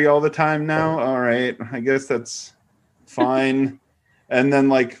angry all the time now? All right. I guess that's fine. And then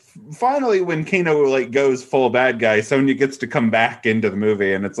like finally when Kano like goes full bad guy, Sonya gets to come back into the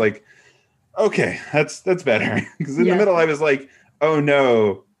movie and it's like, okay, that's better. Because in the middle I was like, oh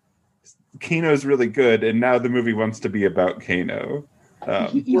no, Kano's really good and now the movie wants to be about Kano. I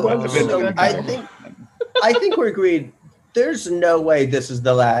think we're agreed. There's no way this is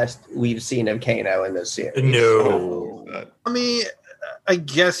the last we've seen of Kano in this series. No. I mean, I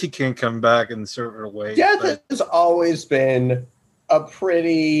guess he can come back in certain ways. Death has always been a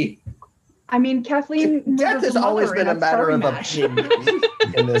pretty... I mean, Kathleen... Death has always been a matter of opinion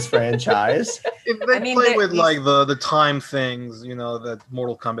in this franchise. If they play with like the time things, you know, that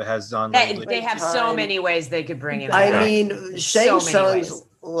Mortal Kombat has done. They have so many ways they could bring it back. I mean, Shang Tsung's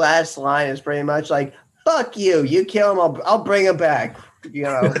last line is pretty much like, fuck you, you kill him, I'll bring him back. You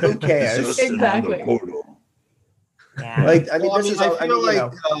know, who cares? Exactly. Yeah. Like, I mean, I feel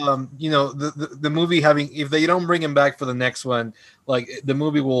like the movie having, if they don't bring him back for the next one, like the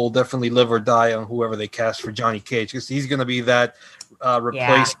movie will definitely live or die on whoever they cast for Johnny Cage, because he's going to be that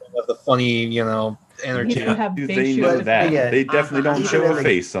replacement of the funny, you know, energy. They know that. They definitely don't show a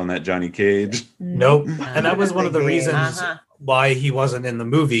face on that Johnny Cage. Nope. And that was one of the reasons why he wasn't in the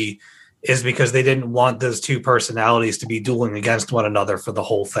movie, is because they didn't want those two personalities to be dueling against one another for the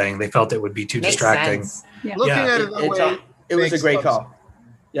whole thing. They felt it would be too distracting. Yeah. Looking at it that way, it was a great call.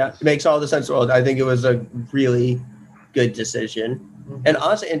 Yeah, it makes all the sense in the world. I think it was a really good decision. Mm-hmm. And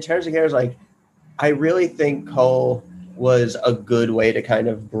also, in terms of characters, like, I really think Cole was a good way to kind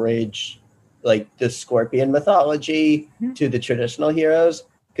of bridge, like, the Scorpion mythology to the traditional heroes.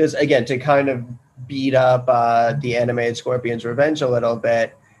 Because, again, to kind of beat up the animated Scorpion's Revenge a little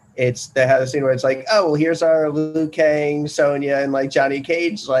bit, they had a scene where it's like, oh, well, here's our Liu Kang, Sonya, and like Johnny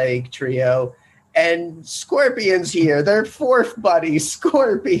Cage like trio, and Scorpion's here, their fourth buddy,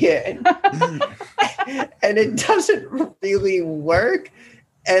 Scorpion, and it doesn't really work.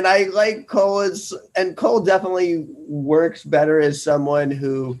 And I like Cole Cole definitely works better as someone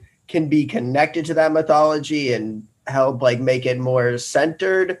who can be connected to that mythology and help like make it more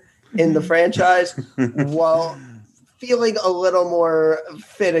centered in the franchise, while feeling a little more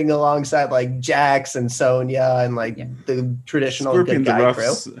fitting alongside like Jax and Sonya and like the traditional Scorpion's good guy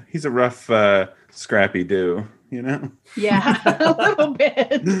crew. He's a rough, scrappy do, you know? Yeah, a little bit.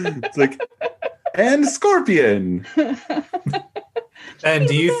 It's like, and Scorpion. And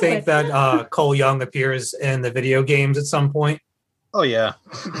do you think that Cole Young appears in the video games at some point? Oh, yeah.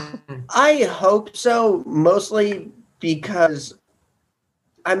 I hope so, mostly because,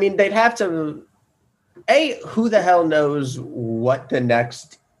 I mean, they'd have to... who the hell knows what the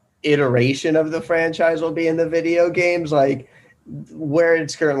next iteration of the franchise will be in the video games? Like, where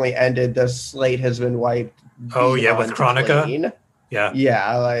it's currently ended, the slate has been wiped. Oh, yeah, with Chronica? Clean. Yeah.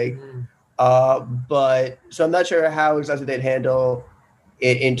 Yeah, like... but... So I'm not sure how exactly they'd handle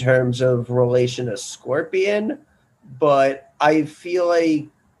it in terms of relation to Scorpion, but I feel like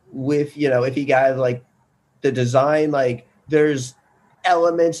with, you know, if you got, like, the design, like, there's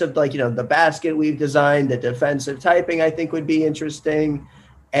elements of, like, you know, the basket we've designed, the defensive typing I think would be interesting.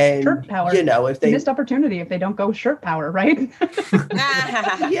 And shirt power, you know, if they missed opportunity if they don't go shirt power, right?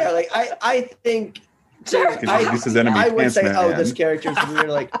 Yeah, like I think I would say, oh, this character's weird.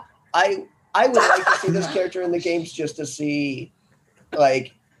 Like I would like to see this character in the games just to see,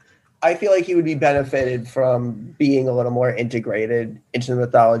 like, I feel like he would be benefited from being a little more integrated into the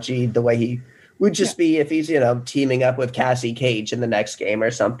mythology the way he would just be if he's, you know, teaming up with Cassie Cage in the next game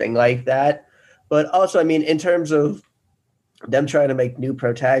or something like that. But also, I mean, in terms of them trying to make new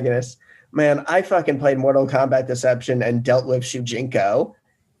protagonists, man, I fucking played Mortal Kombat Deception and dealt with Shujinko,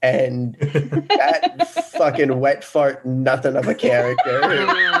 and that fucking wet fart nothing of a character.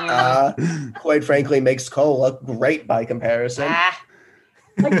 Quite frankly, makes Cole look great by comparison.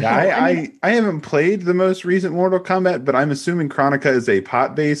 I haven't played the most recent Mortal Kombat, but I'm assuming Chronica is a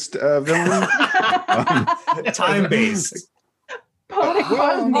pot-based villain. Time-based.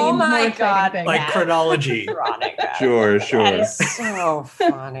 Oh my God. Like chronology. Sure. That is so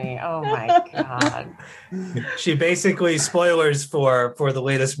funny. Oh my God. She basically, spoilers for the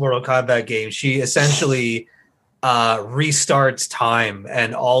latest Mortal Kombat game, she essentially restarts time,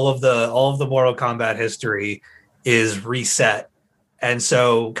 and all of the Mortal Kombat history is reset. And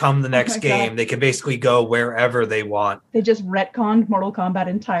so come the next game, they can basically go wherever they want. They just retconned Mortal Kombat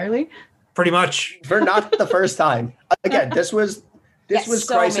entirely. Pretty much. For not the first time. Again, this was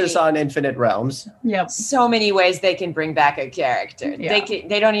so Crisis on Infinite Realms. Yep. So many ways they can bring back a character. Yeah.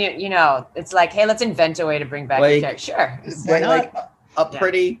 They don't even, it's like, hey, let's invent a way to bring back a character. Sure. Like a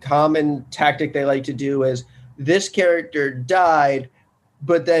pretty common tactic they like to do is this character died,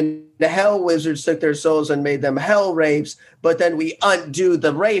 but then the Hell Wizards took their souls and made them Hell Wraiths, but then we undo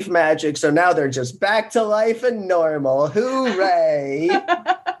the Wraith magic, so now they're just back to life and normal. Hooray!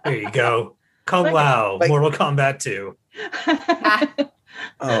 There you go. Kung Lao, Mortal Kombat 2.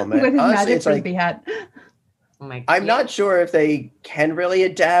 Oh man! With his Honestly, magic frisbee hat. Oh my God. I'm not sure if they can really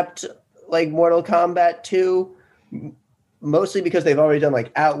adapt like Mortal Kombat 2, mostly because they've already done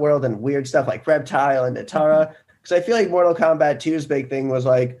like Outworld and weird stuff like Reptile and Natara. Because I feel like Mortal Kombat 2's big thing was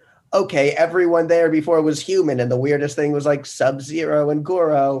like, okay, everyone there before was human, and the weirdest thing was like Sub-Zero and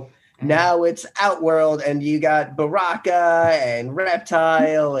Goro. Now it's Outworld, and you got Baraka and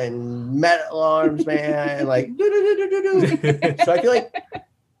Reptile and Metal Arms Man, and like So I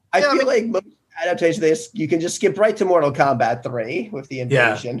feel like most adaptations of this, you can just skip right to Mortal Kombat 3 with the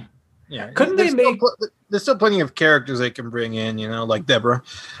invasion. Yeah. Couldn't they make? There's still plenty of characters they can bring in, like Deborah,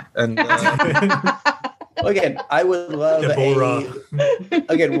 and. Again, I would love one of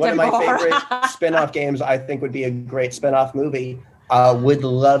my favorite spin-off games I think would be a great spin-off movie. Would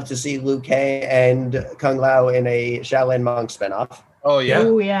love to see Liu Kang and Kung Lao in a Shaolin Monk spin-off. Oh yeah.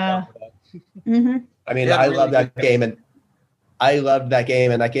 Oh yeah. Mm-hmm. I mean, I love that game, and I loved that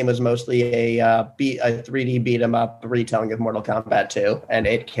game, and that game was mostly a 3D beat 'em up retelling of Mortal Kombat 2, and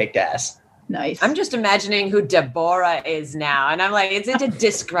it kicked ass. Nice. I'm just imagining who Deborah is now. And I'm like, is it a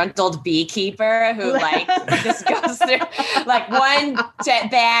disgruntled beekeeper who just goes through like one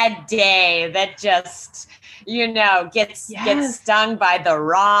bad day that just, gets stung by the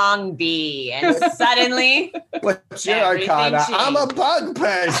wrong bee. And suddenly. What's your arcana? I'm a bug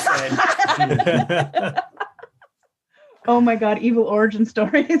person. Oh my God, evil origin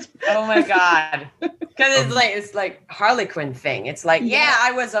stories. Oh my God. Because it's like Harley Quinn thing. It's like,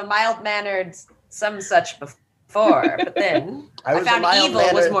 I was a mild-mannered some such before, but then I found evil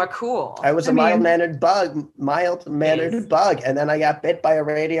was more cool. I was a mild-mannered bug, and then I got bit by a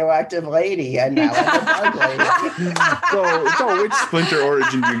radioactive lady, and now I'm a bug lady. So which Splinter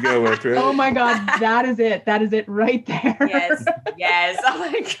origin do you go with, right? Oh my God, that is it. That is it right there. Yes. Oh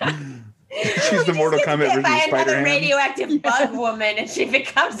my God. She's the Mortal Kombat version of Spider-Man. Another radioactive bug woman, and she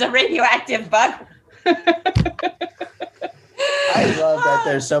becomes a radioactive bug. I love that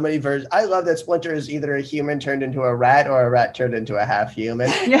there's so many versions. I love that Splinter is either a human turned into a rat or a rat turned into a half human.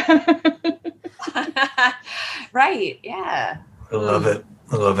 Yeah. Right. Yeah. I love it.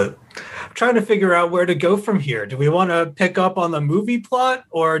 I'm trying to figure out where to go from here. Do we want to pick up on the movie plot,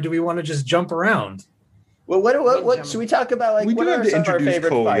 or do we want to just jump around? Well, what should we talk about? Like, what are some of our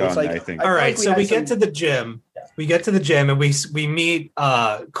favorite Cole fights? Young, I think. All right, so we get to the gym. We get to the gym, and we meet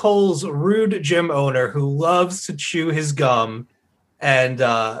Cole's rude gym owner who loves to chew his gum and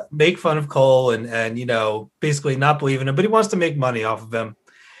make fun of Cole and basically not believe in him, but he wants to make money off of him.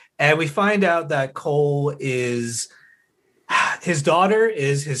 And we find out that Cole is his daughter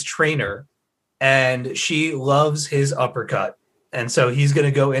is his trainer, and she loves his uppercut. And so he's going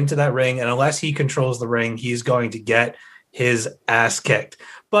to go into that ring, and unless he controls the ring, he's going to get his ass kicked.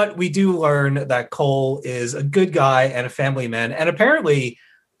 But we do learn that Cole is a good guy and a family man, and apparently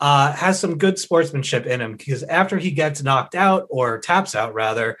has some good sportsmanship in him, because after he gets knocked out, or taps out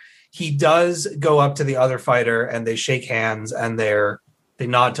rather, he does go up to the other fighter and they shake hands and they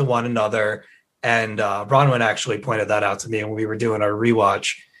nod to one another. And Bronwyn actually pointed that out to me when we were doing our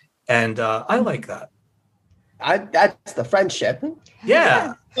rewatch. And I like that. That's the friendship.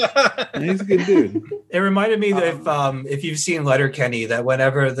 Yeah. He's a good dude. It reminded me that if you've seen Letterkenny, that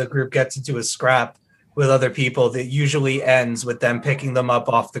whenever the group gets into a scrap with other people, that usually ends with them picking them up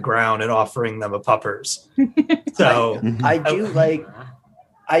off the ground and offering them a puppers. So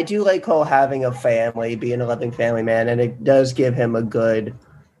I do like Cole having a family, being a loving family man, and it does give him a good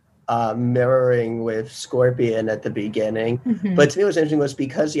mirroring with Scorpion at the beginning. Mhm. But to me, what's interesting was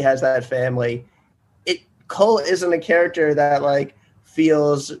because he has that family, Cole isn't a character that like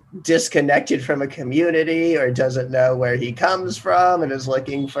feels disconnected from a community or doesn't know where he comes from and is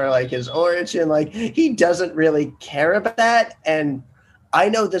looking for like his origin. Like he doesn't really care about that. And I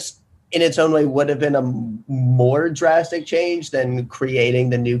know this in its own way would have been a more drastic change than creating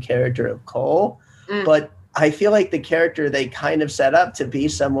the new character of Cole. But I feel like the character they kind of set up to be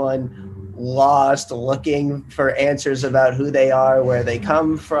someone lost, looking for answers about who they are, where they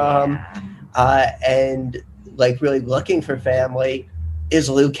come from, and like really looking for family is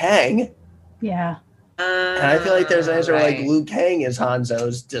Liu Kang. Yeah. And I feel like there's an answer where like Liu Kang is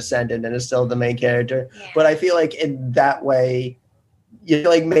Hanzo's descendant and is still the main character. But I feel like in that way, you're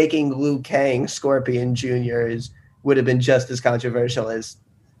like making Liu Kang Scorpion Jr. would have been just as controversial as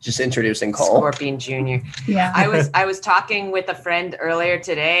just introducing Cole. Scorpion Jr. Yeah. I was talking with a friend earlier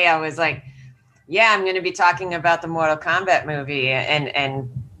today. I was like, yeah, I'm going to be talking about the Mortal Kombat movie. And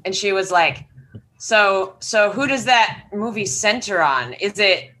she was like, so who does that movie center on? Is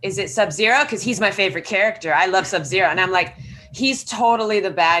it Sub-Zero? Because he's my favorite character. I love Sub-Zero. And I'm like, he's totally the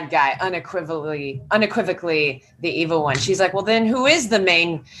bad guy, unequivocally the evil one. She's like, well, then who is the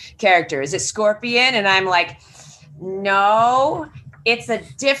main character? Is it Scorpion? And I'm like, no, it's a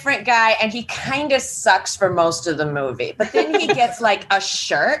different guy. And he kind of sucks for most of the movie. But then he gets like a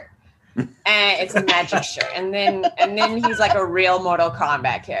shirt. And it's a magic shirt, and then he's like a real Mortal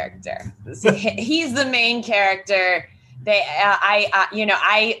Kombat character. So he's the main character. I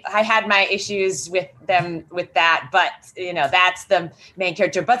had my issues with them with that, but that's the main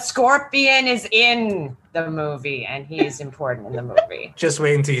character. But Scorpion is in the movie, and he is important in the movie. Just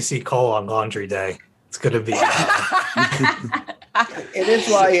wait until you see Cole on Laundry Day. It's gonna be. It is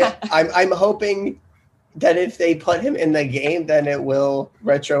why I'm hoping that if they put him in the game, then it will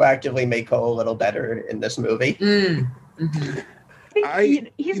retroactively make Cole a little better in this movie.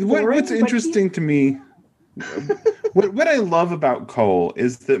 What's interesting to me, what I love about Cole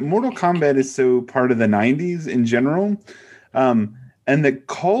is that Mortal Kombat is so part of the 90s in general, and that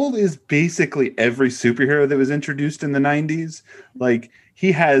Cole is basically every superhero that was introduced in the 90s. Like,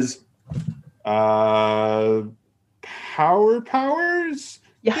 he has powers.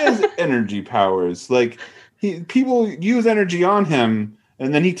 Yeah. He has energy powers. Like, people use energy on him,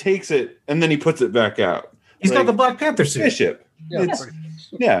 and then he takes it, and then he puts it back out. He's got the Black Panther suit. Bishop.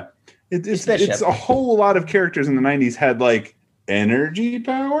 It's a whole lot of characters in the 90s had like energy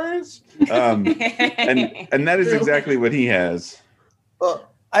powers, and that is exactly what he has. Well,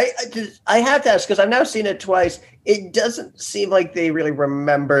 I have to ask because I've now seen it twice. It doesn't seem like they really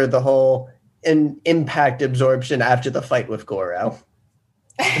remember the whole impact absorption after the fight with Goro.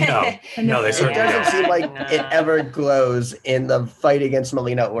 No, they certainly It doesn't don't. seem like it ever glows in the fight against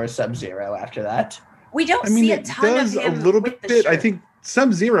Molina or Sub-Zero after that. We don't I mean, see a it ton does of a him little with the bit. I shirt. think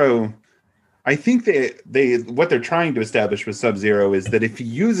Sub-Zero. I think they what they're trying to establish with Sub-Zero is that if he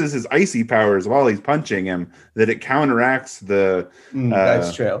uses his icy powers while he's punching him, that it counteracts the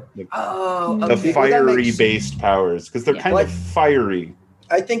That's true. the Okay. fiery based powers because they're kind What- of fiery.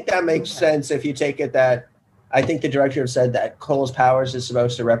 I think that makes sense if you take it that I think the director said that Cole's powers is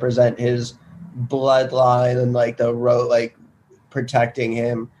supposed to represent his bloodline and like the road, like protecting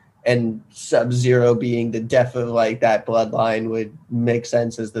him, and Sub-Zero being the death of like that bloodline would make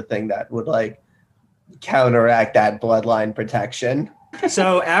sense as the thing that would like counteract that bloodline protection.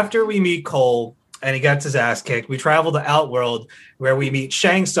 So after we meet Cole and he gets his ass kicked, we travel to Outworld where we meet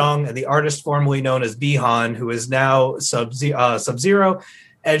Shang Tsung and the artist formerly known as Bihan, who is now Sub-Zero.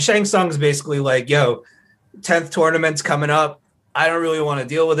 And Shang Tsung is basically like, yo, 10th tournament's coming up. I don't really want to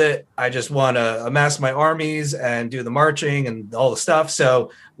deal with it. I just want to amass my armies and do the marching and all the stuff.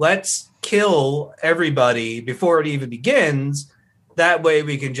 So let's kill everybody before it even begins. That way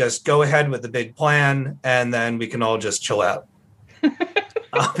we can just go ahead with the big plan and then we can all just chill out.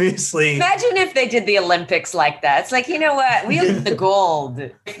 Obviously. Imagine if they did the Olympics like that. It's like, you know what? We have the gold.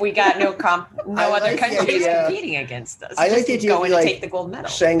 If we got no other like the countries idea- competing against us. I like Just the idea go of, in and like, take the gold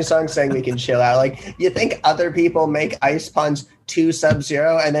medal. Shang Tsung saying we can chill out. Like, you think other people make ice puns to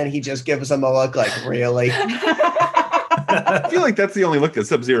Sub-Zero and then he just gives them a look like, really? I feel like that's the only look that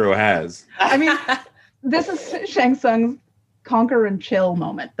Sub-Zero has. I mean, this is Shang Tsung's conquer and chill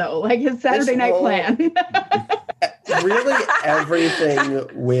moment, though. Like his Saturday night whole- plan. Really everything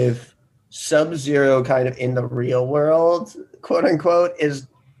with Sub-Zero kind of in the real world, quote unquote, is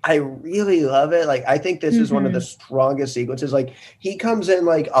I really love it. Like, I think this is one of the strongest sequences. Like, he comes in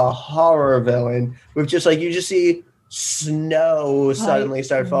like a horror villain with just like, you just see snow suddenly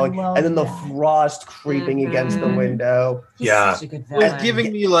started falling, and then the frost creeping against the window. It was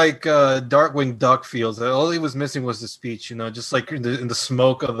giving me like Darkwing Duck feels. All he was missing was the speech, just like in the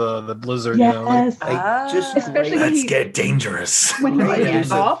smoke of the blizzard. Yes. Let's get dangerous. When he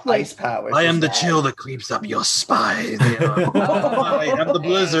gets off, like ice powers. I am the chill that creeps up your spine. I am the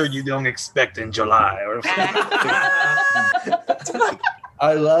blizzard you don't expect in July.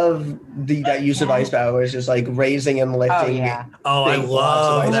 I love that use of ice powers, just like raising and lifting. I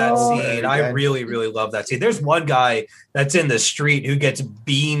love that scene. I really, really love that scene. There's one guy that's in the street who gets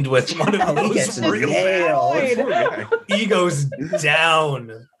beamed with one of those real bad. He goes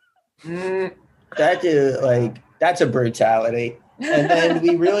down. That's a brutality. And then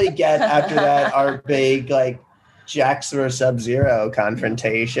we really get after that our big Jax versus Sub-Zero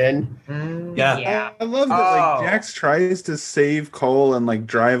confrontation. I love that Jax tries to save Cole and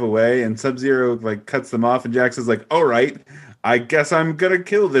drive away, and Sub-Zero cuts them off, and Jax is like, all right, I guess I'm gonna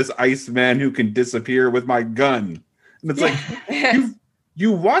kill this Iceman who can disappear with my gun. And it's like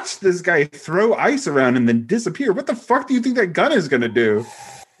you watched this guy throw ice around and then disappear. What the fuck do you think that gun is gonna do?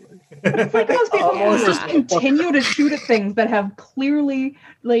 It's like those people who just continue to shoot at things that have clearly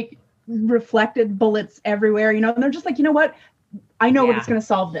reflected bullets everywhere, and they're just like, you know what? I know what it's going to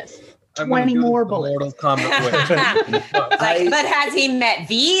solve this. 20 more bullets. Mortal Kombat way. But has he met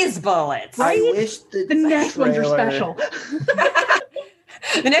these bullets? I wish the next ones are special.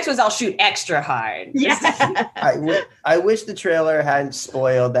 The next one's I'll shoot extra hard. Yeah. I wish the trailer hadn't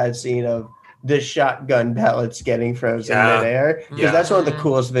spoiled that scene of the shotgun pellets getting frozen midair, because that's one of the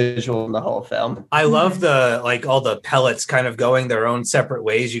coolest visuals in the whole film. I love the all the pellets kind of going their own separate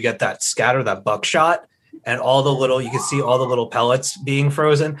ways. You get that scatter, that buckshot, and you can see all the little pellets being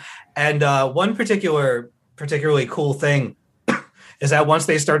frozen. And one particularly cool thing is that once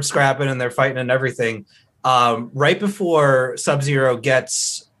they start scrapping and they're fighting and everything, right before Sub-Zero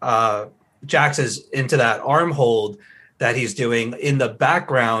gets Jax's into that arm hold that he's doing, in the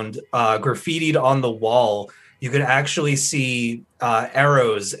background, graffitied on the wall, you can actually see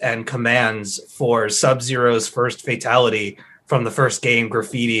arrows and commands for Sub-Zero's first fatality from the first game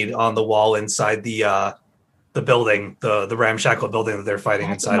graffitied on the wall inside the building, the ramshackle building that they're fighting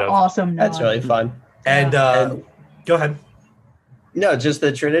inside of. Awesome. That's really fun. And go ahead. No, just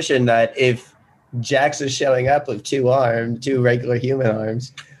the tradition that if Jax is showing up with two regular human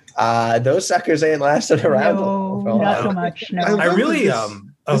arms, those suckers ain't lasted around for a while. Not so much. No. I really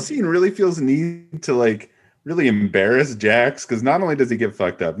this scene really feels a need to really embarrass Jax, because not only does he get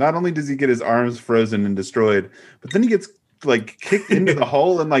fucked up, not only does he get his arms frozen and destroyed, but then he gets kicked into the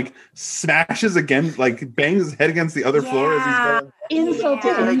hole and smashes again, bangs his head against the other floor as he's going. Insult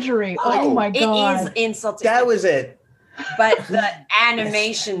to injury. Oh my god. It is insult to That was it. But the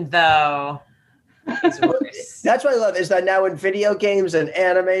animation though. That's what I love, is that now in video games and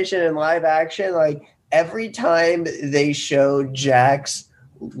animation and live action, every time they show Jax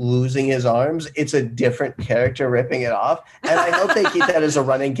losing his arms, it's a different character ripping it off. And I hope they keep that as a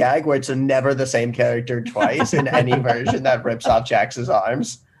running gag where it's never the same character twice in any version that rips off Jax's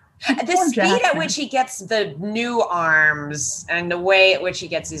arms. The speed at which he gets the new arms and the way at which he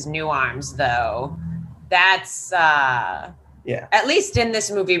gets his new arms, though, that's at least in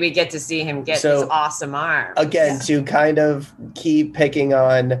this movie we get to see him get his awesome arms. Again, to kind of keep picking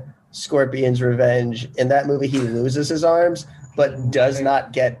on Scorpion's revenge, in that movie he loses his arms but does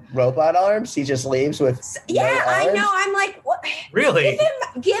not get robot arms. He just leaves with no arms. I know. I'm like, what? Really?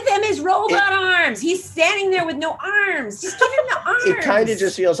 Give him his robot arms. He's standing there with no arms. Just give him the arms. It kind of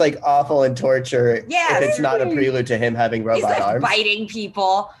just feels like awful and torture if it's not a prelude to him having robot arms. Biting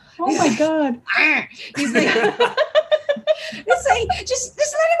people. Oh my god. He's like it's like just let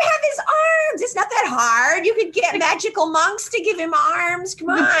him have his arms. It's not that hard. You could get magical monks to give him arms. Come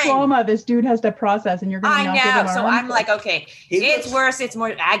on. The trauma this dude has to process, and you're going to not give him arms. So I'm like, okay, it's worse. It's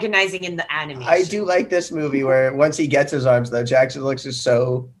more agonizing in the animation. I do like this movie where once he gets his arms, though, Jackson looks just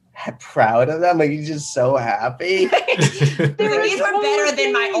so proud of them. He's just so happy. These were better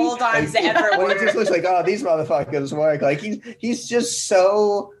than my old arms ever were. He just looks like, oh, these motherfuckers work. He's just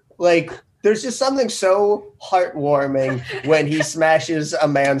so there's just something so heartwarming when he smashes a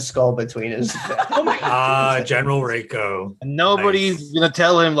man's skull between his fists. Oh my God. General Reiko. And nobody's going to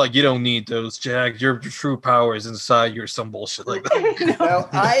tell him, you don't need those, Jack. Your true power is inside you or some bullshit like that.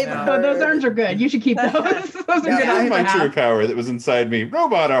 No, those arms are good. You should keep those. Those are good. I have my true power that was inside me.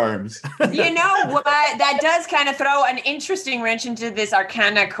 Robot arms. You know what? That does kind of throw an interesting wrench into this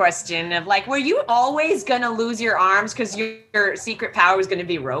Arcana question of were you always going to lose your arms because your secret power was going to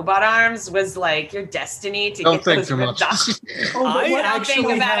be robot arms? was like your destiny to Don't get think those too ripped much. off. I Don't think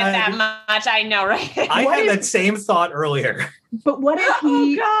actually about it had- that much. I know, right? I What had if- that same thought earlier. But what if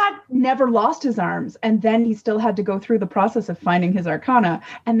he God. never lost his arms and then he still had to go through the process of finding his arcana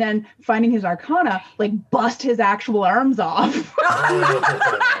and then finding his arcana, like bust his actual arms off?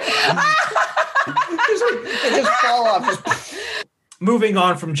 They just fall off. Just, Moving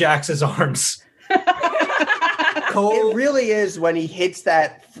on from Jax's arms. Cole, it really is when he hits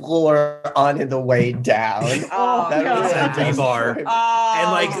that floor on the way down. Oh, That God. really That does rebar. it.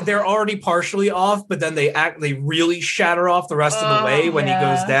 and like they're already partially off, but then they really shatter off the rest of the way when he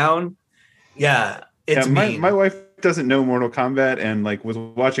goes yeah. down. Yeah, it's Yeah, mean. my wife doesn't know Mortal Kombat and like was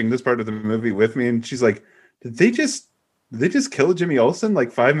watching this part of the movie with me, and she's like, did they just kill Jimmy Olsen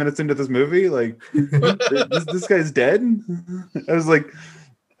like 5 minutes into this movie? Like this guy's dead? I was like,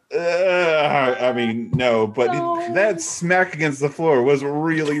 I mean, no, but No. that smack against the floor was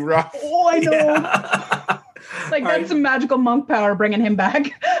really rough. Oh, I know. Yeah. Like All that's right. some magical monk power bringing him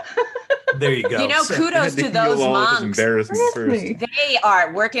back. There you go. You know, So- kudos to those monks. Embarrassment Seriously. first. They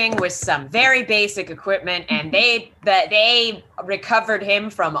are working with some very basic equipment, and they recovered him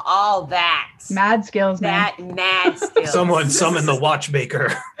from all that. Mad skills, man. That mad skills. Someone summon the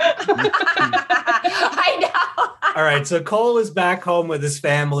watchmaker. I know. All right, so Cole is back home with his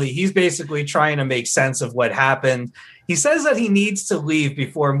family. He's basically trying to make sense of what happened. He says that he needs to leave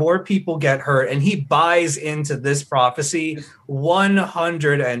before more people get hurt, and he buys into this prophecy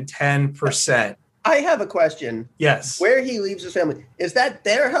 110%. I have a question. Yes. Where he leaves his family, is that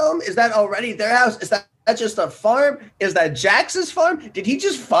their home? Is that already their house? Is that just a farm? Is that Jax's farm? Did he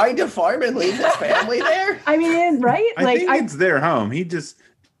just find a farm and leave his family there? I mean, right? I think it's their home.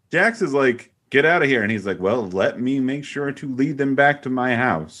 Jax is like, get out of here. And he's like, well, let me make sure to lead them back to my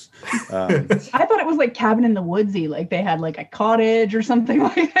house. I thought it was like cabin in the woodsy, like they had like a cottage or something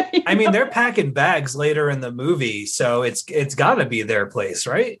like that. I mean, they're packing bags later in the movie, so it's got to be their place,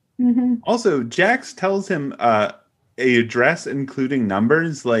 right? Mm-hmm. Also, Jax tells him a address including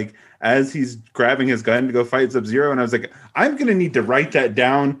numbers, like as he's grabbing his gun to go fight Sub-Zero. And I was like, I'm going to need to write that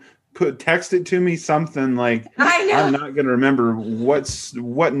down. Text it to me, something like I know. I'm not going to remember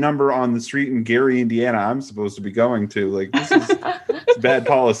what number on the street in Gary, Indiana I'm supposed to be going to. Like, this is it's bad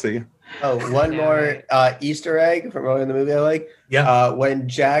policy. Oh, one more Easter egg from earlier in the movie I like. Yeah. When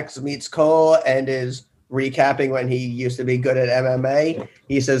Jax meets Cole and is recapping when he used to be good at MMA,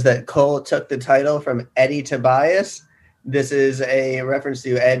 he says that Cole took the title from Eddie Tobias. This is a reference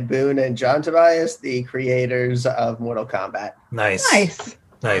to Ed Boon and John Tobias, the creators of Mortal Kombat. Nice.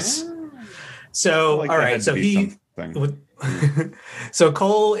 So, Like all that right. had So to be something. so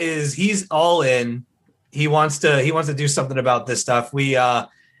Cole he's all in. He wants to do something about this stuff. We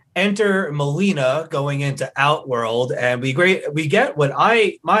enter Melina going into Outworld, and we get what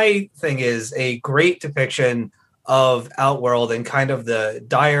my thing is a great depiction of Outworld and kind of the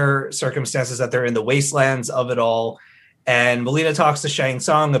dire circumstances that they're in, the wastelands of it all. And Melina talks to Shang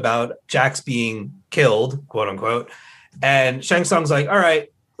Tsung about Jax being killed, quote unquote. And Shang Tsung's like, all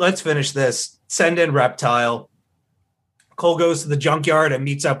right, let's finish this. Send in Reptile. Cole goes to the junkyard and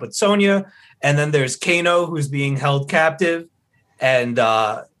meets up with Sonya. And then there's Kano, who's being held captive. And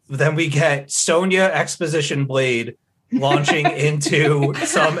then we get Sonya Exposition Blade launching into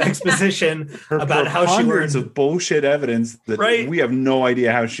some exposition about how she hundreds learned. of bullshit evidence that Right. we have no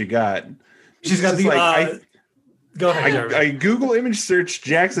idea how she got. She's got It's the. Go ahead, Jeremy. I Google image searched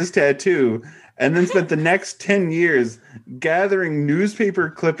Jax's tattoo and then spent the next 10 years gathering newspaper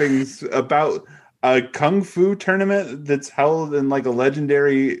clippings about a kung fu tournament that's held in like a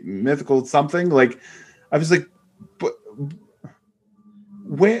legendary mythical something. Like, I was like, but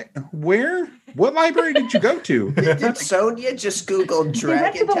where, what library did you go to? Did Sonya just Google They went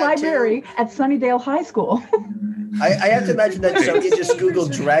dragon to the tattoo? library at Sunnydale High School. I have to imagine that Sonya just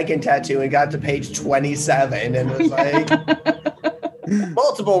Googled dragon tattoo and got to page 27 and was like,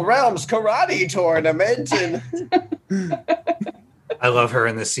 multiple realms karate tournament. And I love her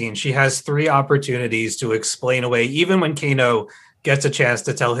in this scene. She has 3 opportunities to explain away. Even when Kano gets a chance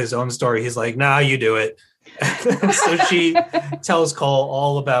to tell his own story, he's like, nah, you do it. So she tells Cole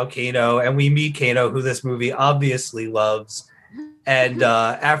all about Kano, and we meet Kano, who this movie obviously loves. And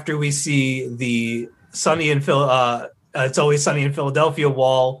after we see the It's Always Sunny in Philadelphia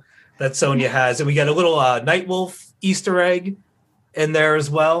wall that Sonya has, and we get a little Nightwolf Easter egg in there as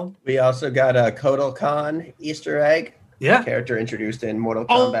well. we also got a Kotal Khan Easter egg. Yeah. Character introduced in Mortal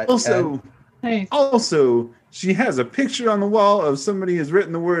Kombat 10. Also, she has a picture on the wall of somebody has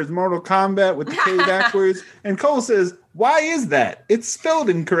written the words Mortal Kombat with the K backwards. And Cole says, why is that? It's spelled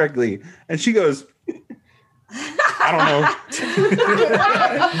incorrectly. And she goes, I don't know.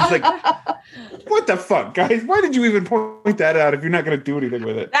 It's like, what the fuck, guys? Why did you even point that out if you're not going to do anything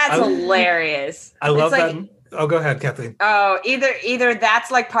with it? That's hilarious. I love It's that. Oh, go ahead, Kathleen. Oh, either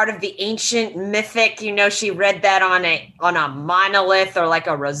that's like part of the ancient mythic, she read that on a monolith or like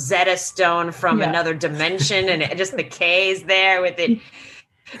a Rosetta Stone from another dimension, and just the K's there with it.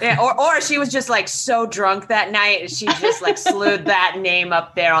 Yeah, or she was just like so drunk that night, she just like slewed that name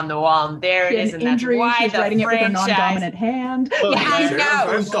up there on the wall, and there it is, and that's why she's writing it with a non-dominant hand. Yeah, I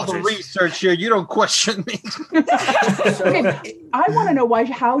know. I've got the research here. You don't question me. Okay, I want to know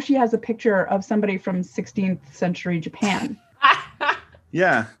how she has a picture of somebody from 16th century Japan.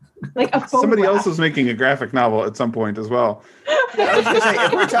 Yeah. Like a photograph. Somebody else was making a graphic novel at some point as well. I was gonna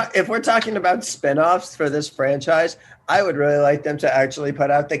say, if we're talking about spin-offs for this franchise, I would really like them to actually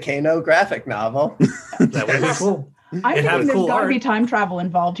put out the Kano graphic novel. That would be cool. I'm thinking there's got to be time travel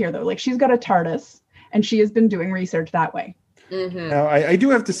involved here, though. Like, she's got a TARDIS, and she has been doing research that way. Mm-hmm. Now, I do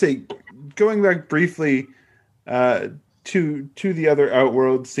have to say, going back briefly to the other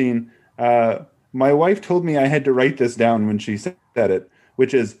Outworld scene, my wife told me I had to write this down when she said it,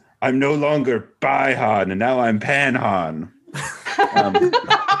 which is, I'm no longer Bai Han, and now I'm Pan Han.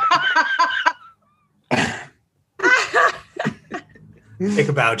 Take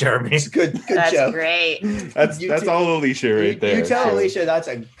a bow, Jeremy. It's good That's joke. great. That's all Alicia right there. You tell So- Alicia that's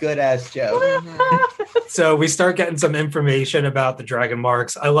a good ass joke. So we start getting some information about the dragon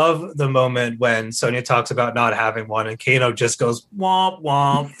marks. I love the moment when Sonya talks about not having one, and Kano just goes womp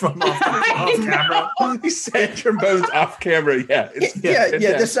womp from off camera. He said trombones off camera. Yeah.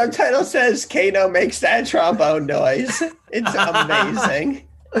 Yeah. The subtitle says Kano makes that trombone noise. It's amazing.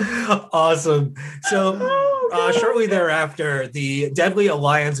 Awesome. So shortly thereafter, the Deadly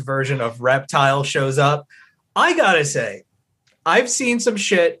Alliance version of Reptile shows up. I gotta say, I've seen some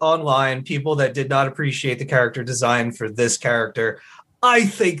shit online, people that did not appreciate the character design for this character. I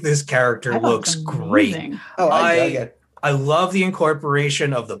think this character looks great. Oh, I dug it. I love the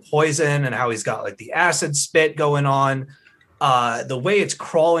incorporation of the poison and how he's got like the acid spit going on. The way it's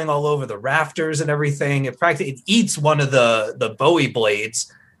crawling all over the rafters and everything. It eats one of the Bowie blades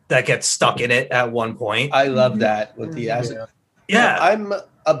that gets stuck in it at one point. I love that with the acid. Yeah. I'm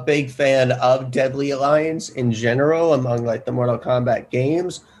a big fan of Deadly Alliance in general among like the Mortal Kombat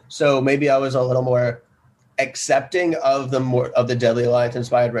games. So maybe I was a little more accepting of the Deadly Alliance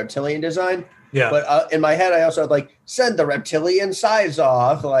inspired reptilian design. Yeah. But in my head, I also had like send the reptilian size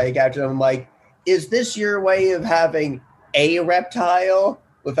off. Like after I'm like, is this your way of having a reptile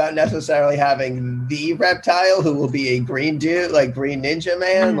without necessarily having the reptile who will be a green dude, like Green Ninja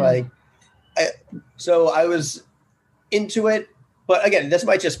Man? So I was into it. But again, this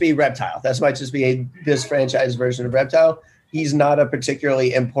might just be Reptile. This might just be this franchise version of Reptile. He's not a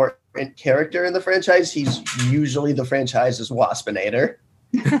particularly important character in the franchise. He's usually the franchise's Waspinator.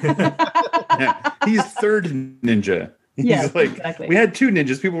 Yeah. He's third ninja. He's exactly. We had two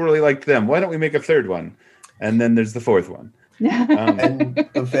ninjas. People really liked them. Why don't we make a third one? And then there's the fourth one. And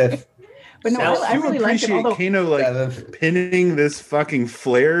the fifth. But no, I really liked it. Appreciate Kano pinning this fucking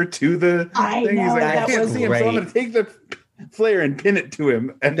flare to the thing. know, He's like, I that can't was see him, so I'm going to take the flare and pin it to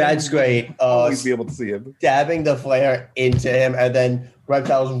him. And That's great. Always be able to see him. Dabbing the flare into him, and then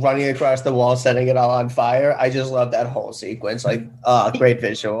Reptile's running across the wall, setting it all on fire. I just love that whole sequence. Like, great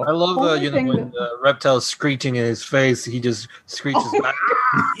visual. I love when the Reptile's screeching in his face, he just screeches back.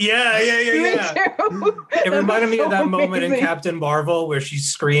 Yeah. It reminded me of that moment in Captain Marvel where she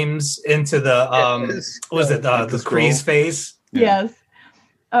screams into the the Kree's face. Yes.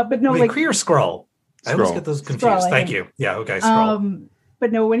 But no, Wait, like Kree or Skrull? I always get those confused. Skrull, Thank you. Yeah, okay, Skrull.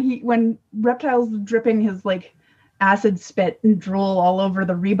 But no, when Reptile's dripping his like acid spit and drool all over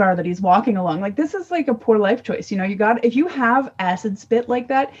the rebar that he's walking along, like this is like a poor life choice. If you have acid spit like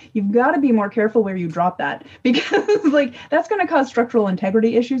that, you've got to be more careful where you drop that, because like that's going to cause structural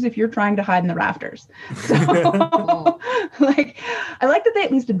integrity issues if you're trying to hide in the rafters. So like, I like that they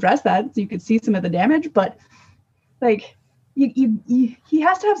at least address that so you could see some of the damage, but like he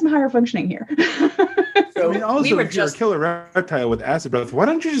has to have some higher functioning here. So, I mean, also, if you're a killer reptile with acid breath, why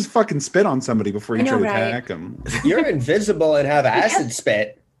don't you just fucking spit on somebody before you try to attack them? You're invisible and have acid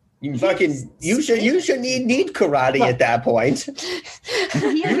spit. You should need karate at that point.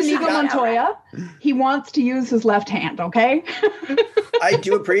 He is Inigo Montoya. He wants to use his left hand, okay? I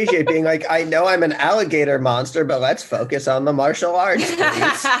do appreciate being like, I know I'm an alligator monster, but let's focus on the martial arts. It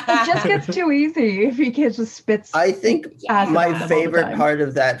just gets too easy if he just spits. I think my favorite part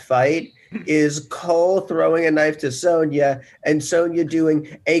of that fight is Cole throwing a knife to Sonya and Sonya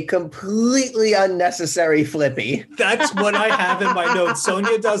doing a completely unnecessary flippy. That's what I have in my notes.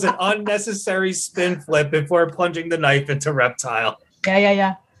 Sonya does an unnecessary spin flip before plunging the knife into Reptile.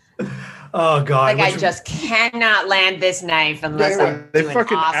 Yeah. Oh God! Like I just cannot land this knife unless they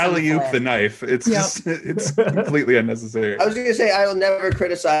fucking alley-oop the knife. It's just, it's completely unnecessary. I was going to say I will never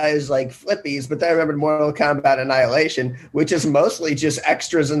criticize like flippies, but then I remembered Mortal Kombat Annihilation, which is mostly just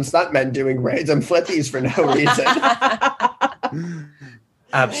extras and stuntmen doing random flippies for no reason.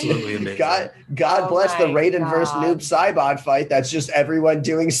 Absolutely amazing. God bless the Raiden versus Noob Saibot fight. That's just everyone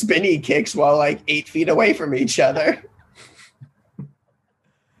doing spinny kicks while like 8 feet away from each other.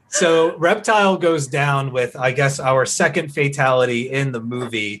 So Reptile goes down with, I guess, our second fatality in the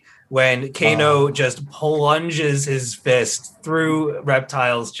movie when Kano just plunges his fist through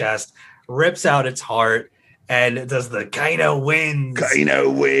Reptile's chest, rips out its heart, and does the Kano wins. Kano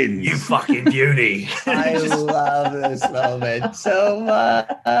wins. You fucking beauty. I love this moment so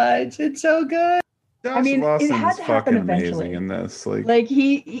much. It's so good. Josh Lawson is fucking amazing in this. Like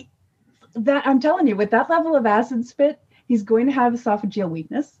he that I'm telling you, with that level of acid spit, he's going to have esophageal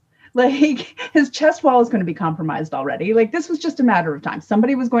weakness. Like his chest wall is going to be compromised already. Like this was just a matter of time.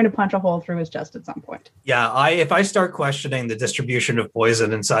 Somebody was going to punch a hole through his chest at some point. Yeah, if I start questioning the distribution of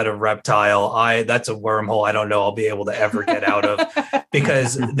poison inside of Reptile, that's a wormhole I don't know I'll be able to ever get out of,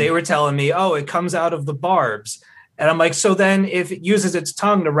 because they were telling me, oh, it comes out of the barbs. And I'm like, so then if it uses its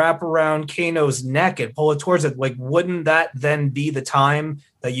tongue to wrap around Kano's neck and pull it towards it, like, wouldn't that then be the time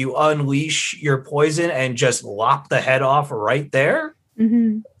that you unleash your poison and just lop the head off right there?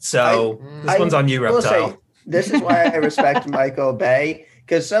 Mm-hmm. So this one's on you, Reptile. Say, this is why I respect Michael Bay,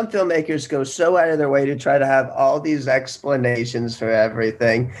 because some filmmakers go so out of their way to try to have all these explanations for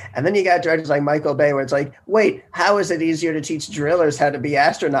everything. And then you got directors like Michael Bay where it's like, wait, how is it easier to teach drillers how to be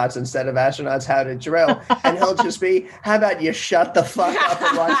astronauts instead of astronauts how to drill? And he'll just be, how about you shut the fuck up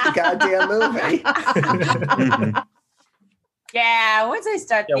and watch the goddamn movie? Yeah, once I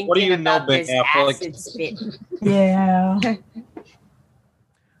start thinking what do you about know, this Ben Affleck? acid spit. Yeah.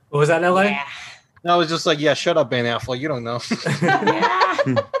 What was that, LA? Yeah. No, I was just like, yeah, shut up, Ben Affleck. You don't know.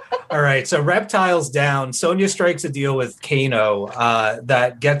 All right, so Reptile's down. Sonya strikes a deal with Kano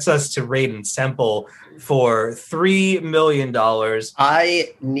that gets us to Raiden's temple for $3 million.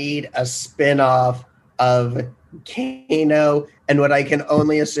 I need a spin-off of Kano, and what I can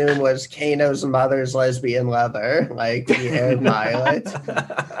only assume was Kano's mother's lesbian lover, like the air pilot.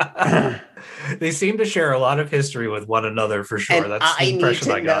 They seem to share a lot of history with one another for sure. And That's the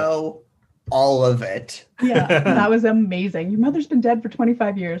impression I got. Know all of it. Yeah, that was amazing. Your mother's been dead for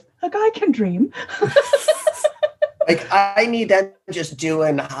 25 years. A guy can dream. Like, I need them just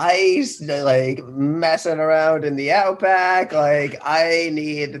doing heists, like messing around in the outback. Like, I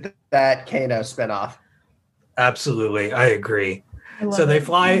need that Kano spinoff. Absolutely, I agree. So they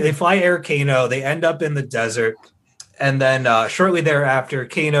fly Air Kano. They end up in the desert, and then shortly thereafter,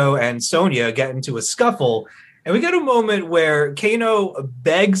 Kano and Sonya get into a scuffle, and we get a moment where Kano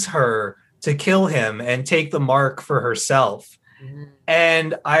begs her to kill him and take the mark for herself. Mm-hmm.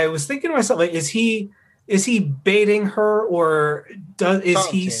 And I was thinking to myself, like, is he baiting her, or is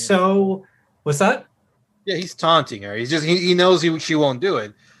he so? What's that? Yeah, he's taunting her. He's just he knows she won't do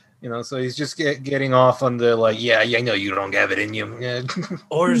it. You know, so he's just getting off on the like, yeah, I know you don't have it in you. Yeah.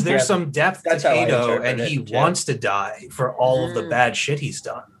 Or is there some depth to Kano and he wants to die for all of the bad shit he's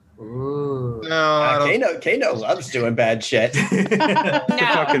done? Ooh. No, Kano loves doing bad shit. No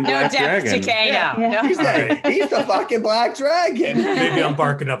depth to Kano. Yeah. He's the fucking Black Dragon. Maybe I'm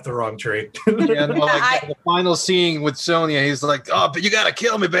barking up the wrong tree. Yeah, no, like the final scene with Sonya, he's like, "Oh, but you gotta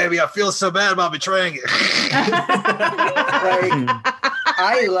kill me, baby. I feel so bad about betraying you."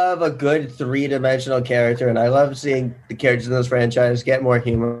 I love a good three-dimensional character, and I love seeing the characters in this franchise get more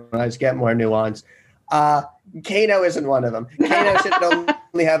humanized, get more nuance. Kano isn't one of them. Kano should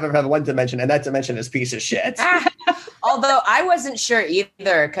only have one dimension, and that dimension is piece of shit. Although I wasn't sure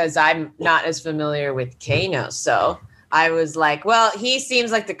either, because I'm not as familiar with Kano, so I was like, well, he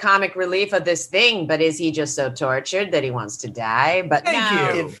seems like the comic relief of this thing, but is he just so tortured that he wants to die? But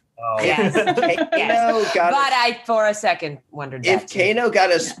Thank you. Yes. But I, for a second, wondered if Kano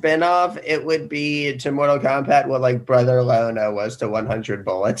got a spinoff, it would be to Mortal Kombat what like Brother Lono was to 100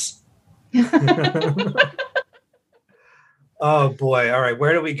 Bullets. Oh boy! All right,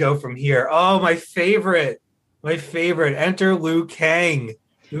 where do we go from here? Oh, my favorite. Enter Liu Kang.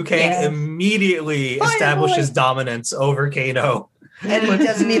 Liu Kang immediately establishes dominance over Kano, and he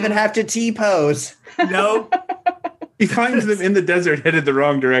doesn't even have to T-pose. Nope. He finds them in the desert, headed the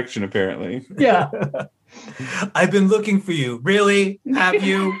wrong direction, apparently. Yeah. I've been looking for you. Really? Have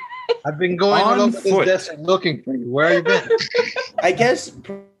you? I've been going all over this desert looking for you. Where have you been? I guess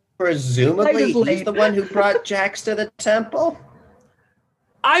presumably he's the one who brought Jax to the temple.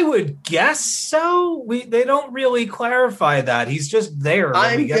 I would guess so. They don't really clarify that. He's just there.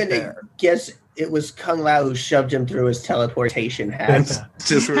 I'm gonna guess it was Kung Lao who shoved him through his teleportation hat.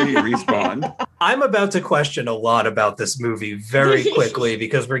 Just where he respawned. I'm about to question a lot about this movie very quickly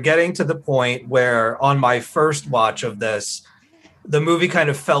because we're getting to the point where on my first watch of this, the movie kind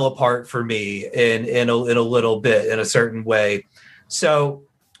of fell apart for me in a little bit in a certain way. So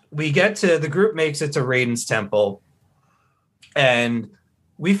we get to the group makes it to Raiden's temple, and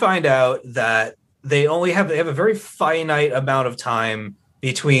we find out that they have a very finite amount of time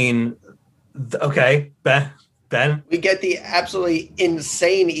between. Ben. We get the absolutely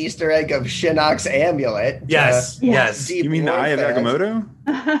insane Easter egg of Shinnok's amulet. Yes. You mean the Eye of Agamotto?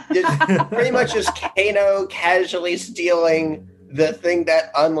 Pretty much just Kano casually stealing the thing that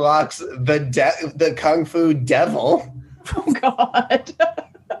unlocks the Kung Fu Devil. Oh God!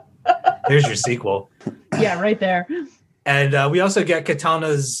 There's your sequel. Yeah, right there. And we also get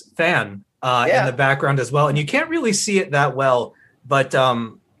Katana's fan in the background as well, and you can't really see it that well, but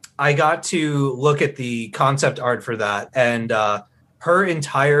I got to look at the concept art for that, and her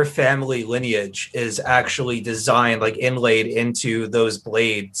entire family lineage is actually designed, like inlaid into those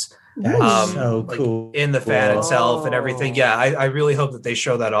blades. That's so cool. In the fan itself and everything. Yeah, I really hope that they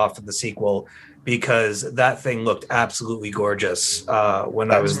show that off in the sequel because that thing looked absolutely gorgeous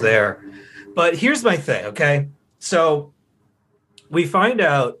when I was there. But here's my thing, okay? So we find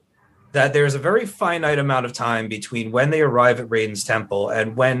out that there's a very finite amount of time between when they arrive at Raiden's temple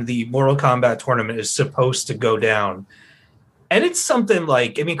and when the Mortal Kombat tournament is supposed to go down. And it's something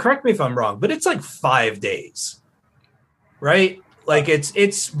like, I mean, correct me if I'm wrong, but it's like 5 days, right? Like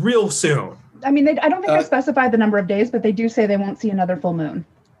it's real soon. I mean, I don't think they specified the number of days, but they do say they won't see another full moon.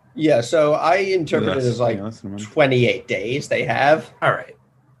 Yeah, so I interpret it as like 28 days they have. All right.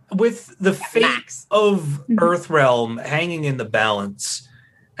 With the fate of Earthrealm hanging in the balance,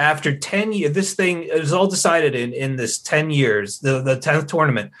 after 10 years, this thing is all decided in this 10 years, the 10th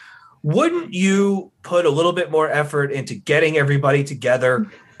tournament. Wouldn't you put a little bit more effort into getting everybody together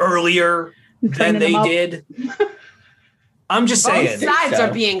earlier than they did? I'm just saying. Both sides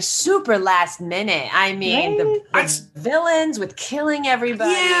are being super last minute. I mean, the villains with killing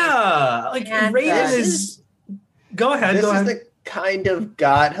everybody. Yeah. Like, Raiden is... Go ahead. This is the kind of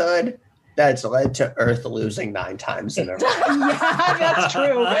godhood that's led to Earth losing 9 times in a row. Yeah, that's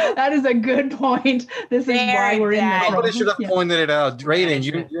true. That is a good point. This is why we're in this. Somebody should have poined it out.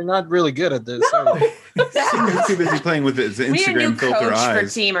 Raiden, you're not really good at this. No. Too busy playing with his Instagram filter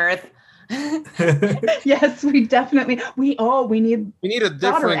eyes. For Team Earth. Yes, we definitely we need a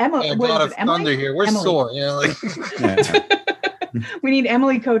different God of Thunder here. Where's Sora? You know, we need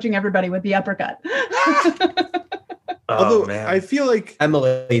Emily coaching everybody with the uppercut. Although I feel like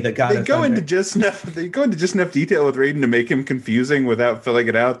Emily, the God, they go into just enough detail with Raiden to make him confusing without filling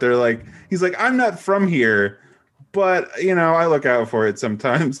it out. They're like, he's like, I'm not from here, but I look out for it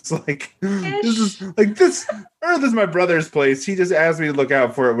sometimes. Like this Earth is my brother's place. He just asked me to look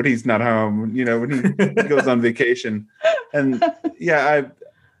out for it when he's not home. When he goes on vacation, and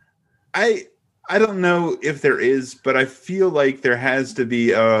I don't know if there is, but I feel like there has to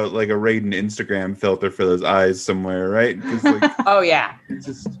be like a Raiden Instagram filter for those eyes somewhere, right? Like, oh yeah,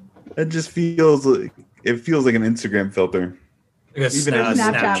 it just feels like an Instagram filter. Like a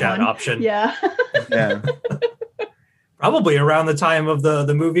Snapchat option. Yeah. Yeah. Probably around the time of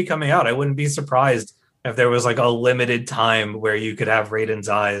the movie coming out. I wouldn't be surprised if there was like a limited time where you could have Raiden's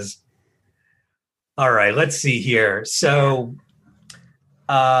eyes. All right, let's see here. So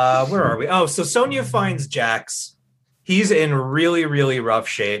where are we? Oh, so Sonya finds Jax. He's in really, really rough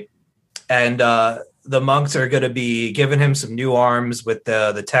shape. And the monks are going to be giving him some new arms with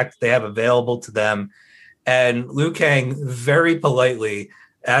the tech they have available to them. And Liu Kang very politely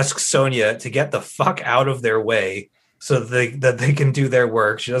asks Sonya to get the fuck out of their way so that they can do their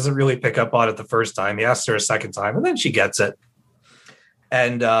work. She doesn't really pick up on it the first time. He asks her a second time, and then she gets it.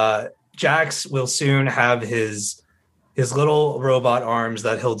 And Jax will soon have his little robot arms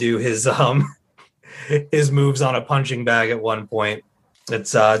that he'll do his moves on a punching bag at one point.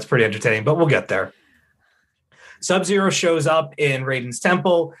 It's pretty entertaining, but we'll get there. Sub-Zero shows up in Raiden's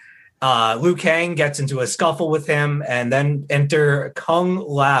temple. Liu Kang gets into a scuffle with him, and then enter Kung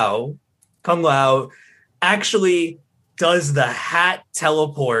Lao. Kung Lao actually does the hat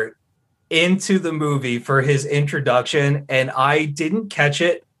teleport into the movie for his introduction, and I didn't catch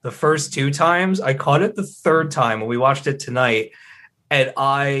it the first 2 times. I caught it the third time when we watched it tonight, and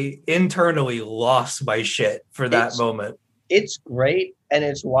I internally lost my shit for that moment. It's great. and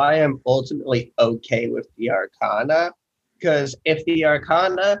it's why I'm ultimately okay with the Arcana. Because if the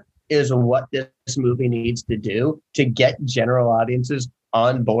Arcana is what this movie needs to do to get general audiences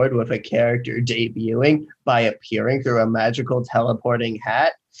on board with a character debuting by appearing through a magical teleporting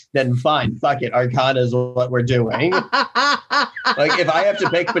hat, then fine, fuck it, Arcana is what we're doing. Like, if I have to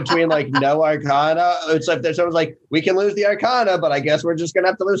pick between like no Arcana, it's like there's someone's like, we can lose the Arcana, but I guess we're just gonna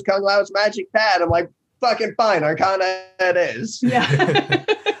have to lose Kung Lao's magic pad. I'm like, fucking fine, Arcana it is. Yeah.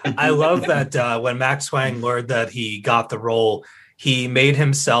 I love that when Max Huang learned that he got the role, he made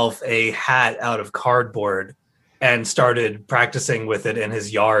himself a hat out of cardboard and started practicing with it in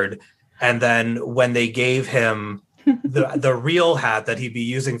his yard. And then when they gave him the real hat that he'd be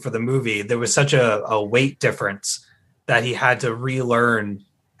using for the movie, there was such a weight difference that he had to relearn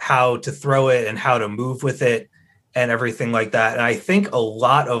how to throw it and how to move with it and everything like that. And I think a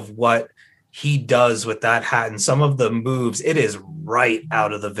lot of what he does with that hat and some of the moves, it is right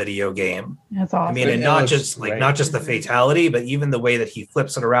out of the video game. That's awesome. I mean, and not just the fatality, but even the way that he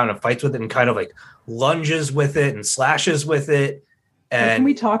flips it around and fights with it and kind of like lunges with it and slashes with it. And can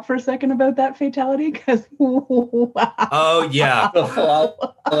we talk for a second about that fatality? Because wow. Oh yeah, the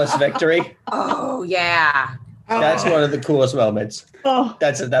flawless victory. Oh yeah. That's one of the coolest moments. Oh,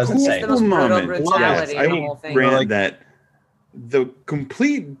 that was insane. The most brutal brutality Yes, of the whole thing. Granted that the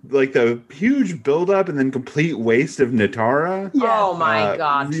complete, like the huge buildup and then complete waste of Natara. Oh my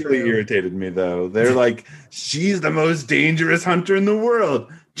God. Really irritated me though. They're like, she's the most dangerous hunter in the world.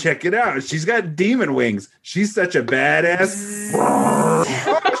 Check it out. She's got demon wings. She's such a badass.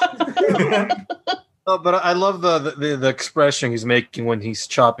 Oh, but I love the expression he's making when he's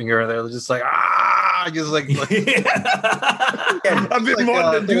chopping her. They're just like, just like I've been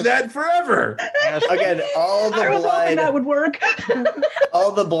wanting to do that forever. Again, all the I was hoping blood that would work.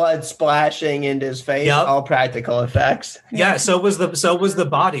 all the blood splashing into his face, all practical effects. Yeah, so was the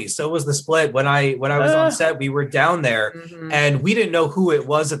body, so was the split. When I was on set, we were down there and we didn't know who it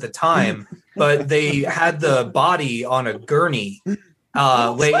was at the time, but they had the body on a gurney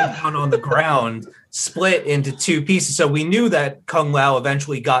laying down on the ground, split into two pieces. So we knew that Kung Lao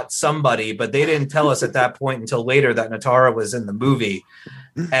eventually got somebody, but they didn't tell us at that point until later that Natara was in the movie.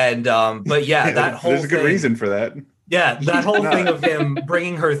 And but yeah, that whole there's a good reason for that. Yeah, that whole thing of him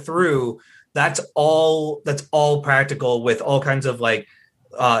bringing her through, that's all practical with all kinds of like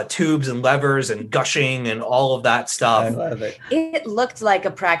tubes and levers and gushing and all of that stuff. I love it. It looked like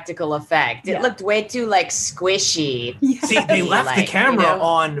a practical effect. It looked way too like squishy. See, they left the camera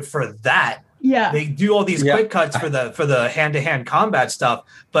on for that. Yeah. They do all these quick cuts for the hand-to-hand combat stuff,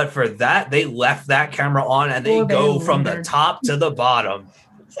 but for that, they left that camera on and they go from the top to the bottom.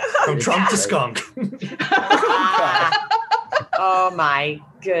 From trunk to skunk. Oh my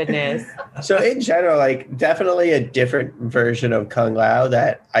goodness. So in general, like definitely a different version of Kung Lao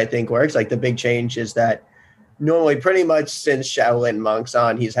that I think works. Like the big change is that normally pretty much since Shaolin Monk's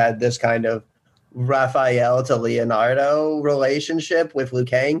on, he's had this kind of Raphael to Leonardo relationship with Liu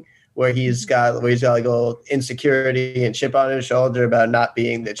Kang, where he's got like a little insecurity and chip on his shoulder about not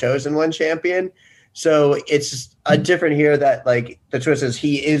being the chosen one champion. So it's a different here that like the twist is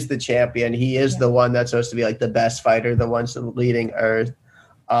he is the champion. He is the one that's supposed to be like the best fighter, the one leading Earth.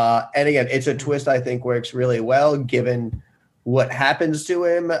 And again, it's a twist I think works really well given what happens to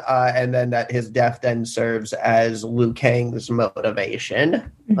him. And then that his death then serves as Liu Kang's motivation,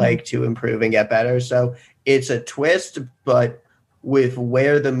 like to improve and get better. So it's a twist, but with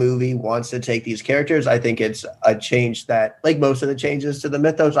where the movie wants to take these characters, I think it's a change that, like most of the changes to the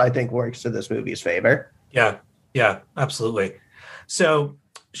mythos, I think works to this movie's favor. Yeah, absolutely. So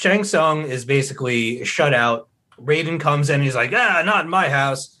Shang Tsung is basically shut out. Raiden comes in, he's like, not in my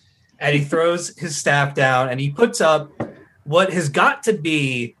house. And he throws his staff down and he puts up what has got to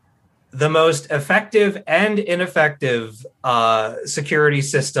be the most effective and ineffective security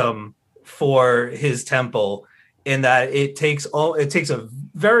system for his temple, in that it takes a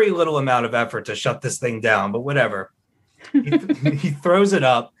very little amount of effort to shut this thing down, but whatever. He throws it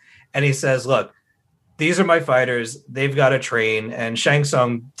up and he says, look, these are my fighters. They've got to train. And Shang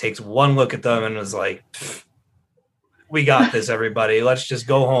Tsung takes one look at them and is like, we got this, everybody. Let's just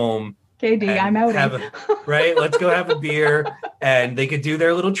go home. KD, I'm out. Right? Let's go have a beer. And they could do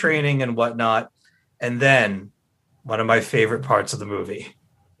their little training and whatnot. And then one of my favorite parts of the movie.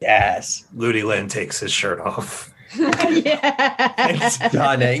 Yes. Ludi Lin takes his shirt off. Yeah.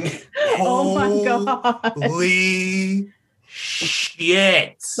 Stunning. Oh my God. Holy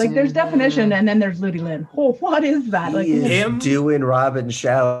shit. Like there's definition, and then there's Ludi Lin. Oh, what is that? Like He is him? doing Robin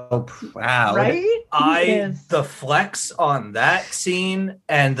Shao proud. right? The flex on that scene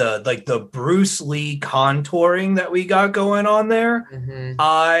and the Bruce Lee contouring that we got going on there,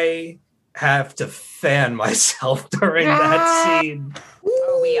 I have to fan myself during that scene.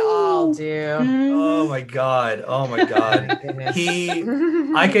 Oh, we all do. Oh my god! I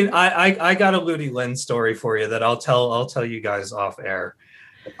got a Ludi Lin story for you that I'll tell you guys off air.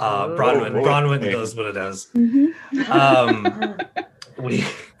 Bronwyn knows what it is.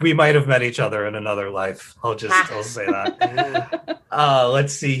 We might have met each other in another life. I'll say that.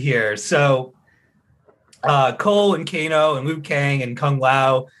 Let's see here. So Cole and Kano and Liu Kang and Kung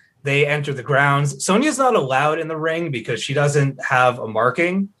Lao, they enter the grounds. Sonya's not allowed in the ring because she doesn't have a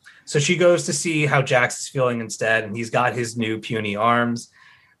marking. So she goes to see how Jax is feeling instead, and he's got his new puny arms.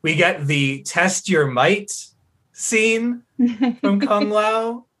 We get the test your might scene from Kung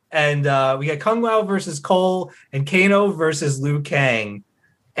Lao. And we get Kung Lao versus Cole and Kano versus Liu Kang.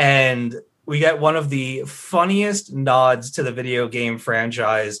 And we get one of the funniest nods to the video game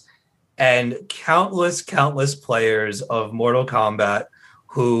franchise and countless players of Mortal Kombat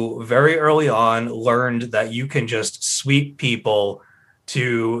who very early on learned that you can just sweep people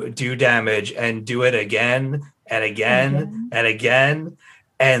to do damage and do it again and again and again.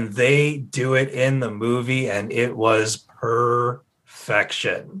 And they do it in the movie, and it was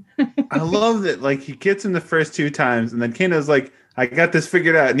perfection. I love that. Like, he gets him the first 2 times, and then Kano's like, I got this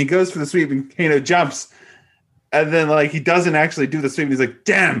figured out. And he goes for the sweep, and Kano jumps. And then, like, he doesn't actually do the sweep. And he's like,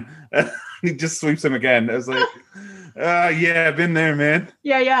 damn. He just sweeps him again. I was like, yeah, been there, man.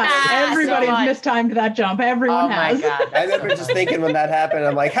 Yeah. Everybody's mistimed that jump. Everyone has. Oh, my God. I remember just thinking when that happened,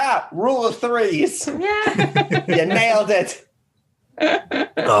 I'm like, rule of threes. Yeah. You nailed it.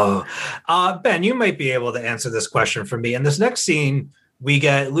 Ben, you might be able to answer this question for me. In this next scene, we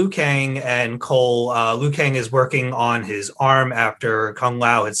get Liu Kang and Cole. Liu Kang is working on his arm after Kung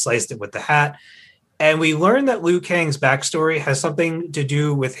Lao had sliced it with the hat. And we learn that Liu Kang's backstory has something to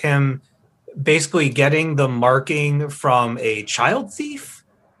do with him basically getting the marking from a child thief.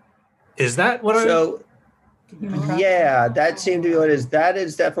 Is that what yeah, that seemed to be what it is. That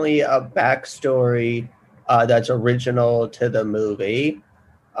is definitely a backstory that's original to the movie.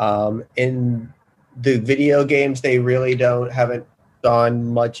 In the video games, they really haven't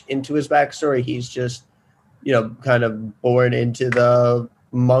gone much into his backstory. He's just, kind of born into the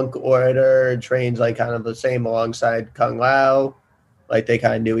monk order, trains like kind of the same alongside Kung Lao. Like they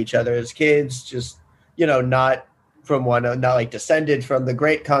kind of knew each other as kids, just, not like descended from the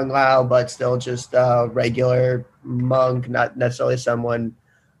great Kung Lao, but still just a regular monk, not necessarily someone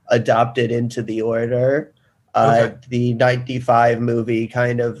adopted into the order. The 95 movie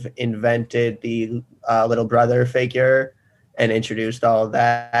kind of invented the little brother figure and introduced all of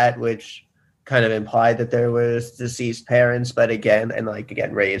that, which kind of implied that there was deceased parents, but again,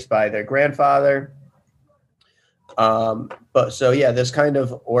 raised by their grandfather. This kind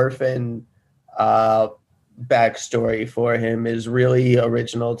of orphan backstory for him is really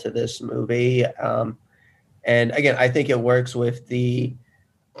original to this movie. And again, I think it works with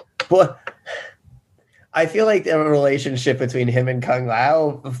I feel like the relationship between him and Kung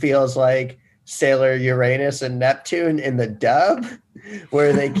Lao feels like Sailor Uranus and Neptune in the dub,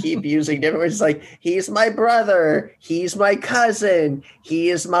 where they keep using different words. It's like, he's my brother, he's my cousin, he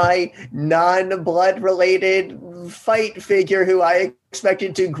is my non-blood related fight figure who I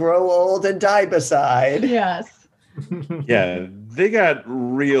expected to grow old and die beside. Yes. Yeah, they got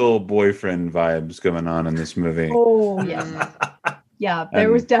real boyfriend vibes going on in this movie. Oh, yeah. Yeah,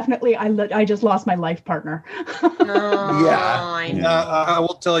 there was definitely, I just lost my life partner. I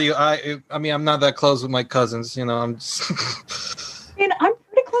will tell you, I mean, I'm not that close with my cousins, I'm just... I'm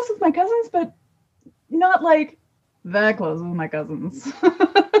pretty close with my cousins, but not like that close with my cousins.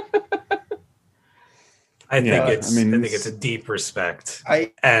 I think it's a deep respect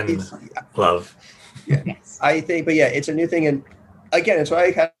and love. Yeah. Yes. I think, but yeah, it's a new thing. And again, it's why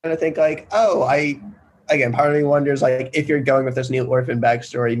I kind of think like, part of me wonders, like, if you're going with this new orphan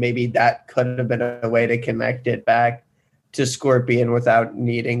backstory, maybe that could have been a way to connect it back to Scorpion without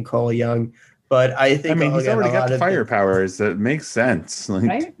needing Cole Young. But I think he's already got the fire powers. That makes sense. Like,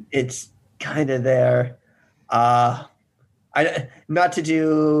 right? It's kind of there. I don't like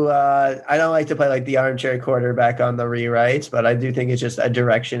to play like the armchair quarterback on the rewrites, but I do think it's just a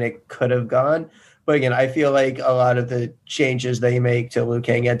direction it could have gone. But again, I feel like a lot of the changes they make to Liu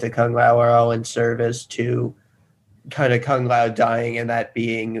Kang and to Kung Lao are all in service to kind of Kung Lao dying and that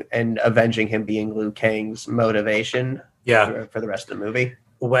being and avenging him being Liu Kang's motivation. Yeah, for the rest of the movie.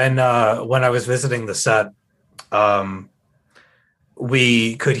 When I was visiting the set,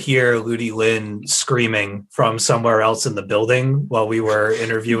 we could hear Ludi Lin screaming from somewhere else in the building while we were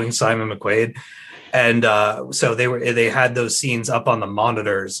interviewing Simon McQuaid. And so they had those scenes up on the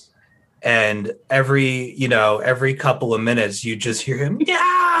monitors, and every couple of minutes you just hear him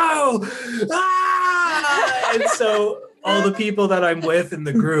meow, and so all the people that I'm with in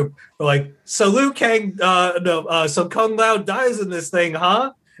the group were like, so Liu Kang, so Kung Lao dies in this thing,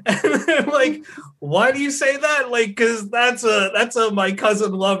 huh? And I'm like, why do you say that? Like, because that's a my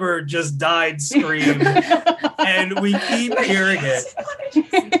cousin lover just died scream, and we keep hearing it.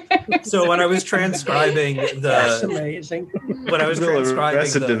 So when I was transcribing That's amazing. When I was transcribing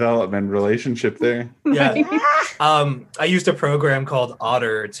Arrested Development relationship there. Yeah, I used a program called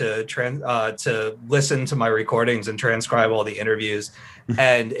Otter to listen to my recordings and transcribe all the interviews,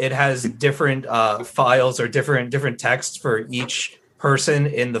 and it has different files or different texts for each person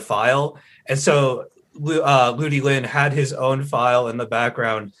in the file. And so Ludi Lin had his own file in the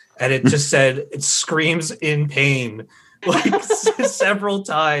background, and it just said it screams in pain like several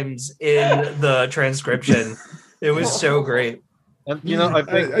times in the transcription. It was so great. And,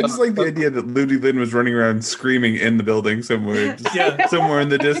 I just like the idea that Ludi Lin was running around screaming in the building somewhere. Somewhere in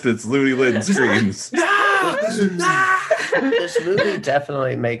the distance, Ludi Lin screams. This movie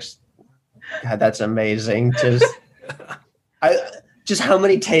definitely makes. God, that's amazing. Just how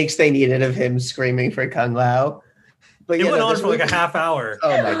many takes they needed of him screaming for Kung Lao. But it went on for like a half hour.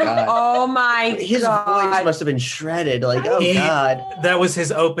 Oh my god! Oh my His god! voice must have been shredded. Like, god! That was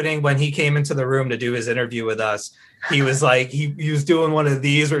his opening when he came into the room to do his interview with us. He was like, he was doing one of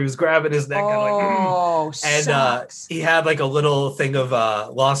these where he was grabbing his neck and he had like a little thing of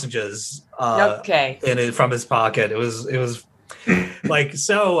lozenges in it from his pocket. It was like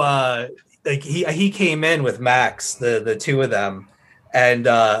so. Like he came in with Max, the two of them. And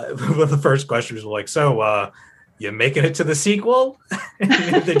one of the first questions were like, so you making it to the sequel?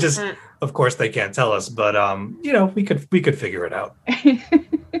 They just, of course, they can't tell us, but we could figure it out.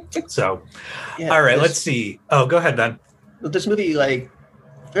 So, all right, let's see. Oh, go ahead, Ben. This movie, like,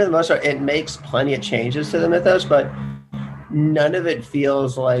 for the most part, it makes plenty of changes to the mythos, but none of it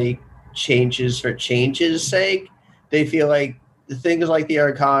feels like changes for change's sake. They feel like things like the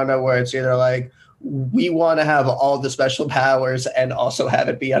Arcana, where it's either like, we want to have all the special powers and also have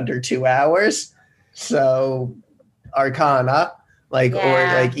it be under 2 hours. So Arcana, or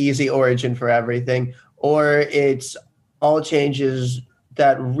like easy origin for everything, or it's all changes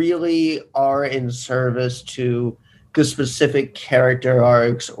that really are in service to the specific character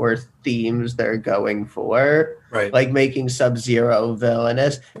arcs or themes they're going for. Right. Like making Sub-Zero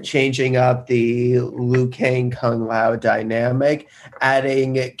villainous, changing up the Liu Kang Kung Lao dynamic,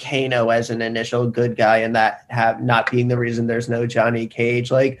 adding Kano as an initial good guy, and that not being the reason there's no Johnny Cage.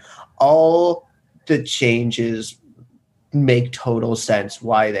 Like, all the changes make total sense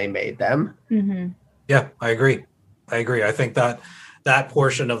why they made them. Mm-hmm. Yeah, I agree. I think that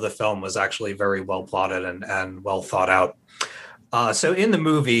portion of the film was actually very well plotted and well thought out. So in the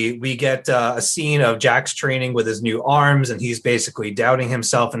movie, we get a scene of Jax training with his new arms, and he's basically doubting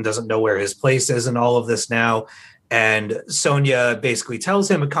himself and doesn't know where his place is in all of this now. And Sonya basically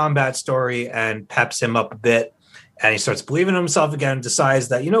tells him a combat story and peps him up a bit. And he starts believing in himself again, decides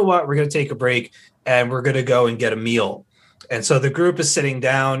that, you know what, we're going to take a break and we're going to go and get a meal. And so the group is sitting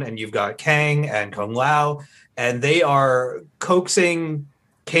down, and you've got Kang and Kung Lao, and they are coaxing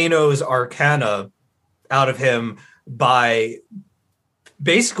Kano's Arcana out of him by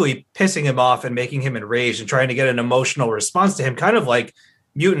basically pissing him off and making him enraged and trying to get an emotional response to him, kind of like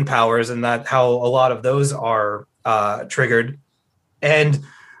mutant powers, and that how a lot of those are triggered. And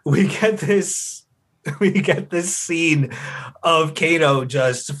we get this scene of Kano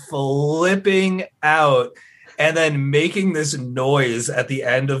just flipping out and then making this noise at the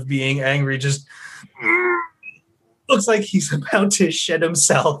end of being angry, just looks like he's about to shit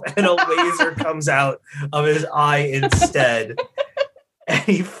himself, and a laser comes out of his eye instead. And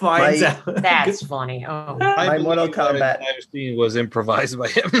he finds out. That's funny. Oh, my Mortal Kombat scene was improvised by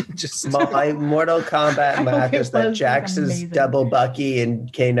him. My Mortal Kombat math is that Jax is double Bucky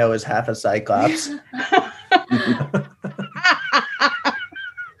and Kano is half a Cyclops.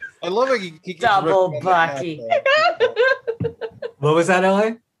 I love it. He keeps double Bucky. What was that,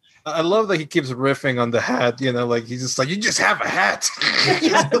 LA? I love that he keeps riffing on the hat, like he's just like, you just have a hat.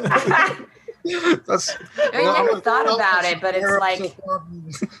 I never thought about it, but it's like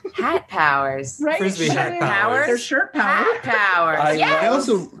hat powers. Right? Frisbee hat powers. They're shirt powers. Hat powers. I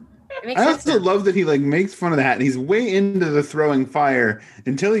also love that he makes fun of the hat, and he's way into the throwing fire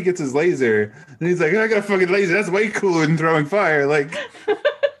until he gets his laser, and he's like, I got a fucking laser, that's way cooler than throwing fire. Like, oh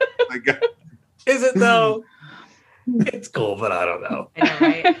my God. Is it though? It's cool, but I don't know. I know,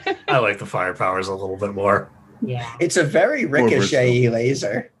 right? I like the fire powers a little bit more. Yeah. It's a very ricochet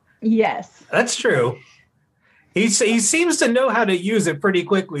laser. Yes. That's true. He seems to know how to use it pretty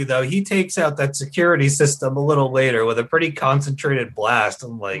quickly, though. He takes out that security system a little later with a pretty concentrated blast.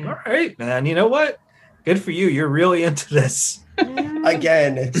 I'm like, all right, man, you know what? Good for you. You're really into this.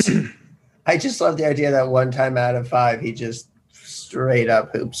 Again, I just love the idea that 1 time out of 5, he just straight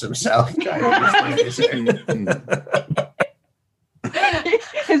up hoops himself. Trying to use laser.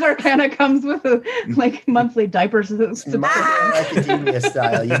 His Arcana comes with a monthly diaper subscription. My Hero Academia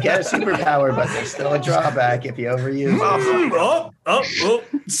style. You get a superpower, but there's still a drawback if you overuse it.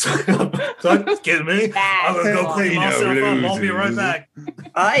 Excuse me. I'm gonna go clean myself up. I'll be right back.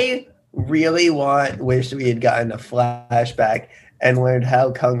 I really wish we had gotten a flashback and learned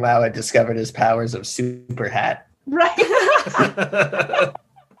how Kung Lao had discovered his powers of super hat. Right.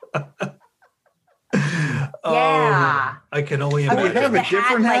 Yeah. I can only Did imagine. we have a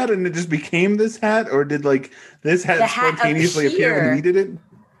different hat and it just became this hat? Or did this hat spontaneously appear when he did it?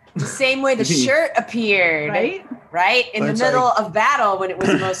 The same way the shirt appeared. Right? In the middle of battle when it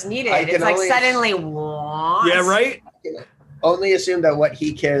was most needed. It's like suddenly, what? Yeah, right? Only assume that what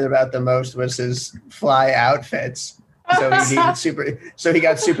he cared about the most was his fly outfits. So he needed so he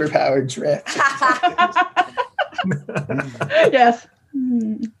got superpowered drift. Yes.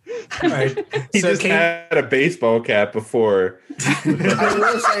 Right. He just had a baseball cap before. I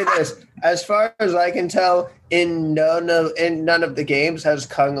will say this: as far as I can tell, in none of the games has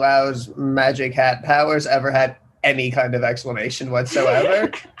Kung Lao's magic hat powers ever had any kind of explanation whatsoever.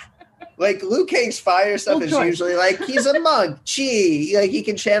 Like Liu Kang's fire stuff is usually like he's a monk, chi, like he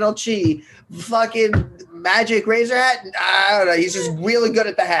can channel chi. Fucking magic razor hat, I don't know. He's just really good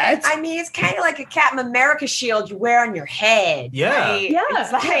at the hats. I mean, it's kind of like a Captain America shield you wear on your head. Yeah. Right? Yeah.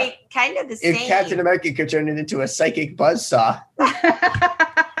 It's like kind of the same. If Captain America could turn it into a psychic buzzsaw.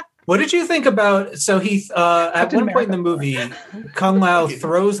 What did you think about? So he, at one point in the movie, Kung Lao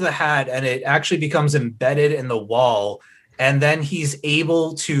throws the hat and it actually becomes embedded in the wall, and then he's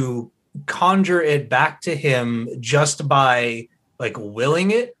able to conjure it back to him just by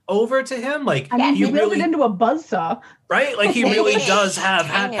willing it over to him. He willed it into a buzzsaw. Right? Like he really does have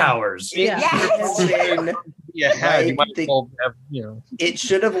hat powers. It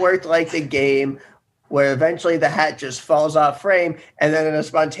should have worked like the game where eventually the hat just falls off frame, and then in a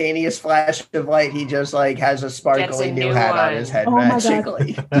spontaneous flash of light, he just has a sparkly new hat on his head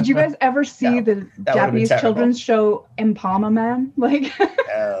magically. Did you guys ever see the Japanese children's show Impama Man?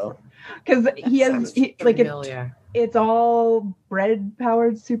 No. Because he has it's all bread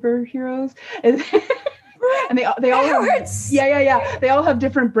powered superheroes. And they all have they all have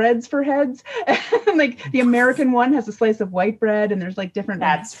different breads for heads. And the American one has a slice of white bread, and there's different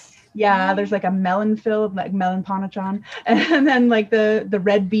there's a melon filled melon panachan, and then the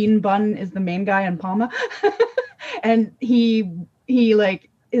red bean bun is the main guy in Palma. And he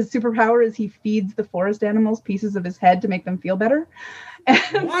his superpower is he feeds the forest animals pieces of his head to make them feel better.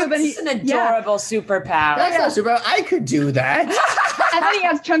 It's an adorable superpower. That's not superpower. I could do that. And then he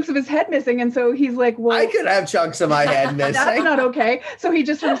has chunks of his head missing, and so he's like, well, I could have chunks of my head missing. That's not okay. So he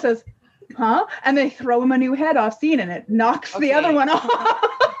just sort of says, huh? And they throw him a new head off scene, and it knocks the other one off.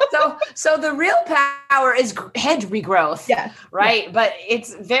 So the real power is head regrowth. Yes. Right? Yeah. But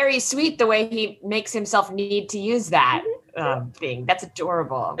it's very sweet the way he makes himself need to use that thing. That's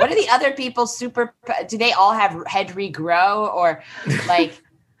adorable. What are the other people's do they all have head regrow, or they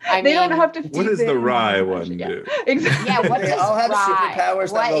don't have to. What does the Rye one do? Exactly. Yeah. What they all have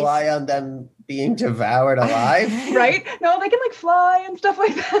superpowers that rely on them being devoured alive. Right? No, they can fly and stuff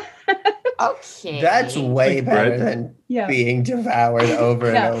like that. Okay. That's way better than being devoured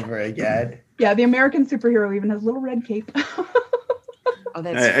over and over again. Yeah, the American superhero even has a little red cape.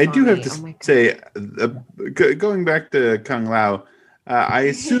 I do have to say, going back to Kung Lao, I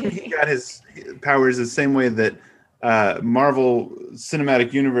assume he got his powers the same way that Marvel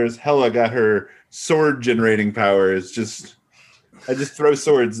Cinematic Universe Hela got her sword generating powers. I just throw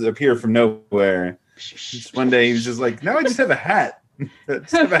swords that appear from nowhere. Just one day he was just like, no, I just have a hat. I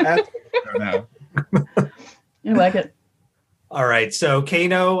just have a hat. I don't know. I like it. All right. So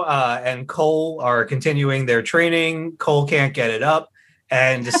Kano and Cole are continuing their training. Cole can't get it up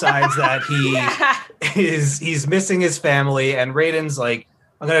and decides that he's missing his family. And Raiden's like,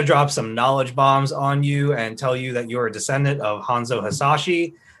 I'm going to drop some knowledge bombs on you and tell you that you're a descendant of Hanzo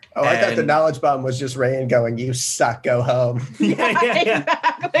Hasashi. Oh, I thought the knowledge bomb was just Raiden going, you suck, go home. Yeah.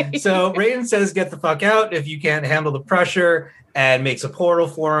 Exactly. So Raiden says, get the fuck out if you can't handle the pressure, and makes a portal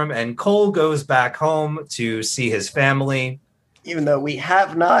for him. And Cole goes back home to see his family. Even though we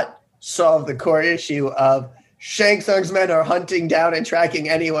have not solved the core issue of Shang Tsung's men are hunting down and tracking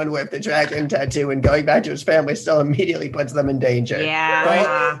anyone with the dragon tattoo, and going back to his family still immediately puts them in danger. Yeah.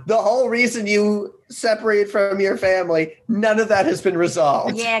 Right? The whole reason you separate from your family, none of that has been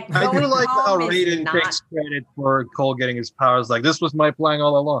resolved. Yeah, I do like how Raiden takes credit for Cole getting his powers. Like, this was my plan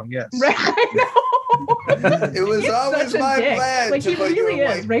all along. Yes. Right, I know. It was always my plan Like, to he put really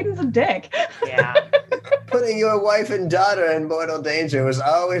your is. Raiden's a dick. Yeah. Putting your wife and daughter in mortal danger was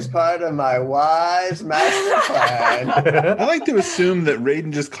always part of my wise master plan. I like to assume that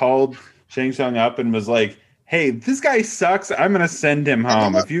Raiden just called Shang Tsung up and was like, hey, this guy sucks. I'm going to send him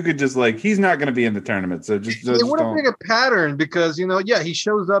home. If you could just he's not going to be in the tournament. So just it would have been a pattern because, he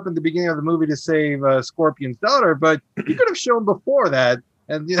shows up in the beginning of the movie to save Scorpion's daughter, but you could have shown before that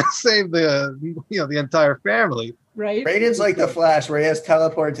and, save the entire family. Right. Raiden's like the Flash where he has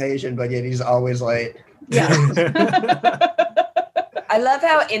teleportation, but yet he's always late. Yeah. I love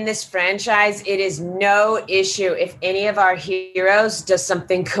how in this franchise, it is no issue if any of our heroes does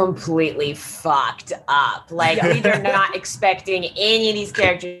something completely fucked up. Like, we are not expecting any of these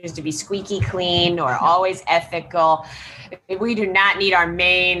characters to be squeaky clean or always ethical. We do not need our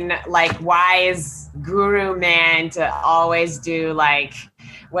main, wise guru man to always do,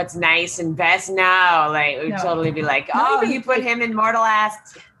 what's nice and best. No, we'd totally be like, you put him in mortal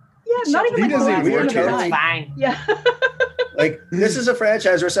ass. Yeah, not even fine. Yeah. This is a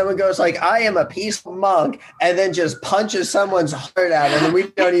franchise where someone goes I am a peaceful monk, and then just punches someone's heart out, and then we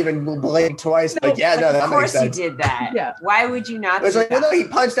don't even blink twice. That makes sense. Of course he did that. Yeah. Why would you not? It's no, he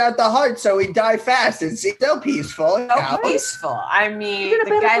punched out the heart, so he died fast. It's still peaceful. So peaceful. I mean,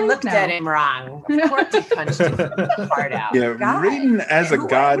 the guy looked at him wrong. Of course he punched his heart out. Yeah, Raiden as a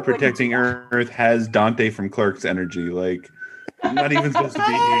god protecting Earth has Dante from Clerks energy. I'm not even supposed to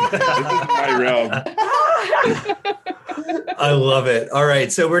be here. This is my realm. I love it. All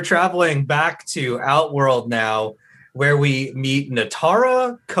right, so we're traveling back to Outworld now, where we meet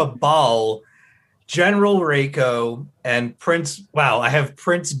Natara, Cabal, General Reiko, and Prince. Wow, I have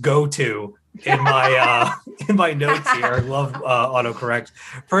Prince Goto in my notes here. I love autocorrect.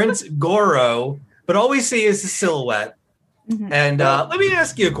 Prince Goro, but all we see is the silhouette. Mm-hmm. And let me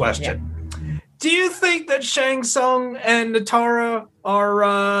ask you a question. Yeah. Do you think that Shang Tsung and Natara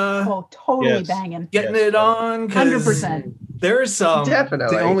are totally banging, getting it on? 100%. There's some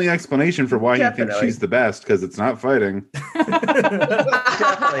definitely the only explanation for why you think she's the best because it's not fighting.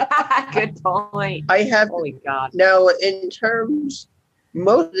 Good point. I have. Holy God. Now, in terms,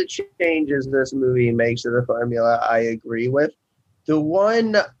 most of the changes this movie makes to the formula, I agree with. The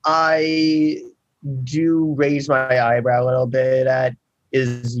one I do raise my eyebrow a little bit at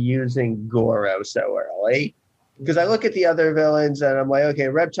is using Goro so early. Because I look at the other villains and I'm like, okay,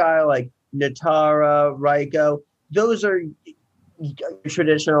 Reptile, Natara, Reiko, those are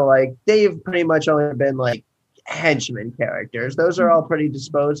traditional, they've pretty much only been henchmen characters. Those are all pretty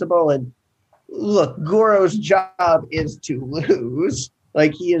disposable. And look, Goro's job is to lose.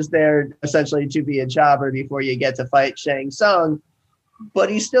 He is there essentially to be a jobber before you get to fight Shang Tsung. But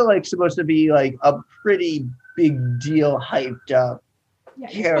he's still supposed to be a pretty big deal, hyped up. Yeah,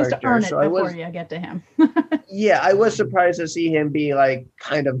 you're supposed to earn it before you get to him. Yeah, I was surprised to see him be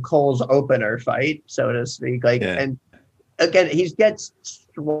kind of Cole's opener fight, so to speak. And again, he gets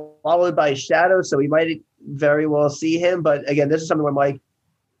swallowed by shadow, so we might very well see him. But again, this is something where I'm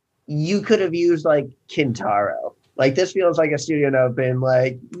you could have used Kintaro. This feels like a studio note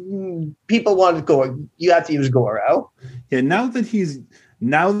been people want to go. You have to use Goro. Yeah, now that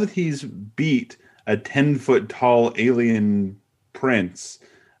he's beat a 10-foot tall alien prince,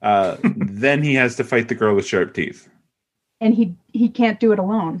 then he has to fight the girl with sharp teeth. And he can't do it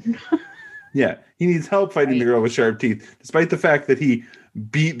alone. Yeah, he needs help fighting the girl with sharp teeth, despite the fact that he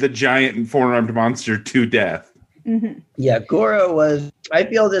beat the giant and four-armed monster to death. Mm-hmm. Yeah, Goro was. I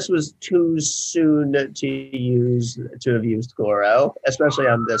feel this was too soon to have used Goro, especially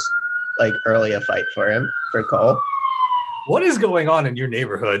on this early a fight for Cole. What is going on in your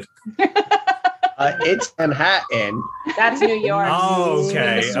neighborhood? It's Manhattan. That's New York. Oh,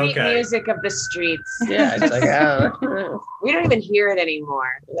 okay. The sweet music of the streets. Yeah, it's we don't even hear it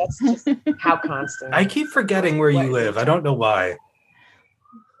anymore. That's just how constant. I keep forgetting where you live. I don't know why.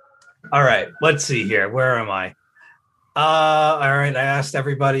 All right, let's see here. Where am I? All right, I asked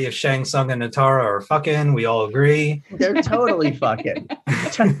everybody if Shang Tsung and Natara are fucking. We all agree. They're totally fucking.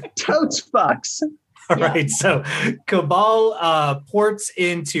 Totes fucks. All right, so Cabal ports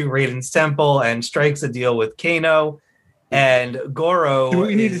into Raiden's temple and strikes a deal with Kano, and Goro. Do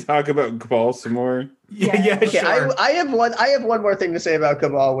we need to talk about Cabal some more? Yeah, okay, sure. I have one more thing to say about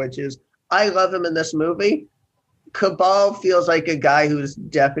Cabal, which is I love him in this movie. Cabal feels like a guy who's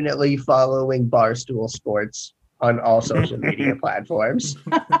definitely following Barstool Sports on all social media platforms.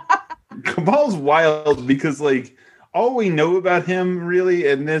 Cabal's wild because, like, all we know about him really,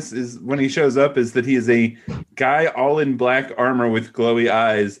 and this is when he shows up, is that he is a guy all in black armor with glowy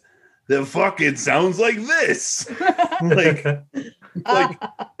eyes that fucking sounds like this. like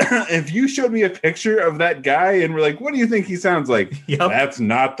if you showed me a picture of that guy and were like, what do you think he sounds like? Yep. That's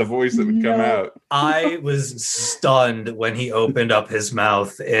not the voice that would come out. I was stunned when he opened up his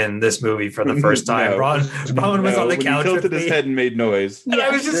mouth in this movie for the first time. No. Ron was on the when couch he with tilted me, his head and made noise. and I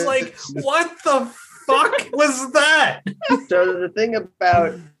was just like, what the fuck was that? So the thing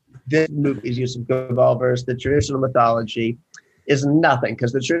about this movie's use of Cabal versus the traditional mythology is nothing,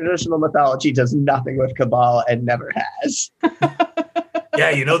 because the traditional mythology does nothing with Cabal and never has.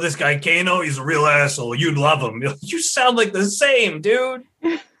 Yeah, you know this guy Kano? He's a real asshole. You'd love him. You sound like the same, dude.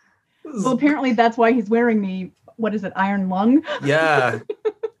 Well, apparently that's why he's wearing the, what is it, iron lung? Yeah.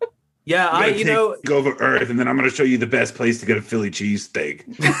 Yeah, go over Earth, and then I'm going to show you the best place to get a Philly cheesesteak.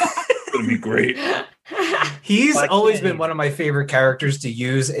 It's going to be great. He's always been one of my favorite characters to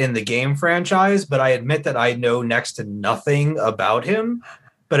use in the game franchise, but I admit that I know next to nothing about him.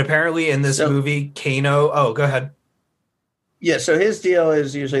 But apparently in this movie, Kano... Oh, go ahead. Yeah, so his deal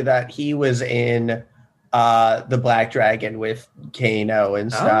is usually that he was in the Black Dragon with Kano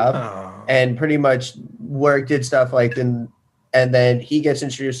and stuff, and pretty much did stuff like and then he gets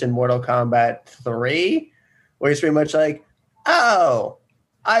introduced in Mortal Kombat 3, where he's pretty much like, oh,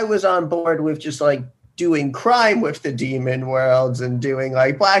 I was on board with just like doing crime with the demon worlds and doing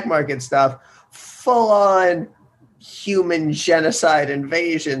like black market stuff. Full on human genocide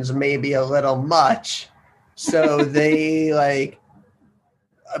invasions may be a little much. So they like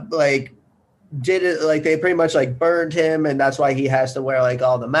did it, like they pretty much like burned him, and that's why he has to wear like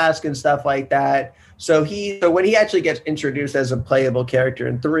all the mask and stuff like that. So when he actually gets introduced as a playable character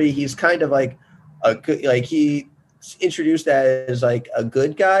in 3, he's kind of like he's introduced as like a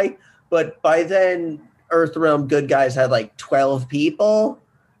good guy, but by then Earthrealm good guys had like 12 people.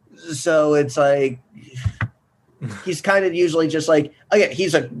 So it's like he's kind of usually just like, again,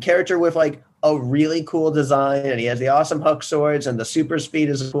 he's a character with like a really cool design, and he has the awesome hook swords, and the super speed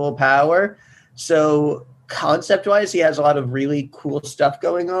is a cool power. So concept-wise, he has a lot of really cool stuff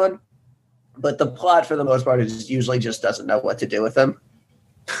going on, but the plot for the most part is usually just doesn't know what to do with him.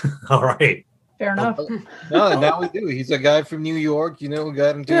 All right. Fair enough. No, now we do. He's a guy from New York,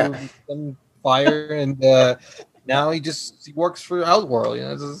 got into some fire, and now he works for Outworld.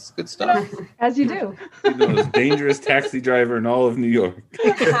 This is good stuff. As you do. He's the most dangerous taxi driver in all of New York.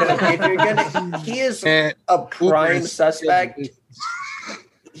 He is a prime suspect.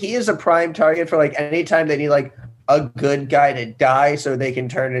 He is a prime target for like any time they need like a good guy to die, so they can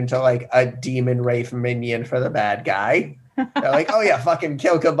turn into like a demon wraith minion for the bad guy. They're like, oh yeah, fucking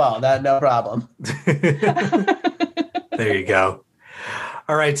kill Cabal, no problem. There you go.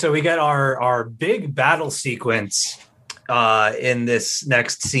 All right, so we got our big battle sequence in this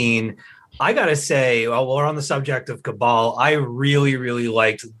next scene. I gotta say, while we're on the subject of Cabal, I really, really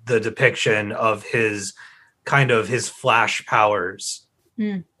liked the depiction of his flash powers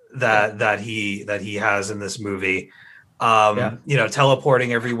that he has in this movie.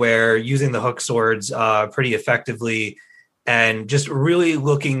 Teleporting everywhere, using the hook swords pretty effectively, and just really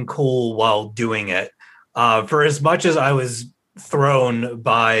looking cool while doing it. For as much as I was thrown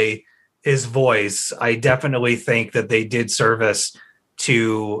by his voice, I definitely think that they did service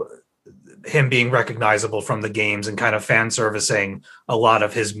to him being recognizable from the games and kind of fan servicing a lot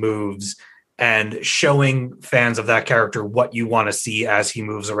of his moves and showing fans of that character what you want to see as he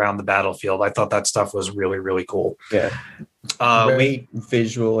moves around the battlefield. I thought that stuff was really, really cool. Yeah. Great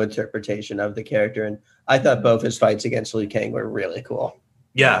visual interpretation of the character. And I thought both his fights against Liu Kang were really cool.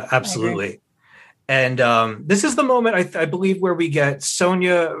 Yeah, absolutely. And this is the moment, I believe, where we get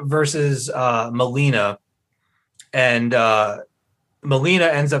Sonya versus Melina. And Melina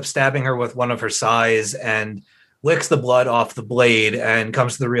ends up stabbing her with one of her sais and licks the blood off the blade and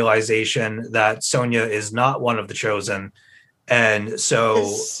comes to the realization that Sonya is not one of the chosen. And so...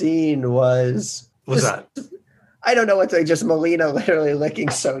 This scene was... What's that? I don't know what to say, just Melina literally licking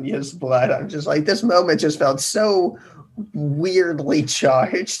Sonya's blood. I'm just like, this moment just felt so weirdly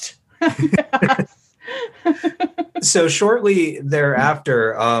charged. So shortly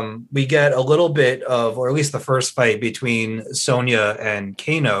thereafter, we get a little bit of, or at least the first fight between Sonya and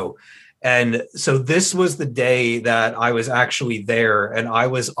Kano. And so this was the day that I was actually there, and I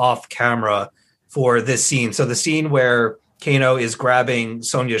was off camera for this scene. So the scene where Kano is grabbing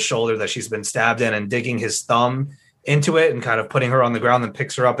Sonya's shoulder that she's been stabbed in and digging his thumb into it and kind of putting her on the ground and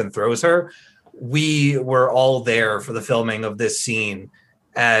picks her up and throws her. we were all there for the filming of this scene,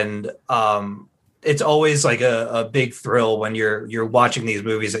 and it's always like a big thrill when you're watching these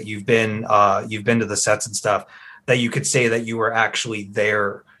movies that you've been to the sets and stuff, that you could say that you were actually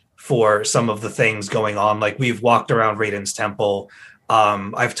there for some of the things going on. Like, we've walked around Raiden's temple.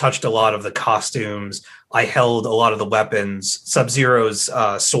 I've touched a lot of the costumes. I held a lot of the weapons. Sub-Zero's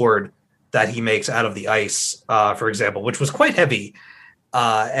sword that he makes out of the ice, for example, which was quite heavy,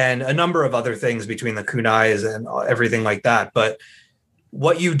 and a number of other things between the kunais and everything like that. But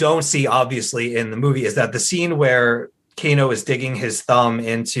what you don't see, obviously, in the movie is that the scene where Kano is digging his thumb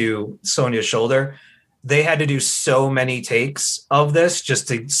into Sonya's shoulder, they had to do so many takes of this just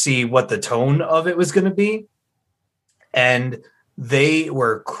to see what the tone of it was going to be. And they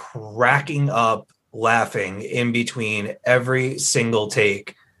were cracking up laughing in between every single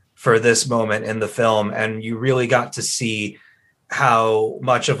take for this moment in the film. And you really got to see how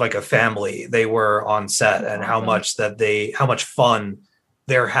much of like a family they were on set, and how much fun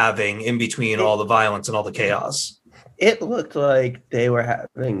they're having in between all the violence and all the chaos. It looked like they were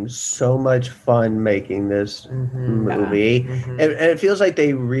having so much fun making this movie. And it feels like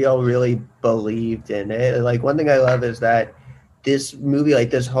they really believed in it. Like, one thing I love is that this movie, like,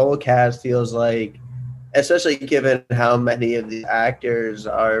 this whole cast feels like, especially given how many of the actors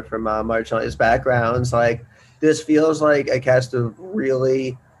are from marginalized backgrounds, like, this feels like a cast of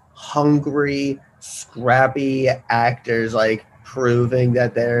really hungry, scrappy actors, like, proving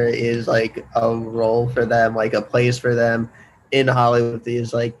that there is like a role for them, like a place for them in Hollywood with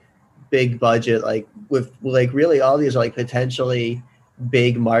these like big budget, like with like really all these like potentially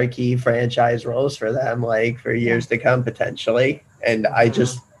big marquee franchise roles for them, like for years to come potentially. And I'm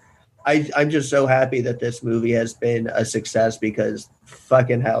just so happy that this movie has been a success, because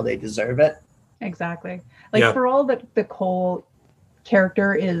fucking hell, they deserve it. Exactly. Like, for all that the Cole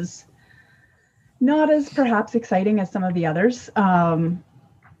character is not as perhaps exciting as some of the others.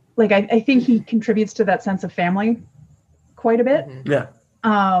 Like, I think he contributes to that sense of family quite a bit. Yeah.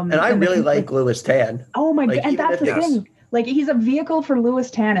 And I really like Lewis Tan. Oh my God. And that's the thing. Like, he's a vehicle for Lewis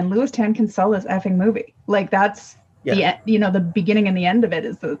Tan, and Lewis Tan can sell this effing movie. Like, that's the beginning and the end of it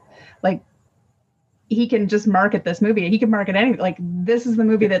is he can just market this movie. He can market anything. Like, this is the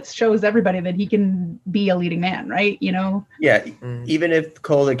movie that shows everybody that he can be a leading man, right? You know? Yeah. Even if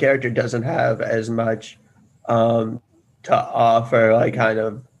Cole, the character, doesn't have as much to offer, like, kind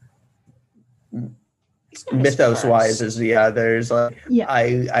of mythos-wise as the others. Like,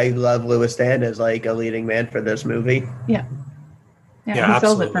 I love Lewis Tan as, like, a leading man for this movie. Yeah, he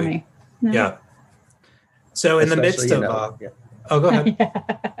sells it for me. Yeah. So in the midst of... Oh, go ahead.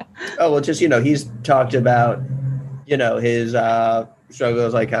 Oh, well, just, he's talked about, his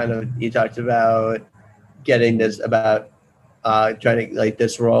struggles, like, kind of, he talked about getting this, about trying to, like,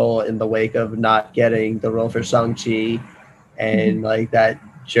 this role in the wake of not getting the role for Shang-Chi, and, like, that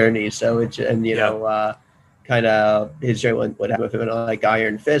journey. So, kind of his journey would have with him, like,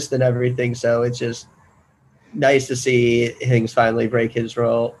 Iron Fist and everything. So it's just nice to see things finally break his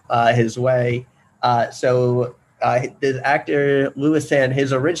role, his way. The actor Lewis Tan,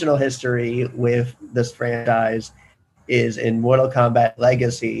 his original history with this franchise is in Mortal Kombat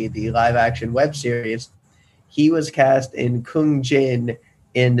Legacy, the live-action web series. He was cast in Kung Jin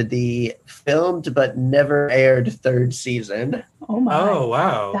in the filmed but never aired third season. Oh my! Oh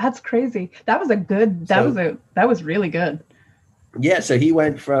wow! That's crazy. That was really good. Yeah, so he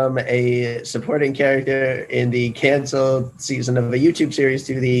went from a supporting character in the canceled season of a YouTube series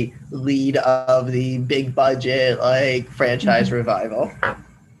to the lead of the big budget, like, franchise revival.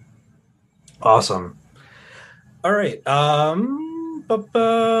 Awesome. All right.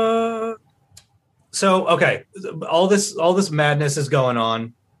 So, okay. All this madness is going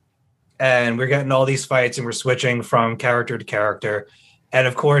on, and we're getting all these fights, and we're switching from character to character. And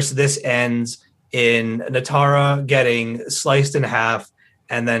of course, this ends in Natara getting sliced in half,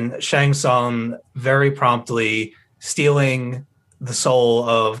 and then Shang Tsung very promptly stealing the soul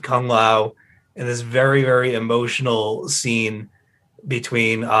of Kung Lao in this very, very emotional scene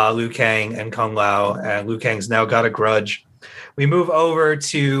between Liu Kang and Kung Lao, and Liu Kang's now got a grudge. We move over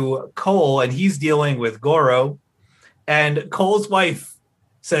to Cole, and he's dealing with Goro, and Cole's wife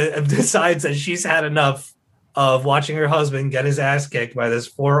decides that she's had enough of watching her husband get his ass kicked by this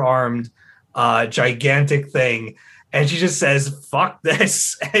four-armed gigantic thing, and she just says fuck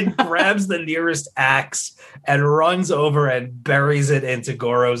this and grabs the nearest axe and runs over and buries it into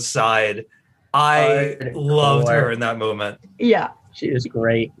Goro's side. I loved her in that moment. Yeah, she is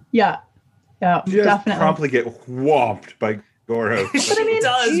great. Yeah, she does definitely promptly get whopped by Goro. But I mean,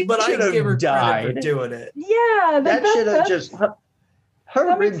 does, but I give her died credit for doing it. Yeah, that should have just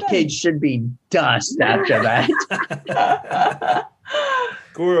Her ribcage should be dust after that.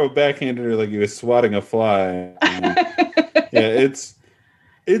 Goro backhanded her like he was swatting a fly. Yeah,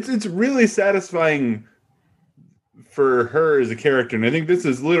 it's really satisfying for her as a character, and I think this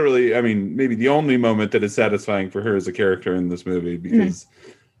is literally, I mean, maybe the only moment that is satisfying for her as a character in this movie, because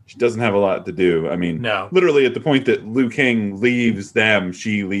she doesn't have a lot to do. I mean, literally at the point that Liu Kang leaves them,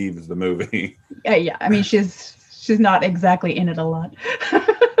 she leaves the movie. Yeah. I mean, she's not exactly in it a lot.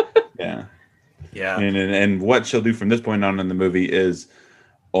 Yeah. And what she'll do from this point on in the movie is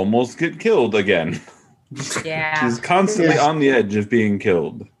almost get killed again. Yeah. She's constantly on the edge of being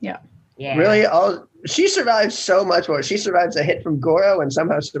killed. Yeah. Really, she survives so much more. She survives a hit from Goro and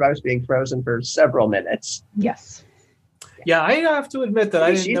somehow survives being frozen for several minutes. Yes. Yeah, I have to admit that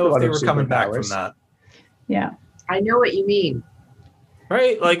I didn't know if they were coming back from that. Yeah. I know what you mean.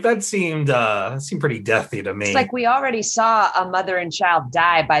 Right? Like that seemed pretty deathy to me. It's like we already saw a mother and child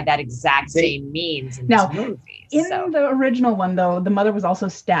die by that exact same means in this movie. In the original one, though, the mother was also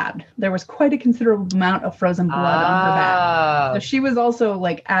stabbed. There was quite a considerable amount of frozen blood on her back. So she was also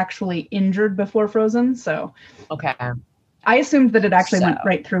like actually injured before frozen. So I assumed that it actually went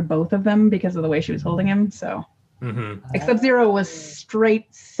right through both of them because of the way she was holding him. So Except Zero was straight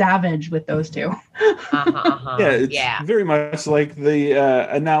savage with those two. Yeah, it's very much like the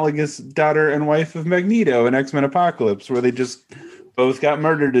analogous daughter and wife of Magneto in X-Men Apocalypse, where they just both got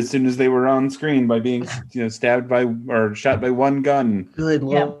murdered as soon as they were on screen by being, stabbed by or shot by one gun. Good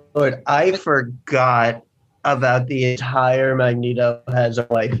Lord, I forgot about the entire Magneto has a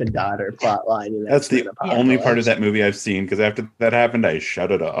wife and daughter plotline. That's the only part of that movie I've seen, because after that happened, I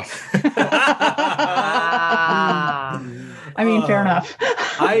shut it off. I mean, fair enough.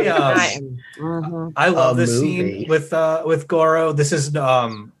 I love this scene with Goro. This is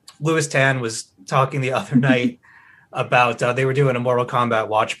Louis Tan was talking the other night about they were doing a Mortal Kombat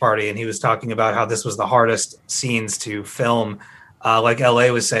watch party, and he was talking about how this was the hardest scenes to film. Like LA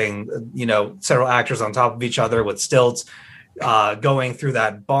was saying, several actors on top of each other with stilts, going through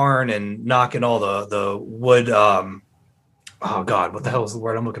that barn and knocking all the wood. Oh God, what the hell is the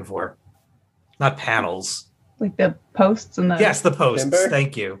word I'm looking for? Not panels. Like the posts and the... Yes, the posts. Timber?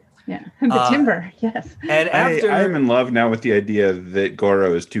 Thank you. Yeah, the timber, yes. And after... I am in love now with the idea that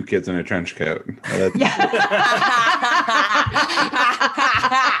Goro is two kids in a trench coat.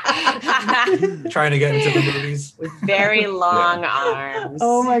 Trying to get into the movies. With very long arms.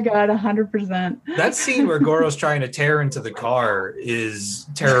 Oh my God, 100%. That scene where Goro's trying to tear into the car is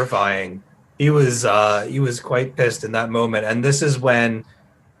terrifying. He was quite pissed in that moment. And this is when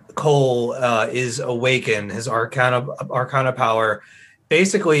Cole is awakened. His arcana power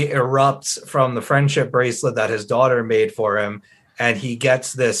basically erupts from the friendship bracelet that his daughter made for him, and he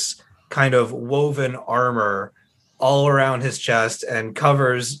gets this kind of woven armor all around his chest and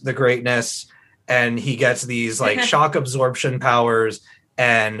covers the greatness, and he gets these like shock absorption powers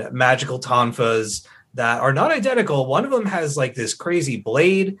and magical tonfas that are not identical. One of them has like this crazy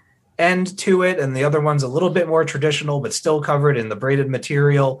blade end to it, and the other one's a little bit more traditional but still covered in the braided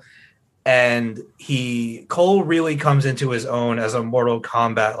material. And Cole really comes into his own as a Mortal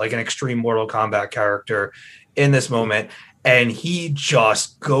Kombat, like an extreme Mortal Kombat character in this moment. And he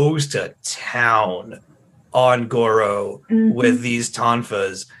just goes to town on Goro with these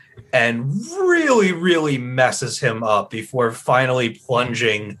tonfas and really, really messes him up before finally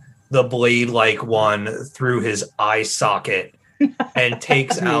plunging the blade-like one through his eye socket and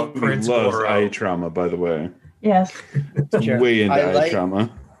takes out Prince Goro. Eye trauma, by the way. Yes. Way into eye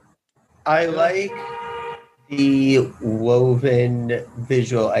trauma. I like the woven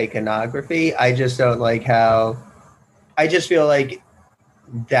visual iconography. I just don't like how... I just feel like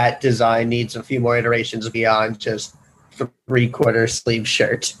that design needs a few more iterations beyond just 3/4 sleeve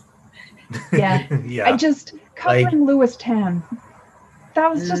shirt. Yeah. I just... Covering Louis Tan.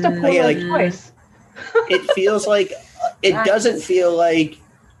 That was just a poor choice. It feels like... It doesn't feel like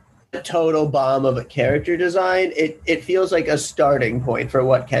a total bomb of a character design. It feels like a starting point for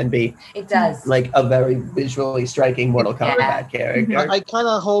what can be. It does. Like a very visually striking Mortal Kombat character. I kind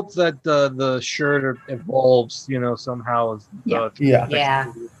of hope that the shirt evolves, somehow. Oh,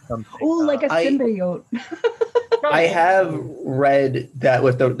 like a symbiote. I have read that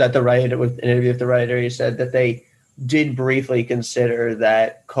with an interview with the writer, he said that they did briefly consider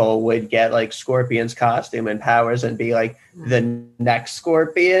that Cole would get like Scorpion's costume and powers and be like the next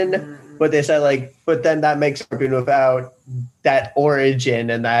Scorpion, but they said but then that makes Scorpion without that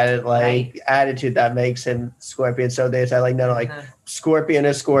origin and that attitude that makes him Scorpion. So they said Scorpion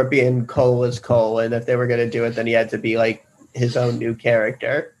is Scorpion, Cole is Cole, and if they were going to do it, then he had to be like his own new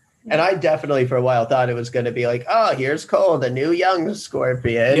character. And I definitely for a while thought it was going to be like, oh, here's Cole, the new young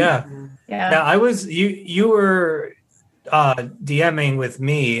Scorpion. Yeah. I was you were DMing with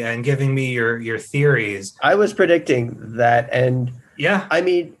me and giving me your theories. I was predicting that, and I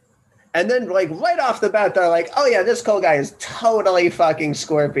mean, and then like right off the bat, they're like, oh yeah, this Cole guy is totally fucking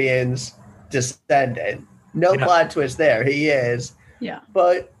Scorpion's descendant. No plot twist there. He is. Yeah.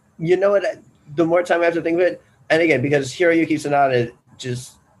 But you know what? The more time I have to think of it, and again, because Hiroyuki Sanada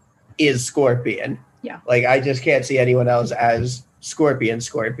just is Scorpion. Yeah. Like I just can't see anyone else as Scorpion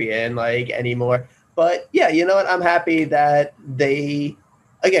like anymore. But yeah, you know what? I'm happy that they,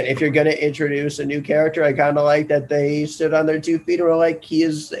 again, if you're going to introduce a new character, I kind of like that they stood on their 2 feet and were like, he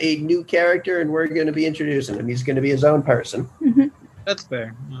is a new character and we're going to be introducing him. He's going to be his own person. Mm-hmm. That's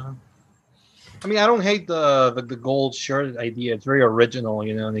fair. I mean, I don't hate the gold shirt idea. It's very original,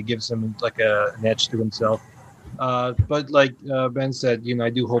 and it gives him like an edge to himself. But like Ben said, I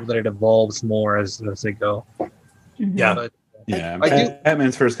do hope that it evolves more as they go. Mm-hmm. Yeah. But,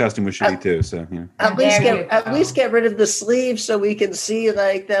 Batman's first costume was shitty too, so yeah. At least get rid of the sleeves so we can see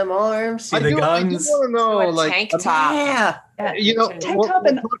like them arms. See the guns. I do want to know, like tank top. Yeah. Tank top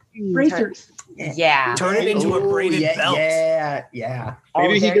and bracers. Yeah. Turn it into a braided belt. Yeah.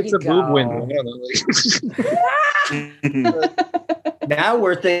 Maybe he gets a boob window. Now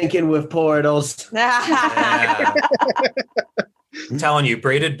we're thinking with portals. Yeah. I'm telling you,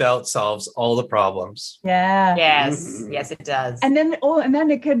 braided belt solves all the problems. Yeah. Yes, it does. And then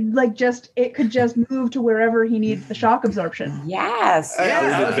it could just move to wherever he needs the shock absorption. Yes.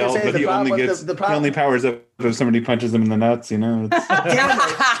 The belt, but he only powers up if somebody punches him in the nuts.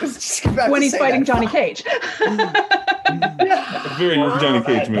 It's When he's fighting Johnny Cage. a very Johnny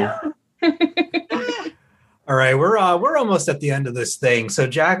Cage move. All right, we're almost at the end of this thing. So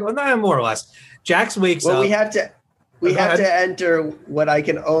Jack, more or less, Jax wakes up. We have to enter what I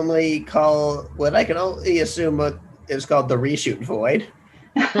can only assume is called the reshoot void.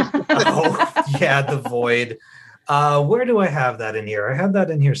 Oh, yeah, the void. Where do I have that in here? I have that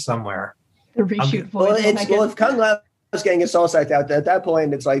in here somewhere. The reshoot void. If Kung Lao is getting his soul sucked out, at that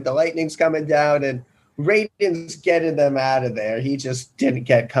point, it's like the lightning's coming down and Raiden's getting them out of there. He just didn't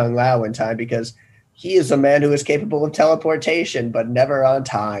get Kung Lao in time because he is a man who is capable of teleportation, but never on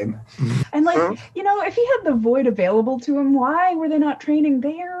time. And if he had the void available to him, why were they not training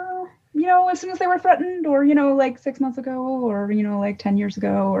there? As soon as they were threatened, or 6 months ago, or 10 years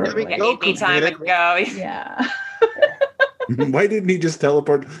ago, or any time ago. Yeah. Why didn't he just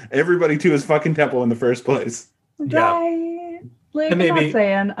teleport everybody to his fucking temple in the first place? Right.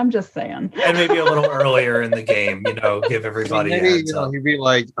 I'm just saying. And maybe a little earlier in the game, give everybody a heads up. He'd be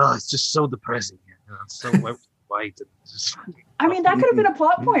like, oh, it's just so depressing. It's so white. I mean, that could have been a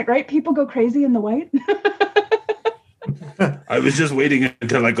plot point, right? People go crazy in the white. I was just waiting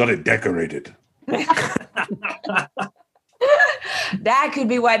until I got it decorated. That could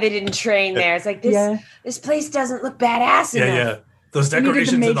be why they didn't train there. It's like this place doesn't look badass enough. Yeah. Those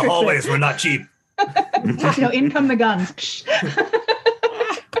decorations in the hallways were not cheap. In come the guns.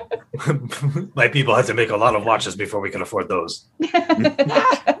 My people had to make a lot of watches before we could afford those.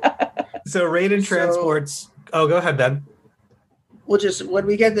 So Raiden transports. Oh, go ahead, Ben. Well, just when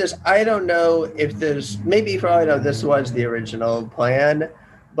we get this, I don't know if there's maybe for all I know this was the original plan,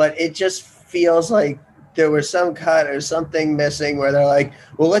 but it just feels like there was some cut or something missing where they're like,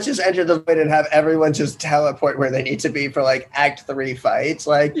 well, let's just enter the void and have everyone just teleport where they need to be for Act 3 fights.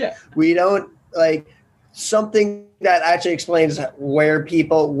 We don't something that actually explains where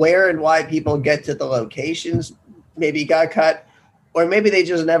and why people get to the locations maybe got cut, or maybe they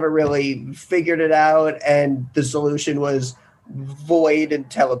just never really figured it out and the solution was void and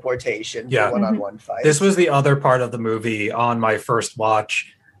teleportation for one-on-one fight. This was the other part of the movie on my first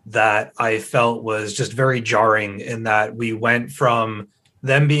watch that I felt was just very jarring, in that we went from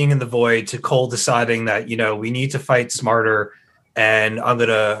them being in the void to Cole deciding that, we need to fight smarter, and I'm going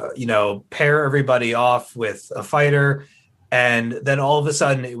to, pair everybody off with a fighter. And then all of a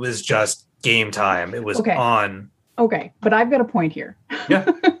sudden it was just game time. It was on. Okay, but I've got a point here.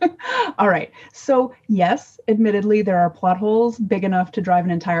 Yeah. All right. So, yes, admittedly, there are plot holes big enough to drive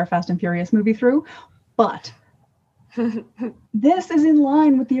an entire Fast and Furious movie through, but this is in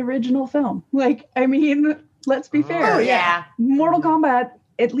line with the original film. Let's be fair. Oh, yeah. Mortal Kombat,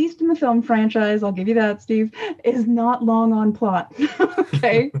 at least in the film franchise, I'll give you that, Steve, is not long on plot.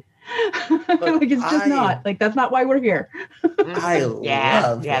 Okay? It's just not. That's not why we're here. I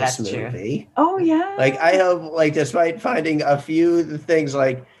love this movie. True. Oh, yeah. I hope, despite finding a few things,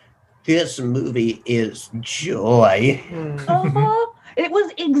 this movie is joy. It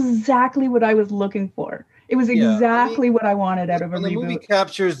was exactly what I was looking for. It was exactly what I wanted out of a when the reboot. movie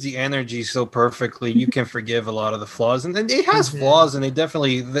captures the energy so perfectly, you can forgive a lot of the flaws, and it has flaws, and it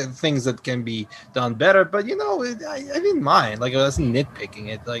definitely things that can be done better. But I didn't mind. Like I wasn't nitpicking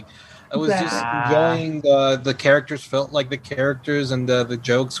it. Like I was just enjoying the characters. Felt like the characters and the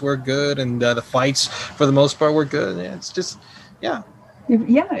jokes were good, and the fights for the most part were good. And it's just it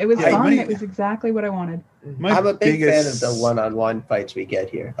was fun. It was exactly what I wanted. I'm a big fan of the one-on-one fights we get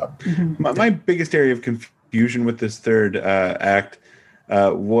here. My biggest area of confusion with this third act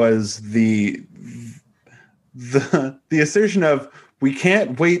was the assertion of we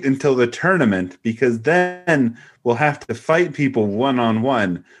can't wait until the tournament because then we'll have to fight people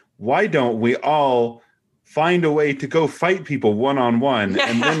one-on-one. Why don't we all find a way to go fight people one-on-one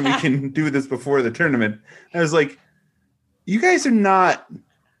and then we can do this before the tournament? I was like, you guys are not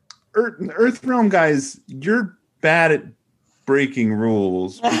Earthrealm guys. You're bad at breaking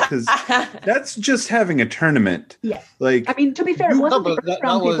rules because that's just having a tournament. Yeah. Like, I mean, to be fair, it wasn't the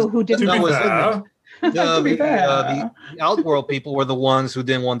Earthrealm people who didn't. The Outworld people were the ones who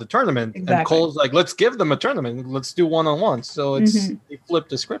didn't want the tournament, and Cole's like, "Let's give them a tournament. Let's do one-on-one." So they flipped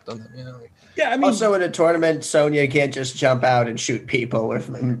the script on them. Yeah, I mean, also in a tournament, Sonya can't just jump out and shoot people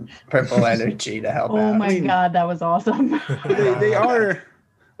with purple energy to help out. Oh my god, that was awesome. they are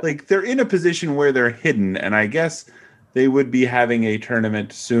like they're in a position where they're hidden, and I guess they would be having a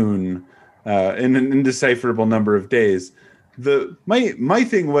tournament soon in an indecipherable number of days. My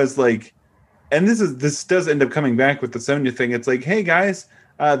thing was like, and this does end up coming back with the Sonya thing. It's like, hey guys,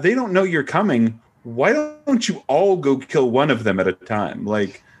 they don't know you're coming. Why don't you all go kill one of them at a time?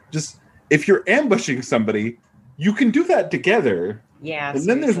 Like, just if you're ambushing somebody, you can do that together. Yeah. And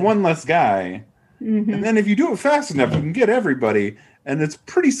then there's one less guy. Mm-hmm. And then if you do it fast enough, you can get everybody. And it's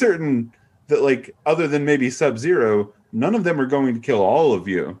pretty certain that, like, other than maybe Sub-Zero, none of them are going to kill all of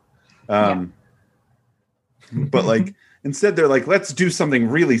you. But, like, instead they're like, let's do something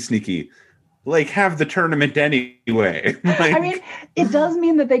really sneaky. Like, have the tournament anyway. I mean, it does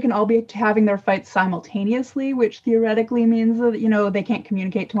mean that they can all be having their fights simultaneously, which theoretically means that, they can't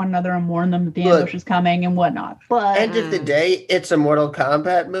communicate to one another and warn them that the ambush is coming and whatnot. But end of the day, it's a Mortal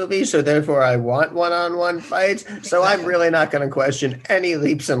Kombat movie, so therefore I want one-on-one fights. So I'm really not going to question any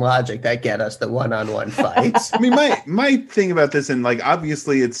leaps in logic that get us the one-on-one fights. I mean, my thing about this, and, like,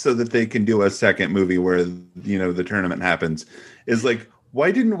 obviously it's so that they can do a second movie where, the tournament happens, is like, why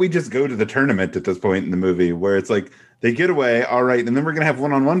didn't we just go to the tournament at this point in the movie where it's like they get away, all right, and then we're going to have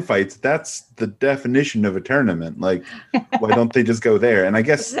one-on-one fights? That's the definition of a tournament. Like, why don't they just go there? And I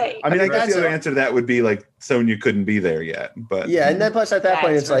guess, I guess the other answer to that would be like Sonya couldn't be there yet. But yeah, and then plus at that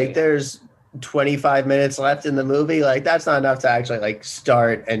point, it's like there's 25 minutes left in the movie. Like, that's not enough to actually like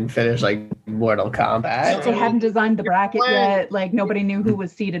start and finish like Mortal Kombat. They hadn't designed the bracket yet. Like, nobody knew who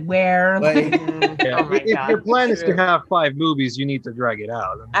was seated where. If your plan is to have 5 movies, you need to drag it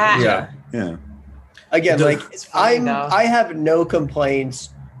out. Yeah. Again, like, I have no complaints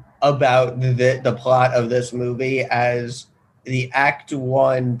about the plot of this movie as the Act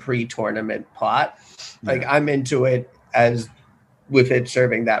 1 pre-tournament plot. Like, I'm into it as with it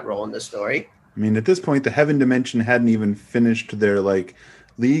serving that role in the story. I mean, at this point, the Heaven Dimension hadn't even finished their, like,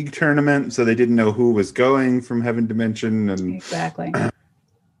 league tournament, so they didn't know who was going from Heaven Dimension. And exactly.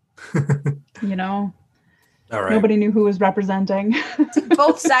 All right. Nobody knew who was representing.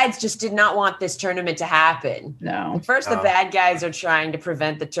 Both sides just did not want this tournament to happen. No. First, the bad guys are trying to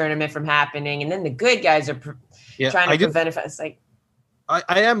prevent the tournament from happening, and then the good guys are trying to prevent it. It's like,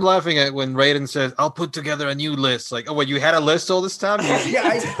 I am laughing at when Raiden says, I'll put together a new list. Like, oh, what, you had a list all this time? Yeah,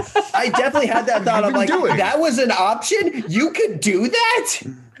 I definitely had that thought. I'm like, that was an option? You could do that?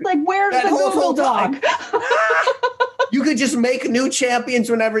 Like, where's the Google Doc? You could just make new champions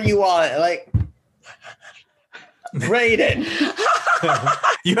whenever you want. Like, Raiden.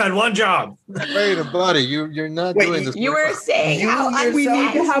 You had one job. Raiden, buddy, you're not doing this. You were saying we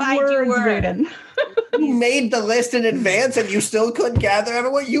need to have words, Raiden. You made the list in advance and you still couldn't gather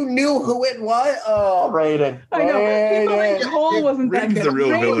everyone. You knew who it was. Oh, Raiden. I know. People like Cole wasn't that good. The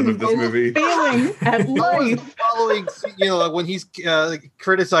real villain of this movie. Failing at life. Following, like when he's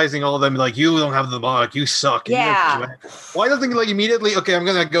criticizing all of them, like, you don't have the mark, you suck. Yeah. Why doesn't he, like, immediately, okay, I'm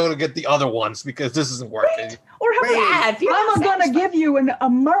gonna go to get the other ones because this isn't working. Right. Or I'm gonna give you a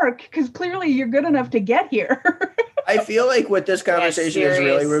mark because clearly you're good enough to get here. I feel like what this conversation is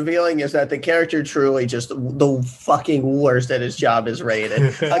really revealing is that the character truly just the fucking worst at his job is Raiden.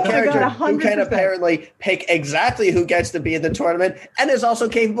 A character who can apparently pick exactly who gets to be in the tournament and is also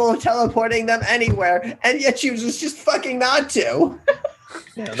capable of teleporting them anywhere, and yet chooses just fucking not to.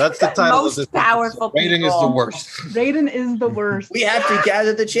 Yeah, that's the title of Most this powerful episode. Raiden is the people. worst. Raiden is the worst. We have to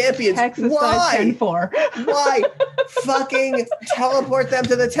gather the champions. Exercise Why? 10-4. Why? Fucking teleport them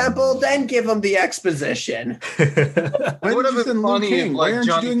to the temple, then give them the exposition. Why It would did have you been send Liu funny Kang? if, Why like, aren't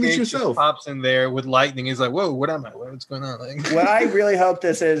you Johnny doing this Cage just yourself? pops in there with lightning. He's like, "Whoa, what am I? What's going on?" Like, What I really hope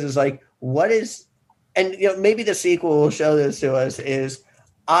this is like, what is, and maybe the sequel will show this to us, is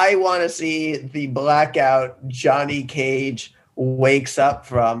I want to see the blackout Johnny Cage wakes up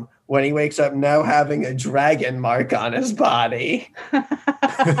from when he wakes up now having a dragon mark on his body. Trying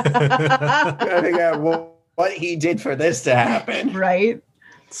to figure out what he did for this to happen. Right?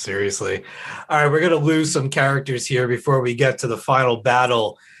 Seriously. All right, we're going to lose some characters here before we get to the final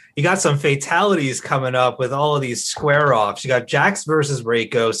battle. You got some fatalities coming up with all of these square offs. You got Jax versus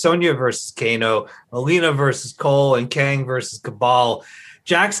Reiko, Sonya versus Kano, Melina versus Cole, and Kang versus Cabal.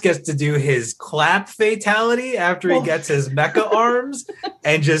 Jax gets to do his clap fatality after he gets his mecha arms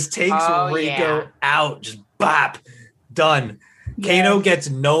and just takes Reiko out. Just bop. Done. Kano gets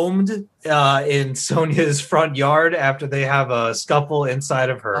gnomed in Sonya's front yard after they have a scuffle inside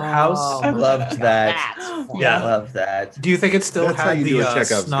of her house. I loved that. Yeah. I love that. Do you think it still That's how had you do the a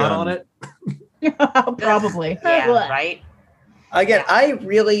Chekhov's snot gun. on it? Probably. Yeah, right? Again,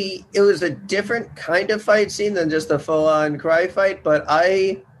 it was a different kind of fight scene than just a full-on cry fight, but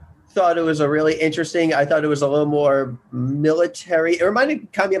I thought it was a really interesting, I thought it was a little more military. It reminded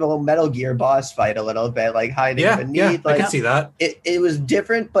me of a little Metal Gear boss fight a little bit, like hiding beneath. Yeah, like, I can see that. It was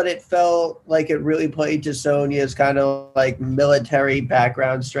different, but it felt like it really played to Sonya's kind of like military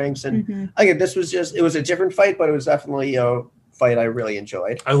background strengths. And again, it was a different fight, but it was definitely a fight I really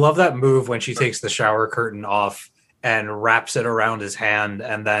enjoyed. I love that move when she takes the shower curtain off and wraps it around his hand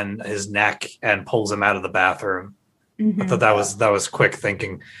and then his neck and pulls him out of the bathroom. I thought that was quick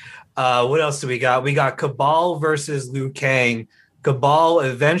thinking. What else do we got? We got Cabal versus Liu Kang. Cabal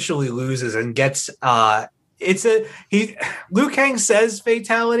eventually loses and gets Liu Kang says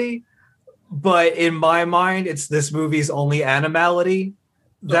fatality, but in my mind, it's this movie's only animality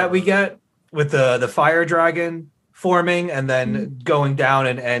that we get with the fire dragon forming and then going down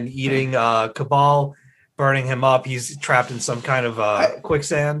and eating Cabal, burning him up. He's trapped in some kind of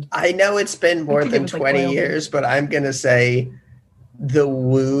quicksand. I know it's been more than 20 years, but I'm going to say the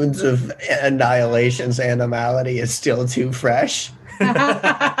wounds of Annihilation's animality is still too fresh.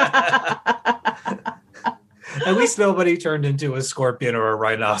 At least nobody turned into a scorpion or a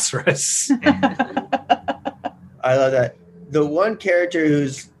rhinoceros. I love that. The one character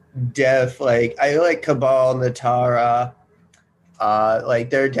who's deaf, like I like Cabal, Natara, like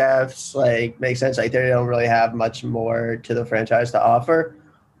their deaths, like make sense. Like they don't really have much more to the franchise to offer.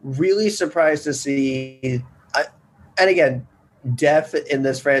 Really surprised to see, and again, death in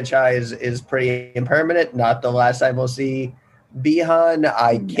this franchise is pretty impermanent. Not the last time we'll see Bihan.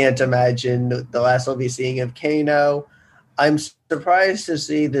 I can't imagine the last we'll be seeing of Kano. I'm surprised to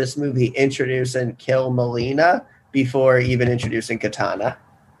see this movie introduce and kill Melina before even introducing Katana.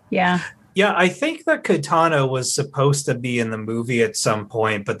 Yeah. Yeah, I think that Katana was supposed to be in the movie at some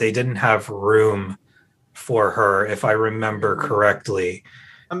point, but they didn't have room for her, if I remember correctly.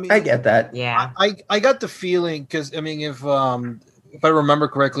 I mean, I get that. Yeah. I got the feeling because I mean, if I remember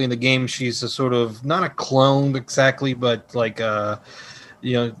correctly in the game, she's a sort of not a clone exactly, but like sort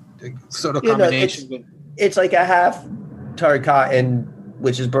of combination. It's like a half Tarkatan,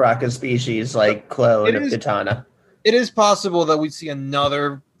 which is Baraka's species, like clone of Katana. It is possible that we see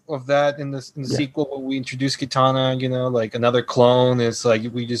another of that in the sequel when we introduce Katana. Like another clone. It's like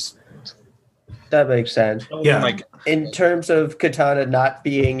we just. That makes sense. Yeah. In terms of Katana not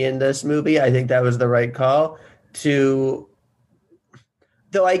being in this movie, I think that was the right call. Though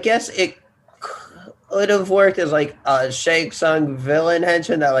I guess it could have worked as like a Shang Tsung villain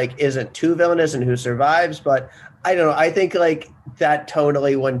henchman that like isn't too villainous and who survives, but I don't know. I think like that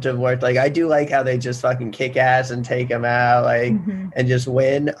totally wouldn't have worked. Like I do like how they just fucking kick ass and take him out, like and just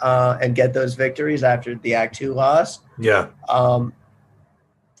win and get those victories after the Act 2 loss. Yeah.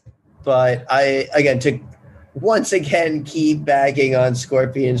 But to once again keep bagging on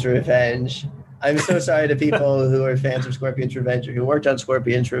Scorpion's Revenge. I'm so sorry to people who are fans of Scorpion's Revenge or who worked on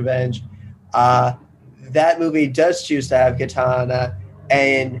Scorpion's Revenge. That movie does choose to have Katana,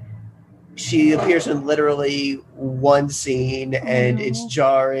 and she appears in literally one scene, and it's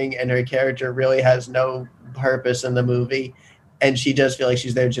jarring, and her character really has no purpose in the movie, and she does feel like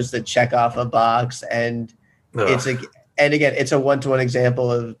she's there just to check off a box, and it's a one-to-one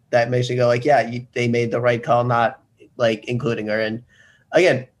example of that makes you go like, yeah, they made the right call not like including her. And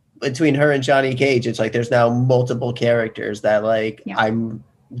again, between her and Johnny Cage, it's like there's now multiple characters that like I'm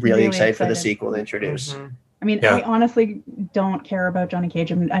really excited for the sequel to introduce. I mean, I honestly don't care about Johnny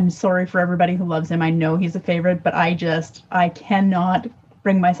Cage. I'm sorry for everybody who loves him. I know he's a favorite, but I cannot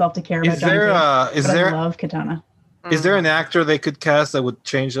bring myself to care about Johnny Cage. I love Katana. Is there an actor they could cast that would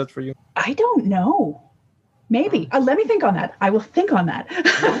change that for you? I don't know. Maybe. Let me think on that. I will think on that.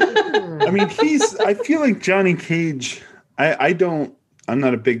 I mean, I feel like Johnny Cage, I'm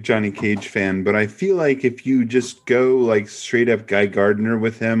not a big Johnny Cage fan, but I feel like if you just go like straight up Guy Gardner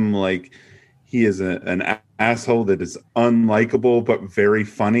with him, like he is an asshole that is unlikable, but very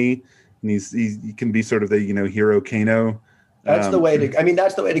funny. And he can be sort of the, hero Kano. That's the way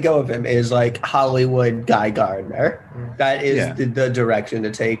to go with him is like Hollywood Guy Gardner. That is the direction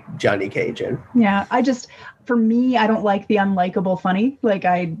to take Johnny Cage in. Yeah. For me, I don't like the unlikable funny. Like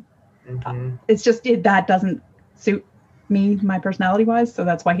it's just, that doesn't suit me, my personality wise. So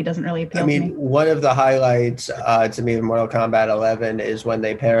that's why he doesn't really appeal to me. One of the highlights to me of Mortal Kombat 11 is when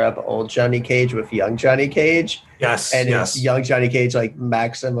they pair up old Johnny Cage with young Johnny Cage. Yes. And it's young Johnny Cage, like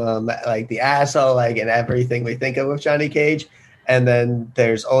maximum, like the asshole, like in everything we think of with Johnny Cage. And then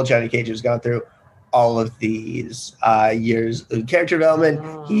there's old Johnny Cage who's gone through all of these years of character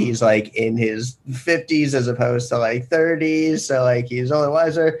development. He's like in his 50s as opposed to like 30s. So like he's older,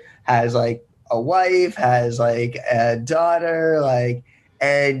 wiser, has like a wife, has like a daughter, like,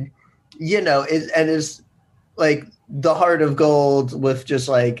 and is like the heart of gold with just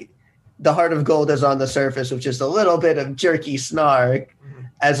like the heart of gold is on the surface with just a little bit of jerky snark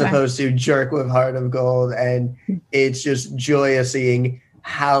as opposed to jerk with heart of gold. And it's just joyous seeing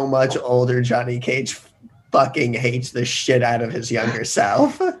how much older Johnny Cage fucking hates the shit out of his younger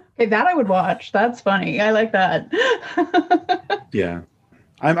self. Hey, that I would watch. That's funny. I like that. Yeah.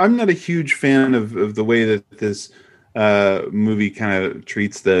 I'm not a huge fan of the way that this movie kind of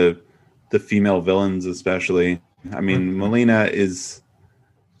treats the female villains, especially. I mean, Melina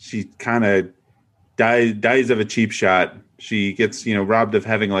she kind of dies of a cheap shot. She gets, robbed of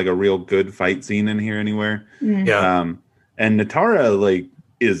having like a real good fight scene in here anywhere. Yeah. And Natara like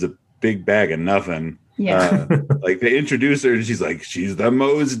is a big bag of nothing. Yeah. Like they introduce her and she's like, she's the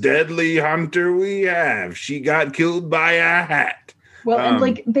most deadly hunter we have. She got killed by a hat. Well, and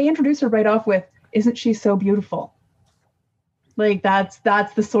like they introduce her right off with, isn't she so beautiful? Like that's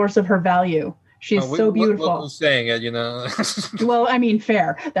the source of her value. She's so beautiful. What was saying it, Well, I mean,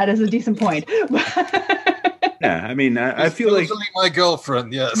 fair. That is a decent point. Yeah, I mean, I feel like my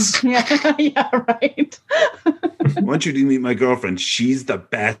girlfriend. Yes. Yeah, right. Once you do meet my girlfriend, she's the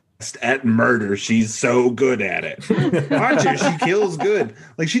best at murder. She's so good at it. Watch her; she kills good.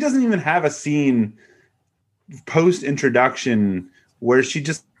 Like she doesn't even have a scene post introduction where she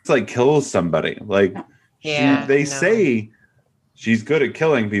just like kills somebody. Like they say she's good at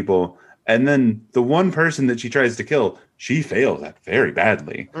killing people, and then the one person that she tries to kill, she fails at very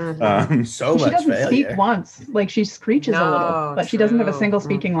badly. Mm-hmm. So much. She doesn't speak once. Like she screeches a little, but she doesn't have a single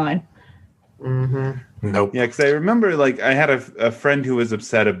speaking line. Mm-hmm. Nope. Yeah, because I remember like I had a friend who was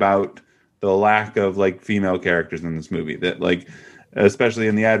upset about the lack of like female characters in this movie. That like, especially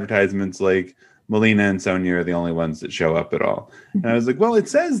in the advertisements, like Melina and Sonya are the only ones that show up at all. And I was like, well, it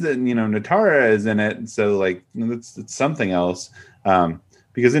says that Natara is in it, so like it's something else.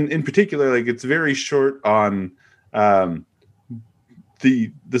 Because in particular, like it's very short on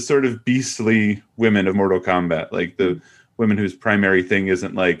the sort of beastly women of Mortal Kombat, like the women whose primary thing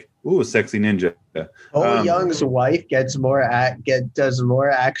isn't like, ooh, a sexy ninja. Young's wife does more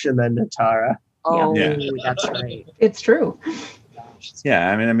action than Natara. Oh, yeah. That's right. It's true. Yeah,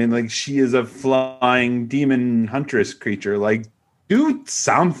 I mean, like she is a flying demon huntress creature. Like, do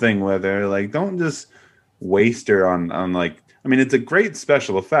something with her. Like, don't just waste her on like. I mean, it's a great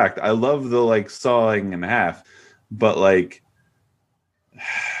special effect. I love the like sawing in half, but like,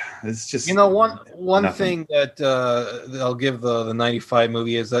 it's just one thing that I'll give the 95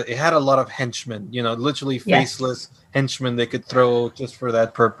 movie is that it had a lot of henchmen. Literally faceless henchmen they could throw just for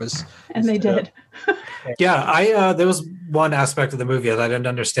that purpose. And they did. Yeah, there was one aspect of the movie that I didn't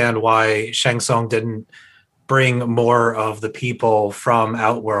understand why Shang Tsung didn't bring more of the people from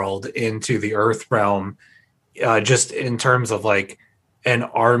Outworld into the Earth realm, just in terms of like an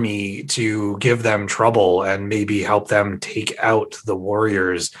army to give them trouble and maybe help them take out the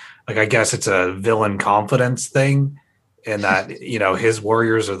warriors. Like, I guess it's a villain confidence thing in that, his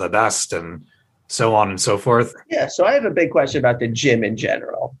warriors are the best and so on and so forth. Yeah. So I have a big question about the gym in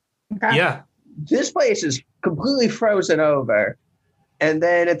general. Okay. Yeah. This place is completely frozen over. And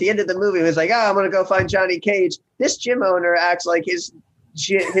then at the end of the movie, it was like, I'm going to go find Johnny Cage. This gym owner acts like his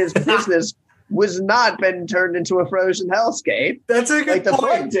business was not been turned into a frozen hellscape. That's a good point. The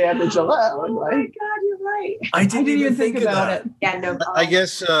point. point damage alone. Oh my God, you're right. right. I didn't even think about it. Yeah, no. I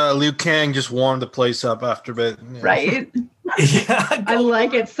guess Liu Kang just warmed the place up after a bit. Yeah. Right. Yeah, I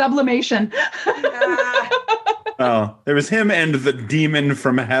like it. Sublimation. Oh, there was him and the demon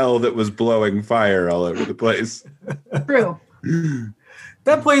from hell that was blowing fire all over the place. True.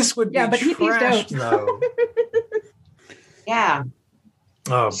 that place would Yeah, be but he pieced trashed, out. though. Yeah.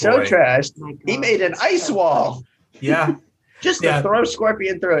 Oh, boy. So trashed. My God. He made an ice wall Yeah. just Yeah. to throw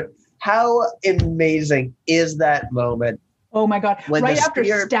Scorpion through it. How amazing is that moment? Oh my god! When right the after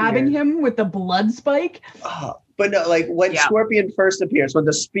spear stabbing appeared. him with the blood spike. Oh, but no, like when Yeah. Scorpion first appears, when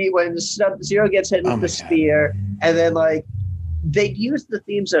Sub-Zero gets hit with Oh my the God. spear, and then like they used the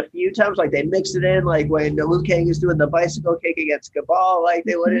themes a few times, like they mixed it in, like when Liu Kang is doing the bicycle kick against Cabal, like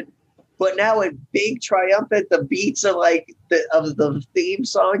they wouldn't. But now in big triumphant, the beats of like the theme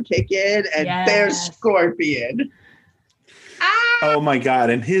song kick in, and there's Yes. Scorpion. Oh my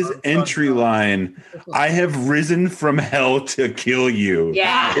God. And his entry line, I have risen from hell to kill you.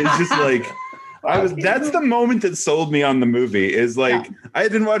 Yeah. It's just like, that's the moment that sold me on the movie is like, I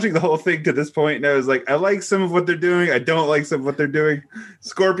had been watching the whole thing to this point and I was like, I like some of what they're doing. I don't like some of what they're doing.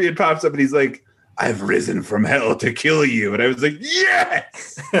 Scorpion pops up and he's like, I've risen from hell to kill you. And I was like,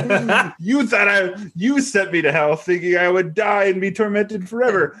 yes, you sent me to hell thinking I would die and be tormented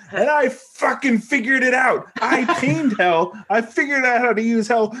forever. And I fucking figured it out. I tamed hell. I figured out how to use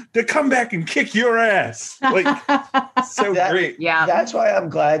hell to come back and kick your ass. Like, so great. Yeah. That's why I'm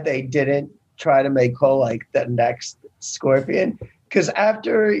glad they didn't try to make Cole like the next Scorpion. Because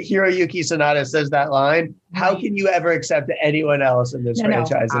after Hiroyuki Sanada says that line, how can you ever accept anyone else in this No.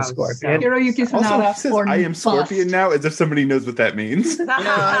 franchise as Oh, Scorpion? Hiroyuki Also, Sanada he says, or I am bust. Scorpion now, as if somebody knows what that means.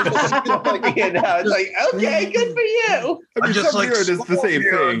 Scorpion now. It's like, okay, good for you. I mean, just like Sub-Zero does the same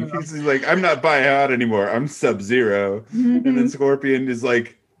Scorpion. thing. He's like, I'm not Biohot anymore. I'm Sub-Zero. And then Scorpion is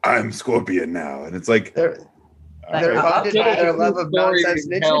like, I'm Scorpion now. And it's like, They're bonded by their love of nonsense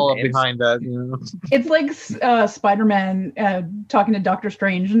Hell ninja names. behind that. You know? It's like Spider-Man talking to Doctor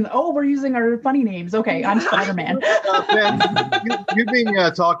Strange, and we're using our funny names. Okay, I'm Spider-Man. Ben, you've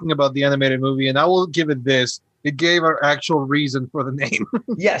been talking about the animated movie, and I will give it this. It gave our actual reason for the name.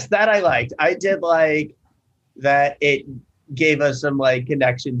 Yes, that I liked. I did like that it gave us some like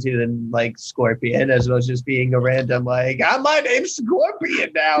connection to the like Scorpion as well as just being a random like, my name's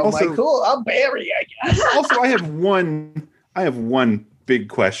Scorpion now. I'm Also- like, cool, I'm Barry, I guess. also, I have one big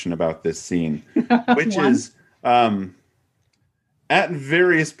question about this scene, which One? is at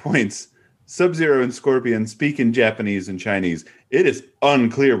various points, Sub-Zero and Scorpion speak in Japanese and Chinese. It is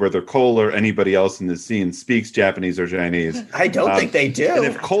unclear whether Cole or anybody else in this scene speaks Japanese or Chinese. I don't think they do. And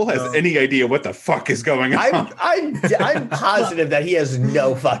if Cole has any idea what the fuck is going on, I'm positive that he has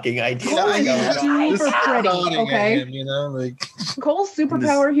no fucking idea. Cole what's is going on. super pretty, Nodding at okay? him, you know, like Cole's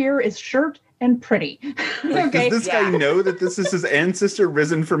superpower here is short and pretty. Okay. does this guy know that this is his ancestor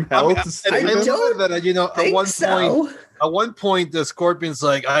risen from hell to I save him? love that, you know, at Think one so. point, at one point, the Scorpion's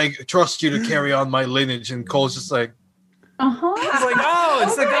like, I trust you to carry on my lineage. And Cole's just like, Uh-huh. It's like, oh,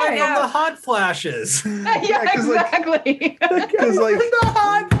 it's the guy Okay. from the Hot Flashes. Yeah, 'cause, like- exactly. Because like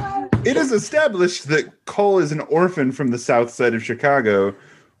it is established that Cole is an orphan from the south side of Chicago,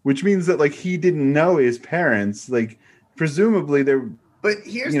 which means that like he didn't know his parents. Like presumably they're But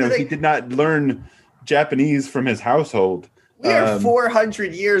here's you know the he thing. did not learn Japanese from his household. We are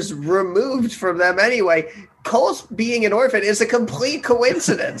 400 years removed from them anyway. Cole's being an orphan is a complete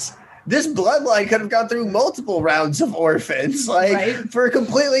coincidence. This bloodline could have gone through multiple rounds of orphans, like Right. for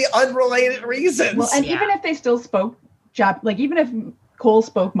completely unrelated reasons. Well, and even if they still spoke even if Cole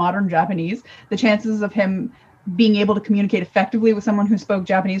spoke modern Japanese, the chances of him being able to communicate effectively with someone who spoke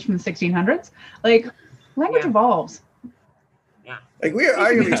Japanese from the 1600s, like language evolves. like we are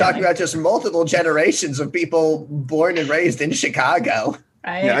arguably talking about just multiple generations of people born and raised in Chicago.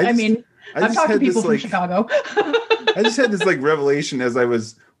 Right? Yeah, I mean, I've just talked to had this, people from like- Chicago. I just had this like revelation as I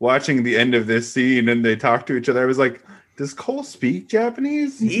was watching the end of this scene and they talked to each other. I was like, does Cole speak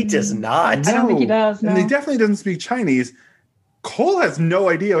Japanese? He does not. I don't think he does, And he no. definitely doesn't speak Chinese. Cole has no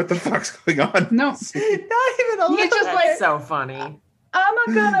idea what the fuck's going on. No. Not even a He's little. just That's like, so funny. I'm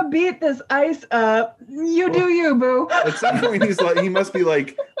not gonna beat this ice up. You do you, boo. At some point, he's like, he must be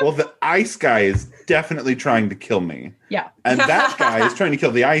like, well, the ice guy is definitely trying to kill me, Yeah, and that guy is trying to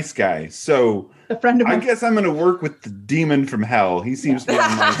kill the ice guy. So a friend of I mine. guess I'm going to work with the demon from hell. He seems to be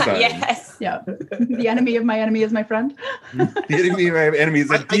on my side. Yes. Yeah, the enemy of my enemy is my friend. The enemy of my enemy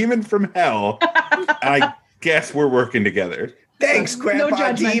is a demon from hell. And I guess we're working together. Thanks, Grandpa No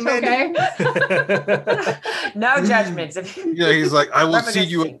judgment, Demon. okay? No judgments. If you- yeah, he's like, I will see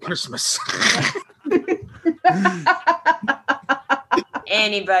you Reminiscing. at Christmas.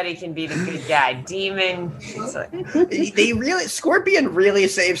 Anybody can be the good guy. Demon. Scorpion really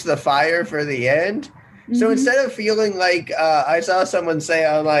saves the fire for the end. So instead of feeling like I saw someone say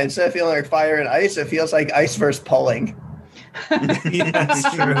online, instead of feeling like fire and ice, it feels like ice versus pulling. Yeah,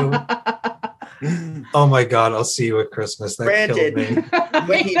 that's true. Oh my God, I'll see you at Christmas. That Granted, killed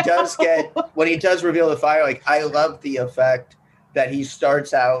me. when he does reveal the fire, like I love the effect that he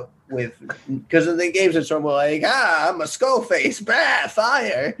starts out with, because in the games it's normal like, I'm a skull face, bah,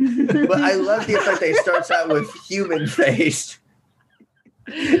 fire. But I love the effect that he starts out with human face.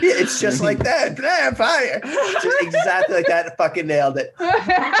 It's just like that, blah, fire. Just exactly like that. Fucking nailed it.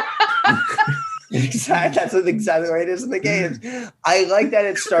 That's exactly the way it is in the games. I like that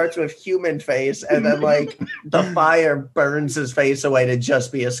it starts with human face and then like the fire burns his face away to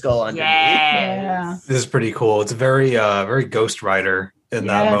just be a skull underneath. Yeah. This is pretty cool. It's very very Ghost Rider in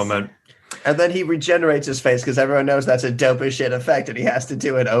that moment. And then he regenerates his face because everyone knows that's a dope as shit effect and he has to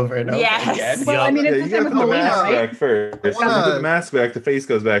do it over and over again. Well, I mean, it's the same with Melina, right? Back first. Put the mask back, the face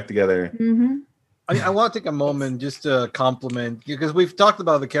goes back together. Mm-hmm. I want to take a moment just to compliment, because we've talked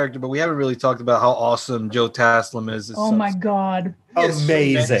about the character, but we haven't really talked about how awesome Joe Taslim is. Oh my God.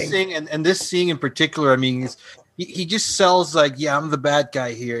 Amazing. And this scene in particular, I mean, he just sells like, yeah, I'm the bad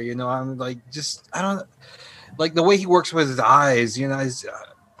guy here. You know, I'm like, I don't like the way he works with his eyes, you know.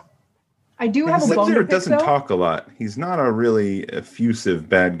 I do have a bone to pick, doesn't though. talk a lot. He's not a really effusive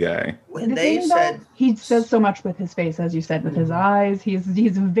bad guy. When they said he says so much with his face, as you said, with his eyes. He's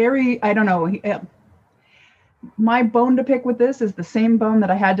very, I don't know. My bone to pick with this is the same bone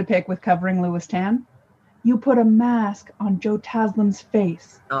that I had to pick with covering Louis Tan. You put a mask on Joe Taslim's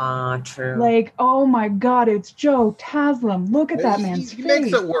face. True. Like, oh my God, it's Joe Taslim. Look at that man's he face.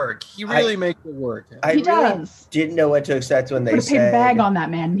 makes it work. He really makes it work. He does. Didn't know what to expect when they Put a paper said bag on that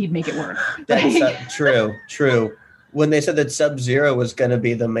man, and he'd make it work. that's true. When they said that Sub-Zero was going to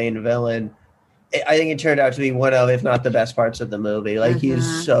be the main villain, I think it turned out to be one of, if not the best parts of the movie. Like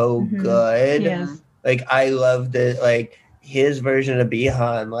he's so good. He is. Like I loved it. Like his version of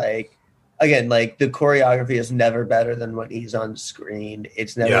Bihan, like again, like the choreography is never better than when he's on screen.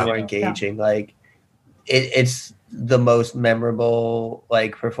 It's never more engaging. Yeah. Like it's the most memorable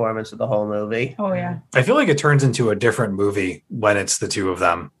like performance of the whole movie. Oh yeah. I feel like it turns into a different movie when it's the two of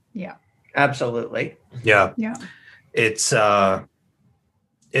them. Yeah. Absolutely. Yeah. Yeah. It's a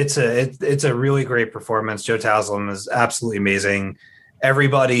really great performance. Joe Taslim is absolutely amazing.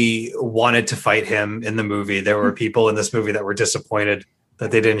 Everybody wanted to fight him in the movie. There were people in this movie that were disappointed that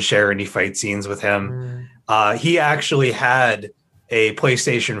they didn't share any fight scenes with him. He actually had a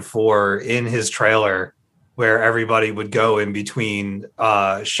PlayStation 4 in his trailer where everybody would go in between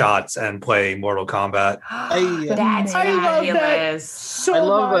shots and play Mortal Kombat. That's fabulous. So I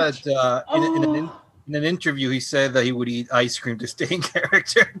love much. that in an interview he said that he would eat ice cream to stay in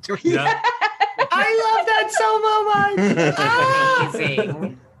character. I love that so much.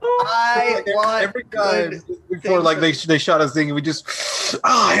 Amazing. I want every time before like they shot us thing, we just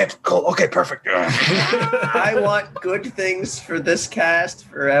I had to go. Okay, perfect. I want good things for this cast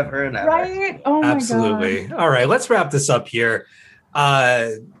forever and ever. Right? Oh my Absolutely. God. All right, let's wrap this up here.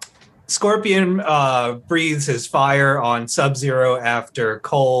 Scorpion breathes his fire on Sub-Zero after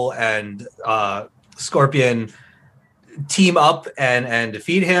Cole and Scorpion team up and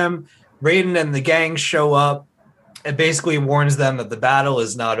defeat him. Raiden and the gang show up. It basically warns them that the battle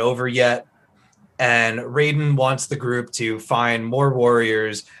is not over yet. And Raiden wants the group to find more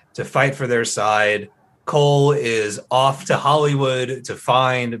warriors to fight for their side. Cole is off to Hollywood to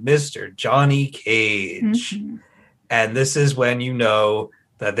find Mr. Johnny Cage. Mm-hmm. And this is when you know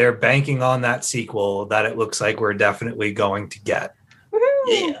that they're banking on that sequel that it looks like we're definitely going to get.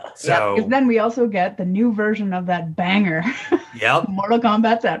 Yeah. So because then we also get the new version of that banger. Yep. Mortal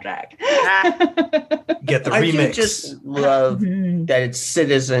Kombat soundtrack. Get the I remix. do just love that it's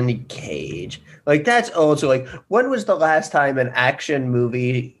Citizen Cage. Like that's also like, when was the last time an action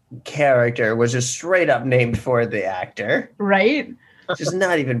movie character was just straight up named for the actor? Right? Just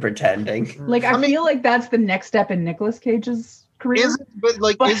not even pretending. Like I feel like that's the next step in Nicolas Cage's career. Is it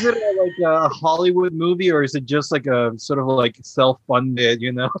like a Hollywood movie, or is it just like a sort of like self-funded,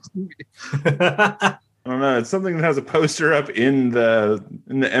 you know? I don't know. It's something that has a poster up in the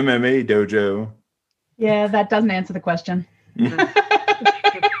MMA dojo. Yeah, that doesn't answer the question. All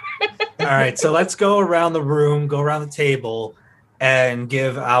right, so let's go around the room, go around the table, and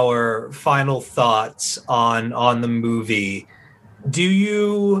give our final thoughts on the movie. Do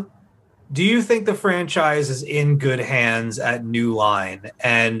you think the franchise is in good hands at New Line?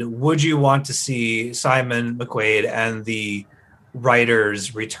 And would you want to see Simon McQuaid and the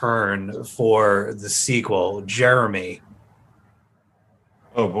writers return for the sequel? Jeremy?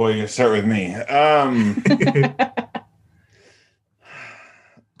 Oh boy, you start with me.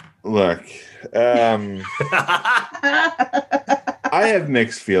 Look, I have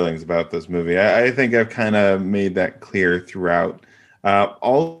mixed feelings about this movie. I think I've kind of made that clear throughout.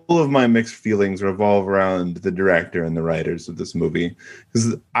 All of my mixed feelings revolve around the director and the writers of this movie,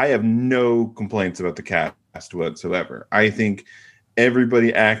 because I have no complaints about the cast whatsoever. I think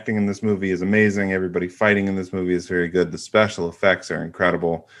everybody acting in this movie is amazing. Everybody fighting in this movie is very good. The special effects are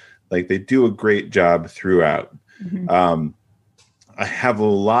incredible. Like, they do a great job throughout. Mm-hmm. I have a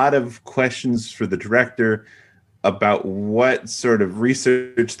lot of questions for the director about what sort of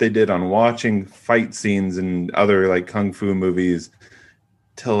research they did on watching fight scenes and other like kung fu movies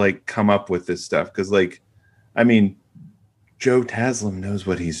to like come up with this stuff. Because, like, I mean, Joe Taslim knows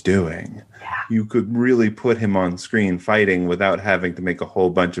what he's doing. Yeah. You could really put him on screen fighting without having to make a whole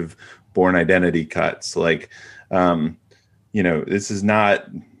bunch of Bourne Identity cuts. Like, this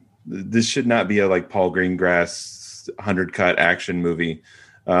should not be a like Paul Greengrass 100 cut action movie.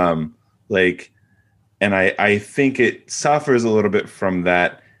 And I think it suffers a little bit from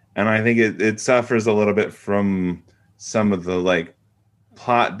that. And I think it suffers a little bit from some of the like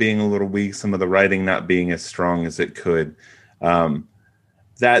plot being a little weak, some of the writing not being as strong as it could.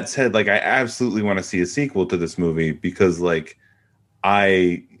 That said, like, I absolutely want to see a sequel to this movie because, like,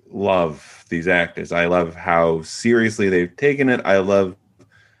 I love these actors. I love how seriously they've taken it. I love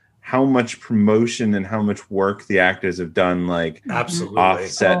how much promotion and how much work the actors have done, like, absolutely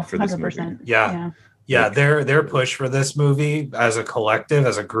offset for this movie. Yeah. Their push for this movie as a collective,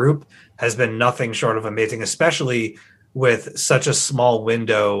 as a group, has been nothing short of amazing, especially with such a small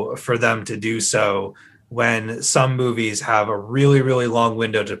window for them to do so, when some movies have a really, really long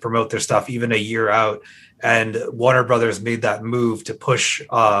window to promote their stuff, even a year out. And Warner Brothers made that move to push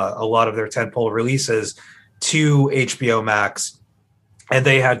a lot of their tentpole releases to HBO Max. And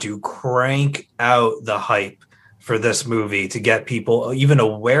they had to crank out the hype for this movie to get people even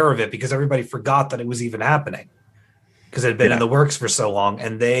aware of it, because everybody forgot that it was even happening because it had been in the works for so long.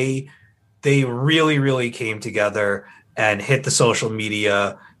 And they really, really came together and hit the social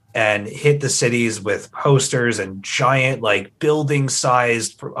media and hit the cities with posters and giant, like, building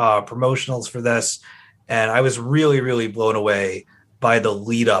sized promotionals for this. And I was really, really blown away by the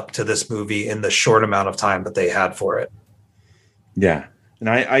lead up to this movie in the short amount of time that they had for it. Yeah. And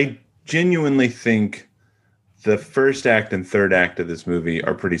I genuinely think the first act and third act of this movie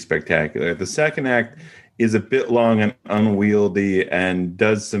are pretty spectacular. The second act is a bit long and unwieldy and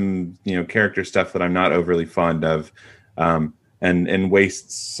does some, character stuff that I'm not overly fond of, and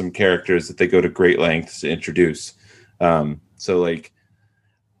wastes some characters that they go to great lengths to introduce. So, like,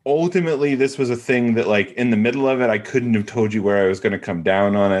 ultimately, this was a thing that, like, in the middle of it, I couldn't have told you where I was going to come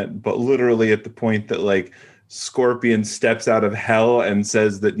down on it. But literally at the point that, like, Scorpion steps out of hell and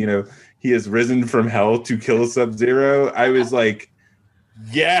says that, he has risen from hell to kill Sub-Zero, I was like,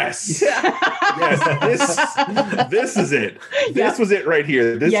 yes, yes, this is it. This was it right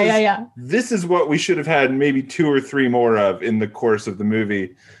here. This is what we should have had maybe 2 or 3 more of in the course of the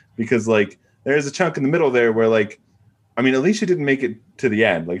movie, because, like, there's a chunk in the middle there where, like, I mean, Alicia didn't make it to the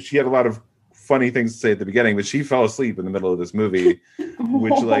end. Like, she had a lot of funny things to say at the beginning, but she fell asleep in the middle of this movie,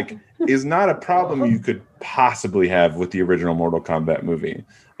 which, like, is not a problem you could possibly have with the original Mortal Kombat movie,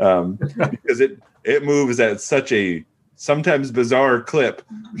 because it moves at such a sometimes bizarre clip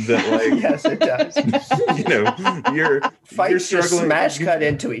that, like, yes, it does. You're struggling. Smash cut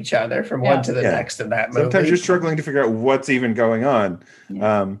into each other from one to the next in that movie. Sometimes you're struggling to figure out what's even going on.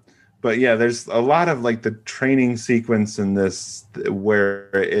 Yeah. But yeah, there's a lot of, like, the training sequence in this where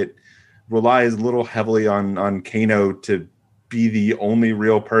it relies a little heavily on Kano to be the only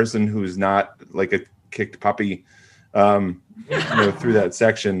real person who's not like a kicked puppy, through that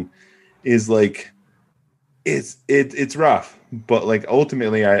section, is like, it's rough, but, like,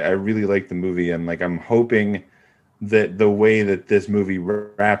 ultimately I really like the movie, and, like, I'm hoping that the way that this movie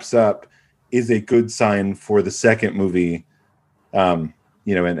wraps up is a good sign for the second movie, and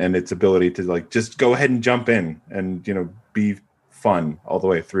its ability to, like, just go ahead and jump in and, be fun all the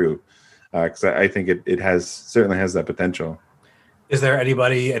way through. Because I think it certainly has that potential. Is there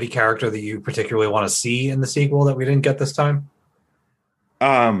any character that you particularly want to see in the sequel that we didn't get this time?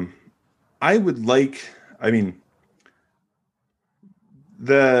 I would like,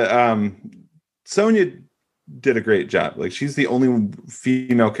 Sonya did a great job. Like, she's the only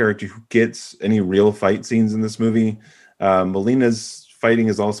female character who gets any real fight scenes in this movie. Melina's fighting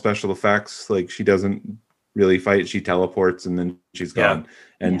is all special effects. Like, she doesn't really fight. She teleports and then she's gone.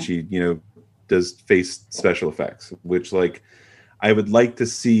 And she, does face special effects, which, like, I would like to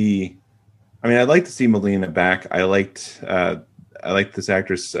see. I'd like to see Melina back. I liked I like this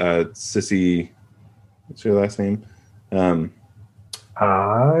actress, Sissy. What's her last name?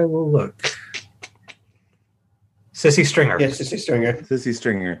 I will look. Sissy Stringer. Yes, Sissy Stringer. Sissy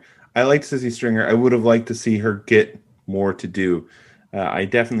Stringer. I liked Sissy Stringer. I would have liked to see her get more to do. I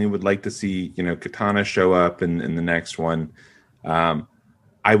definitely would like to see, Katana show up in the next one.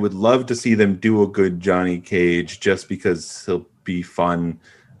 I would love to see them do a good Johnny Cage just because he'll be fun.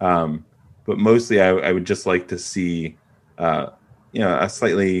 But mostly I would just like to see, a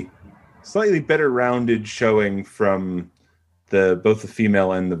slightly better rounded showing from both the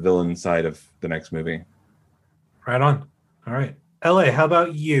female and the villain side of the next movie. Right on. All right. LA, how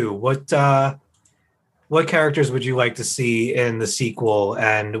about you? What characters would you like to see in the sequel,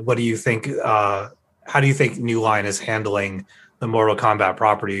 and what do you think? How do you think New Line is handling the Mortal Kombat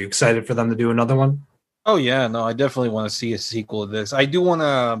property? Are you excited for them to do another one? Oh yeah, no, I definitely want to see a sequel of this. I do want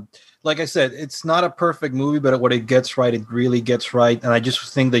to, like I said, it's not a perfect movie, but what it gets right, it really gets right, and I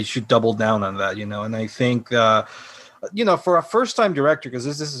just think they should double down on that, And I think, for a first-time director, because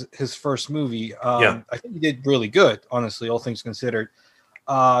this is his first movie, I think he did really good, honestly, all things considered.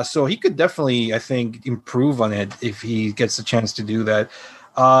 So he could definitely, I think, improve on it if he gets the chance to do that.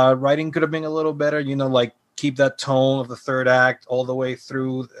 Writing could have been a little better, like keep that tone of the third act all the way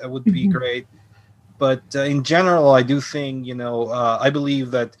through. That would be great. But in general, I do think, I believe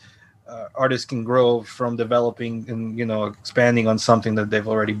that artists can grow from developing and, expanding on something that they've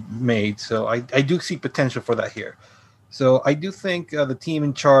already made. So I do see potential for that here. So I do think the team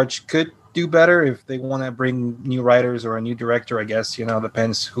in charge could do better if they want to bring new writers or a new director. I guess,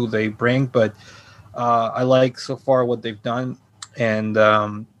 depends who they bring. But I like so far what they've done. And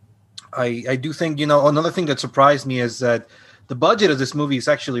I do think, another thing that surprised me is that the budget of this movie is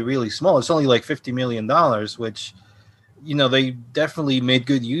actually really small. It's only like $50 million, which, they definitely made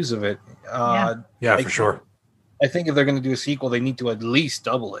good use of it. For sure. I think if they're going to do a sequel, they need to at least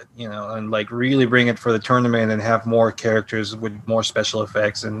double it, and like really bring it for the tournament and have more characters with more special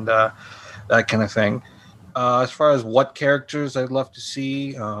effects and that kind of thing. As far as what characters I'd love to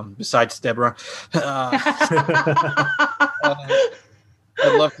see, besides Deborah,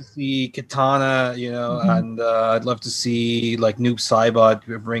 I'd love to see Katana, and I'd love to see like Noob Saibot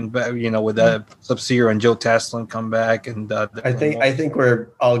bring back, with Sub-Zero and Joe Taslim come back. And I think we're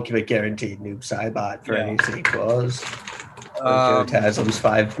all guaranteed Noob Saibot for any sequels. Joe Taslim's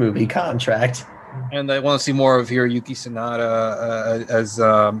 5-movie contract. And I want to see more of Hiroyuki Sanada as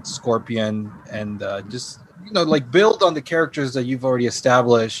Scorpion, and just build on the characters that you've already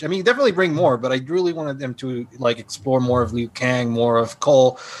established. I mean, definitely bring more, but I really wanted them to explore more of Liu Kang, more of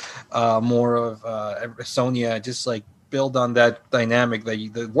Cole, more of Sonya. Just build on that dynamic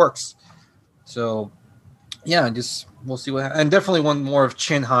that works. So, yeah, we'll see what happens. And definitely want more of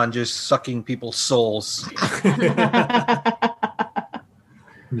Chin Han just sucking people's souls.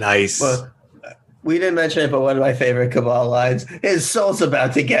 Nice. Well, we didn't mention it, but one of my favorite Cabal lines: "His soul's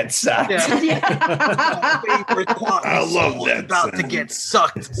about to get sucked." Yeah. I love that. About to get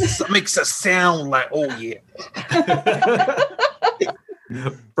sucked. Makes a sound like, oh yeah.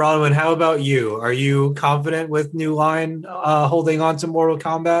 Bronwyn, how about you? Are you confident with New Line holding on to Mortal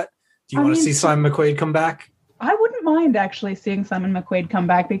Kombat? Do you want to see Simon McQuaid come back? I wouldn't mind actually seeing Simon McQuaid come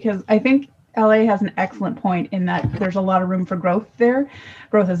back, because I think LA has an excellent point in that there's a lot of room for growth there,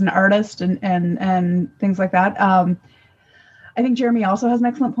 growth as an artist and things like that. I think Jeremy also has an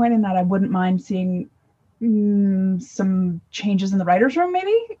excellent point in that I wouldn't mind seeing some changes in the writer's room,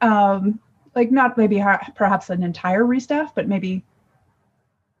 maybe. Not maybe perhaps an entire restaff, but maybe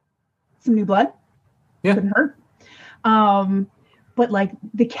some new blood. Yeah. Couldn't hurt. But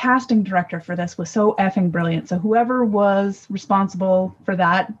the casting director for this was so effing brilliant. So whoever was responsible for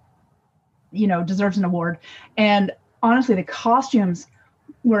that, deserves an award. And honestly, the costumes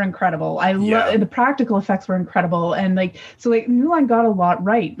were incredible. The practical effects were incredible. And New Line got a lot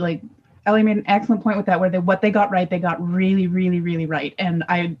right. Ellie made an excellent point with that, where what they got right, they got really, really, really right. And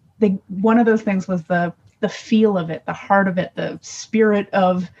I think one of those things was the feel of it, the heart of it, the spirit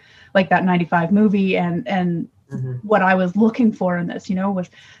of that 95 movie. And what I was looking for in this, was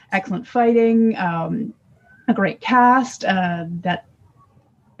excellent fighting, a great cast, that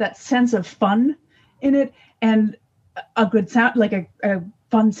sense of fun in it, and a good sound, a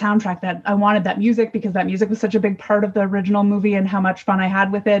fun soundtrack. That I wanted that music, because that music was such a big part of the original movie and how much fun I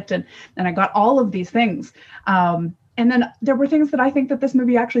had with it. And I got all of these things. And then there were things that I think that this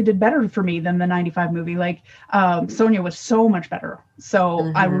movie actually did better for me than the 95 movie. Sonya was so much better.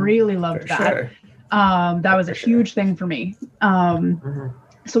 So I really loved that. Sure. That was a huge thing for me.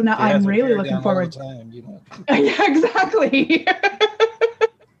 So now I'm really looking forward. Yeah, exactly.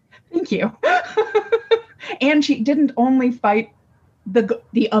 Thank you. And she didn't only fight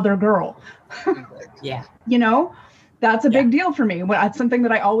the other girl. Yeah. You know, that's a big deal for me. That's something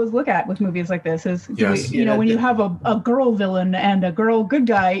that I always look at with movies like this is, when you have a girl villain and a girl good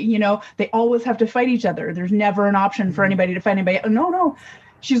guy, they always have to fight each other. There's never an option for anybody to fight anybody. No.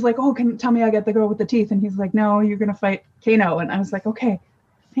 She's like, oh, tell me I get the girl with the teeth. And he's like, no, you're going to fight Kano. And I was like, okay,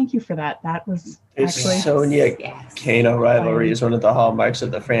 thank you for that. That was actually... Sonya-Kano rivalry is one of the hallmarks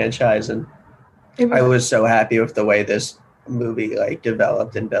of the franchise. And I was so happy with the way this movie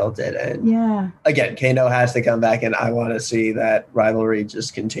developed and built it. And again, Kano has to come back, and I want to see that rivalry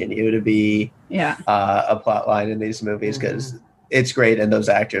just continue to be a plot line in these movies, because it's great and those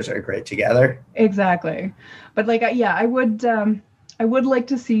actors are great together. Exactly. But I would like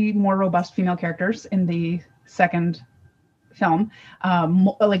to see more robust female characters in the second film,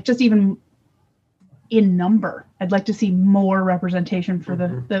 just even in number. I'd like to see more representation for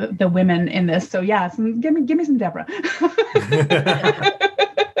the women in this. So give me some Deborah.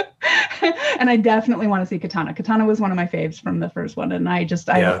 And I definitely want to see Katana. Katana was one of my faves from the first one, and I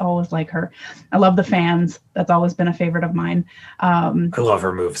always like her. I love the fans. That's always been a favorite of mine. I love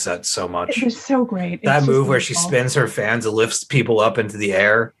her moveset so much. It's so great. That move where she spins her fans and lifts people up into the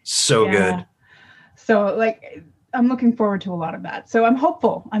air, so good. So I'm looking forward to a lot of that. So I'm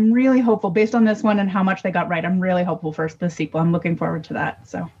hopeful. I'm really hopeful based on this one and how much they got right. I'm really hopeful for the sequel. I'm looking forward to that.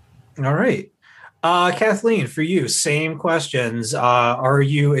 So, all right. Kathleen, for you, same questions. Are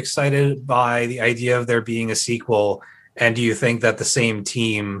you excited by the idea of there being a sequel? And do you think that the same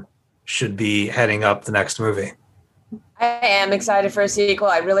team should be heading up the next movie? I am excited for a sequel.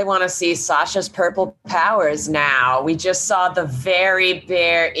 I really want to see Sasha's purple powers now. We just saw the very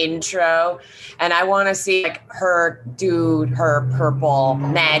bare intro, and I want to see her do her purple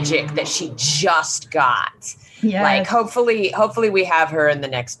magic that she just got. Yes. Hopefully we have her in the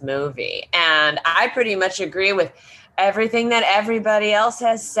next movie. And I pretty much agree with everything that everybody else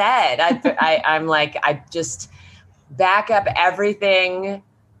has said. I just back up everything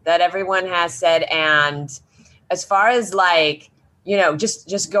that everyone has said. And as far as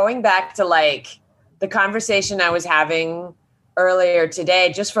just going back to the conversation I was having earlier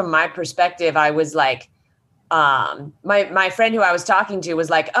today, just from my perspective, I was my friend who I was talking to was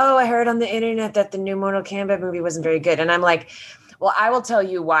like, oh, I heard on the internet that the new Mortal Kombat movie wasn't very good. And I'm like, well, I will tell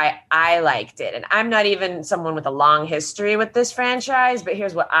you why I liked it. And I'm not even someone with a long history with this franchise, but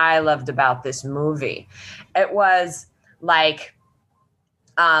here's what I loved about this movie. It was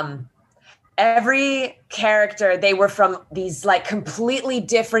every character, they were from these completely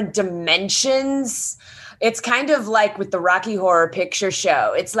different dimensions. It's kind of like with the Rocky Horror Picture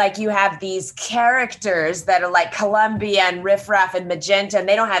Show. It's like you have these characters that are like Columbia and Riff Raff and Magenta, and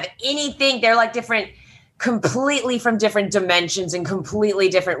they don't have anything. They're different, completely from different dimensions and completely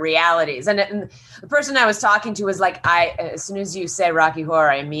different realities. And the person I was talking to was as soon as you say Rocky Horror,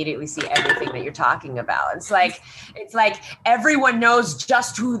 I immediately see everything that you're talking about. It's like everyone knows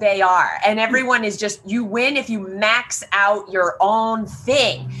just who they are, and everyone is just, you win if you max out your own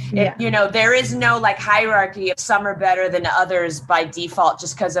thing. There is no hierarchy of some are better than others by default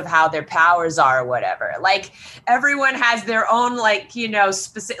just because of how their powers are or whatever. Everyone has their own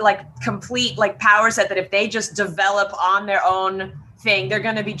specific complete power set that if they just develop on their own thing, they're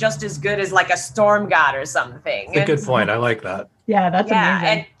going to be just as good as a storm god or something. That's a good point. I like that. Yeah, that's amazing.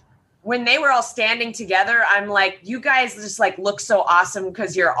 And when they were all standing together, I'm like, you guys just look so awesome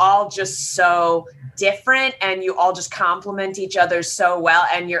because you're all just so different and you all just complement each other so well,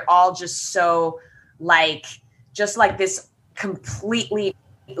 and you're all just so this completely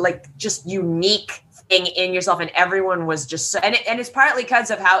just unique thing in yourself, and everyone was just so, and it's partly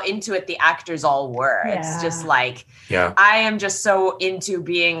because of how into it the actors all were. It's just I am just so into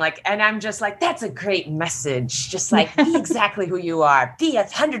being and I'm just that's a great message, just be exactly who you are, be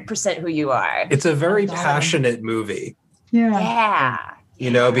 100% who you are. It's a very passionate movie. Between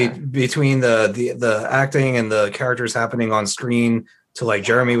the acting and the characters happening on screen to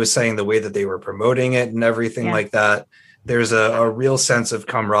Jeremy was saying, the way that they were promoting it and everything like that. There's a real sense of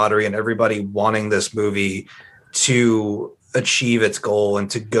camaraderie and everybody wanting this movie to achieve its goal and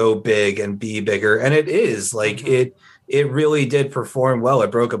to go big and be bigger. And it is it really did perform well.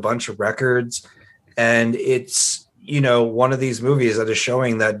 It broke a bunch of records, and it's, one of these movies that is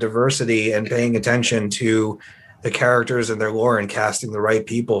showing that diversity and paying attention to the characters and their lore and casting the right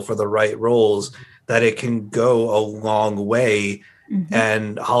people for the right roles, that it can go a long way. Mm-hmm.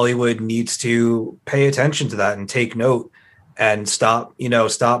 And Hollywood needs to pay attention to that and take note and stop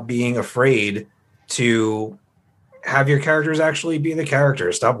being afraid to have your characters actually be the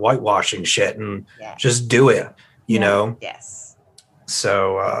characters. Stop whitewashing shit and just do it, you know? Yes.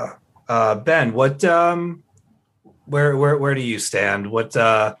 So, Ben, what where do you stand? What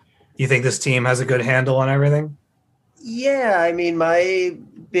you think this team has a good handle on everything? Yeah, I mean, my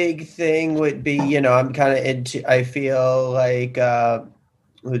big thing would be, I'm kind of into. I feel like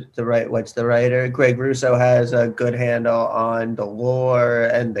what's the writer? Greg Russo has a good handle on the lore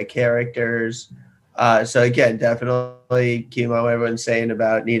and the characters. So again, definitely Kimo, everyone's saying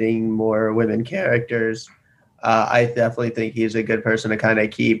about needing more women characters. I definitely think he's a good person to kind of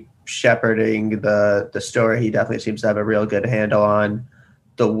keep shepherding the story. He definitely seems to have a real good handle on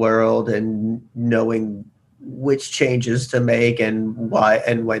the world and knowing which changes to make and why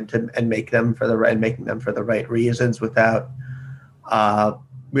and when to and make them for the right and making them for the right reasons without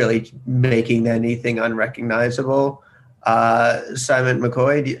really making anything unrecognizable. Simon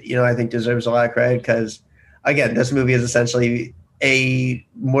McCoy, I think deserves a lot of credit because, again, this movie is essentially a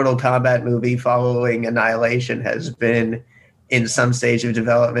Mortal Kombat movie following Annihilation, has been in some stage of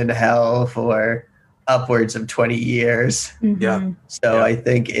development hell for upwards of 20 years. Mm-hmm. Yeah. So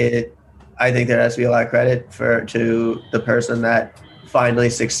Yeah. I think there has to be a lot of credit to the person that finally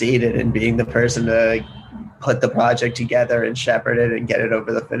succeeded in being the person to put the project together and shepherd it and get it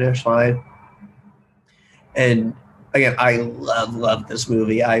over the finish line. And again, I love this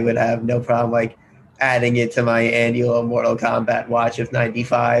movie. I would have no problem like adding it to my annual Mortal Kombat watch of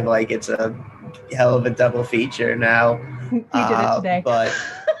 95. Like it's a hell of a double feature now. We did it today. But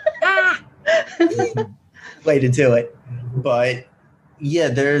way to do it. But yeah,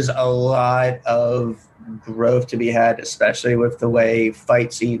 there's a lot of growth to be had, especially with the way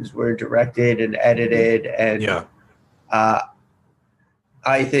fight scenes were directed and edited. And I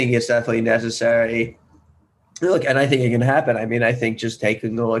think it's definitely necessary. Look, and I think it can happen. I mean, I think just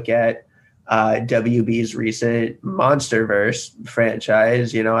taking a look at WB's recent MonsterVerse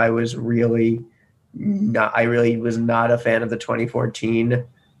franchise, I really was not a fan of the 2014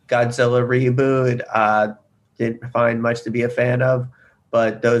 Godzilla reboot. Didn't find much to be a fan of.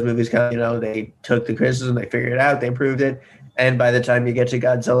 But those movies they took the criticism, they figured it out, they improved it. And by the time you get to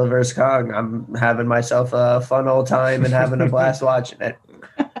Godzilla vs. Kong, I'm having myself a fun old time and having a blast watching it.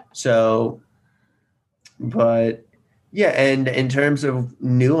 So, but yeah, and in terms of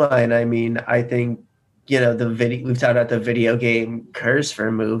New Line, I mean, I think, we've talked about the video game curse for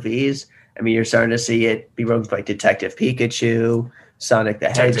movies. I mean, you're starting to see it be broken by Detective Pikachu, Sonic the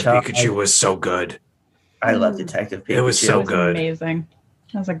Hedgehog. Detective Pikachu was so good. I love Detective Pikachu. It was so good. Amazing.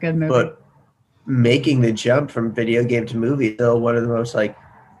 That was a good movie. But making the jump from video game to movie is still one of the most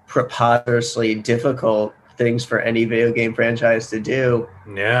preposterously difficult things for any video game franchise to do.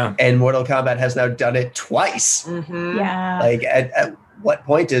 Yeah. And Mortal Kombat has now done it twice. Mm-hmm. Yeah. Like at what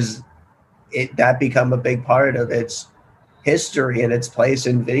point does that become a big part of its history and its place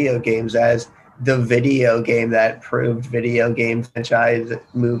in video games as the video game that proved video game franchise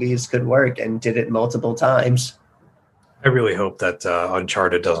movies could work and did it multiple times? I really hope that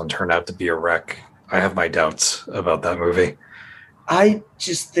Uncharted doesn't turn out to be a wreck. I have my doubts about that movie. I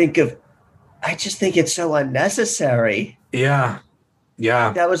just think it's so unnecessary. Yeah.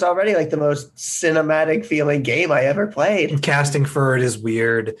 Yeah. That was already the most cinematic feeling game I ever played. And casting for it is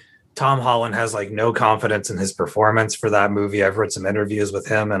weird. Tom Holland has no confidence in his performance for that movie. I've read some interviews with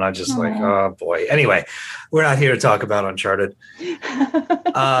him and I just oh boy. Anyway, we're not here to talk about Uncharted.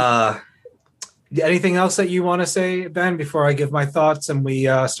 Anything else that you want to say, Ben, before I give my thoughts and we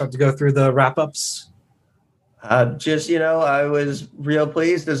start to go through the wrap-ups? I was real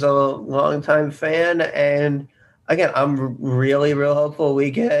pleased as a longtime fan. And again, I'm really, real hopeful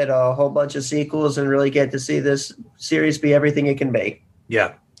we get a whole bunch of sequels and really get to see this series be everything it can be.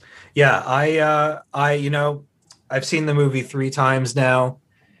 Yeah. Yeah. I've seen the movie 3 times now.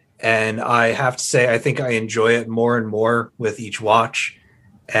 And I have to say, I think I enjoy it more and more with each watch.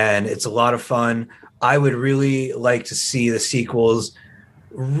 And it's a lot of fun. I would really like to see the sequels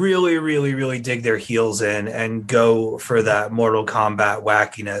really, really, really dig their heels in and go for that Mortal Kombat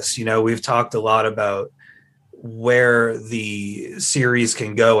wackiness. We've talked a lot about where the series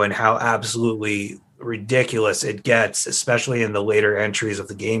can go and how absolutely ridiculous it gets, especially in the later entries of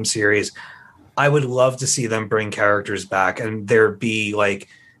the game series. I would love to see them bring characters back and there be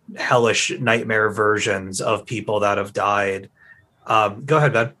hellish nightmare versions of people that have died. Go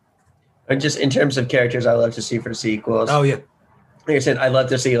ahead, Ben. And just in terms of characters, I love to see for sequels. Oh yeah, like I said, I'd love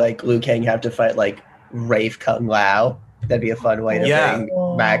to see Liu Kang have to fight Rafe Kung Lao. That'd be a fun way to bring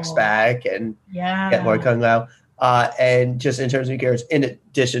Max back and get more Kung Lao. And just in terms of characters, in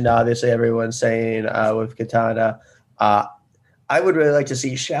addition to obviously everyone's saying with Katana, I would really like to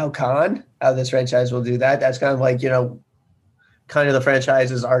see Shao Kahn, how this franchise will do that. That's kind of kind of the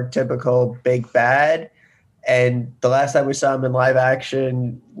franchise's archetypical big bad. And the last time we saw him in live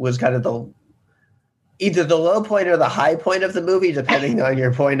action was kind of either the low point or the high point of the movie, depending on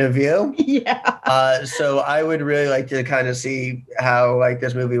your point of view. Yeah. So I would really like to kind of see how like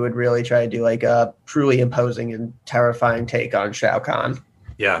this movie would really try to do like a truly imposing and terrifying take on Shao Kahn.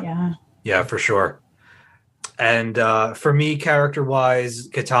 Yeah, for sure. And for me, character-wise,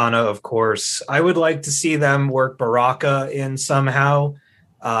 Katana, of course, I would like to see them work Baraka in somehow.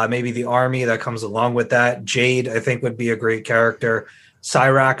 Maybe the army that comes along with that. Jade, I think, would be a great character.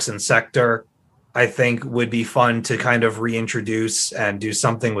 Cyrax and Sector, I think, would be fun to kind of reintroduce and do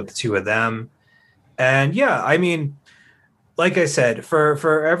something with the two of them. And yeah, I mean, like I said,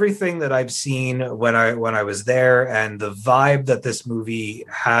 for everything that I've seen when I was there and the vibe that this movie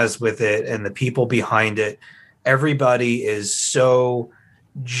has with it and the people behind it, everybody is so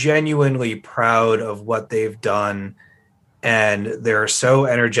genuinely proud of what they've done. And they're so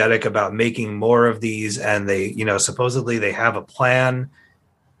energetic about making more of these. And they, you know, supposedly they have a plan.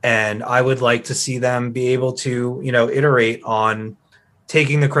 And I would like to see them be able to, you know, iterate on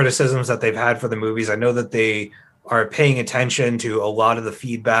taking the criticisms that they've had for the movies. I know that they are paying attention to a lot of the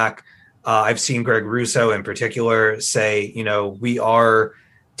feedback. I've seen Greg Russo in particular say, you know, we are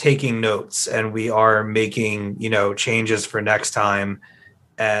taking notes and we are making, you know, changes for next time.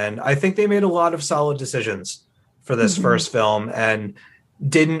 And I think they made a lot of solid decisions for this first film and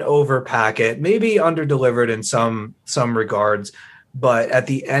didn't overpack it, maybe underdelivered in some regards, but at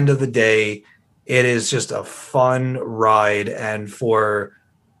the end of the day, it is just a fun ride. And for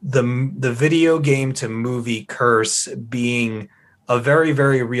the video game to movie curse being a very,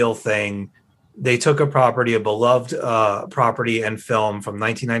 very real thing, they took a property, a beloved property and film from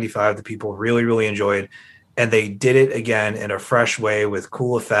 1995 that people really, really enjoyed, and they did it again in a fresh way with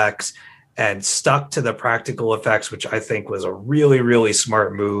cool effects and stuck to the practical effects, which I think was a really, really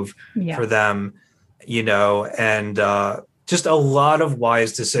smart move for them, you know, and just a lot of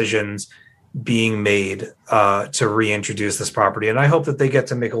wise decisions being made to reintroduce this property. And I hope that they get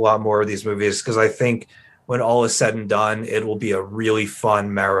to make a lot more of these movies, because I think when all is said and done, it will be a really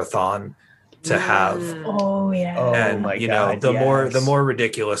fun marathon to have. Oh yeah. And you know, the more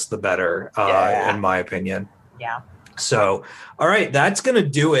ridiculous, the better, in my opinion. Yeah. So, all right, that's going to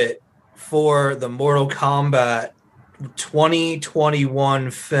do it for the Mortal Kombat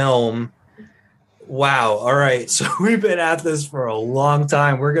 2021 film. Wow. All right. So we've been at this for a long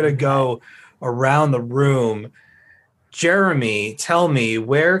time. We're going to go around the room. Jeremy, tell me,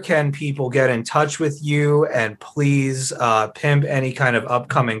 where can people get in touch with you, and please pimp any kind of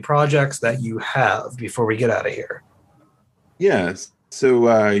upcoming projects that you have before we get out of here. Yes.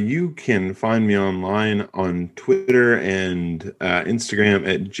 So you can find me online on Twitter and Instagram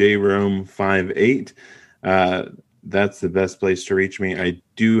at jrome58. That's the best place to reach me. I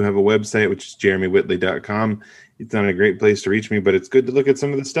do have a website, which is jeremywhitley.com. It's not a great place to reach me, but it's good to look at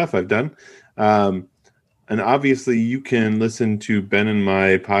some of the stuff I've done. And obviously, you can listen to Ben and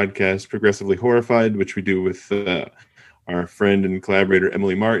my podcast, Progressively Horrified, which we do with our friend and collaborator,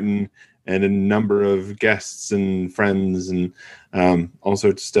 Emily Martin, and a number of guests and friends and all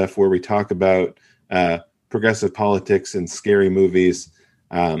sorts of stuff where we talk about progressive politics and scary movies,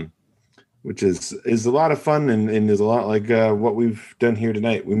 which is a lot of fun and is a lot like what we've done here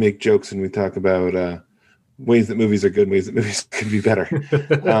tonight. We make jokes and we talk about ways that movies are good, ways that movies could be better.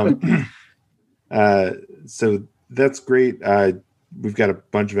 So that's great. We've got a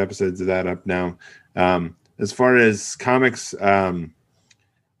bunch of episodes of that up now. As far as comics,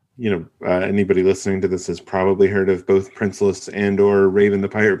 anybody listening to this has probably heard of both Princeless and or Raven the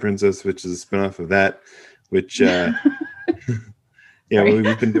Pirate Princess, which is a spinoff of that, which we've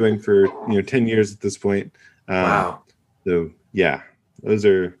been doing for 10 years at this point. Wow. So yeah, those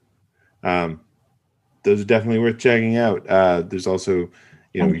are definitely worth checking out. There's also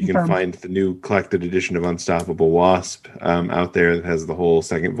you can find the new collected edition of Unstoppable Wasp out there that has the whole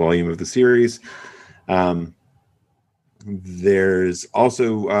second volume of the series. There's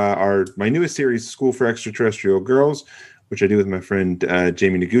also my newest series, School for Extraterrestrial Girls, which I do with my friend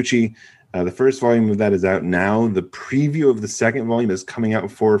Jamie Noguchi. The first volume of that is out now. The preview of the second volume is coming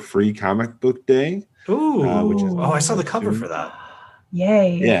out for Free Comic Book Day. Ooh, which is I saw the cover for that.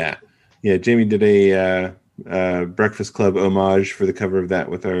 Yay. Yeah. Jamie did a Breakfast Club homage for the cover of that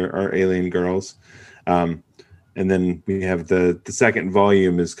with our alien girls. And then we have the second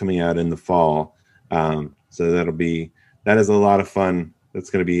volume is coming out in the fall. So that is a lot of fun. That's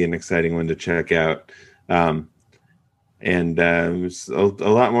going to be an exciting one to check out. And there's a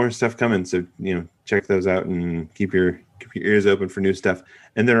lot more stuff coming. So, check those out and keep your ears open for new stuff.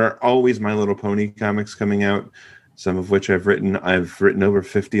 And there are always My Little Pony comics coming out, some of which I've written. I've written over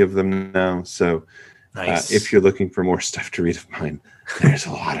 50 of them now. So Nice. If you're looking for more stuff to read of mine, there's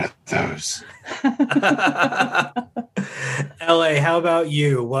a lot of those. LA, how about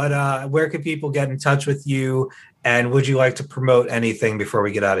you? Where can people get in touch with you? And would you like to promote anything before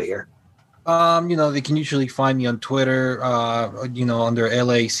we get out of here? They can usually find me on Twitter, under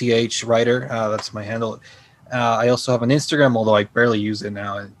LACH writer. That's my handle. I also have an Instagram, although I barely use it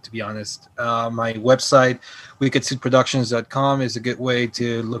now, to be honest. My website, wickedseedproductions.com, is a good way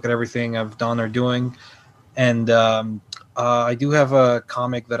to look at everything I've done or doing. And I do have a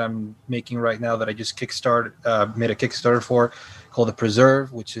comic that I'm making right now that I just made a Kickstarter for, called The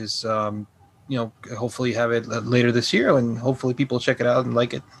Preserve, which is, hopefully have it later this year, and hopefully people check it out and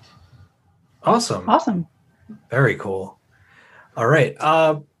like it. Awesome. Very cool. All right.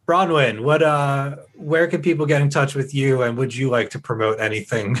 Bronwyn, where can people get in touch with you, and would you like to promote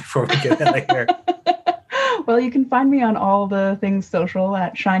anything before we get out of here? Well, you can find me on all the things social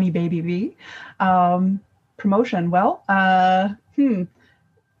at Shiny Baby V. Promotion. Well, I'm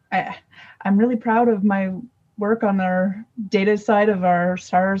really proud of my work on our data side of our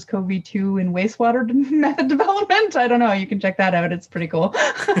SARS-CoV-2 and wastewater method development. I don't know. You can check that out. It's pretty cool.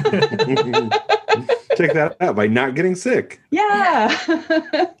 Check that out by not getting sick. Yeah.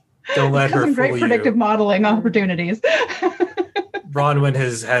 Don't let her fool great predictive modeling opportunities. Bronwyn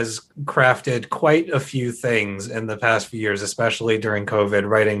has crafted quite a few things in the past few years, especially during COVID,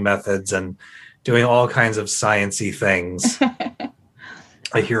 writing methods and doing all kinds of sciencey things.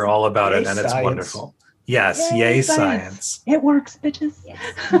 I hear all about it, and it's wonderful. Yes, yay science. It works, bitches. Yes.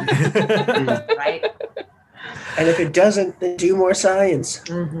 Right. And if it doesn't, then do more science.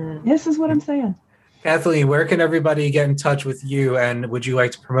 Mm-hmm. This is what I'm saying. Kathleen, where can everybody get in touch with you, and would you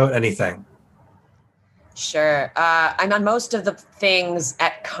like to promote anything? Sure. I'm on most of the things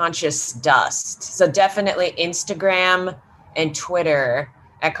at Conscious Dust. So definitely Instagram and Twitter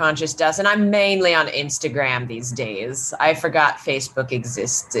at Conscious Dust. And I'm mainly on Instagram these days. I forgot Facebook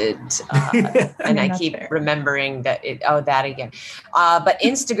existed. And I keep remembering that that again. But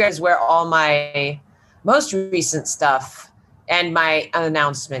Instagram is where all my most recent stuff and my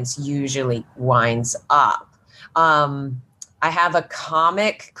announcements usually winds up. I have a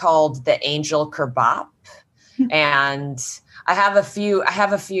comic called The Angel Kerbop. And I have a few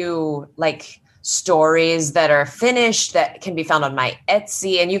like stories that are finished that can be found on my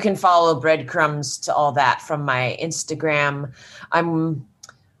Etsy, and you can follow breadcrumbs to all that from my Instagram. I'm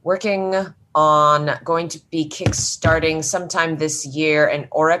working on going to be kickstarting sometime this year an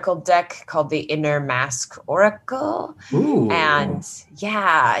Oracle deck called the Inner Mask Oracle. Ooh. And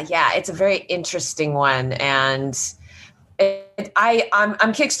yeah, it's a very interesting one. And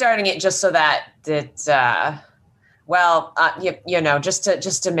I'm kickstarting it just so that just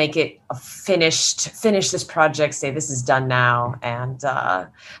to make it finish this project, say this is done now, and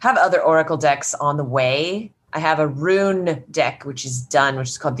have other Oracle decks on the way. I have a rune deck, which is done, which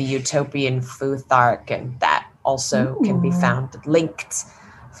is called the Utopian Futhark, and that also can be found linked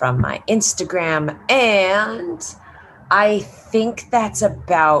from my Instagram. And I think that's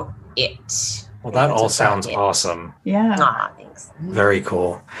about it. Well, that all sounds awesome. Yeah. Thanks. Very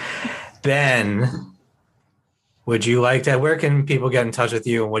cool. Ben, would you like to, where can people get in touch with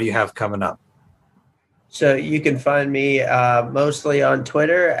you, and what do you have coming up? So you can find me mostly on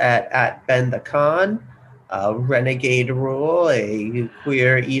Twitter at Ben the Con, Renegade Rule, a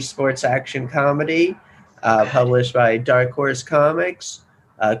queer esports action comedy published by Dark Horse Comics,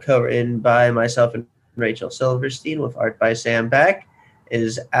 co-written by myself and Rachel Silverstein with art by Sam Beck,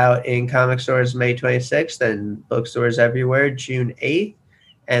 is out in comic stores May 26th and bookstores everywhere June 8th.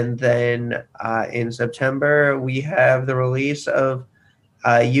 And then in September, we have the release of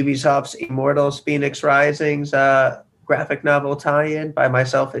Ubisoft's Immortals Phoenix Rising's graphic novel tie-in by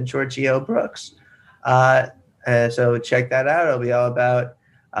myself and Giorgio Brooks. So check that out. It'll be all about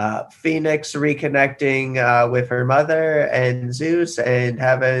Phoenix reconnecting with her mother and Zeus and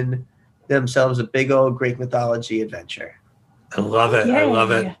having themselves a big old Greek mythology adventure. I love it. Yay. I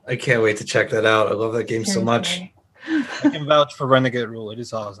love it. I can't wait to check that out. I love that game so much. I can vouch for Renegade Rule. It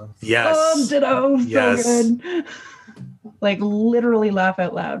is awesome. Yes. Ditto. Yes. So good. Like literally laugh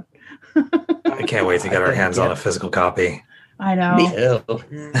out loud. I can't wait to get our hands on a physical copy. I know. Me too.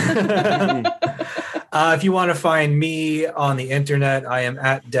 If you want to find me on the internet, I am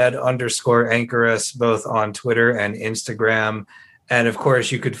at dead_Anchorus, both on Twitter and Instagram. And of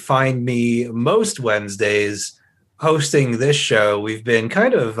course, you could find me most Wednesdays hosting this show. We've been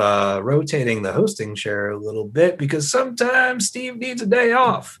kind of rotating the hosting chair a little bit because sometimes Steve needs a day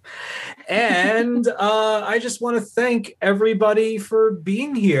off. And I just want to thank everybody for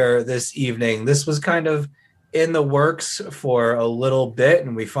being here this evening. This was kind of in the works for a little bit,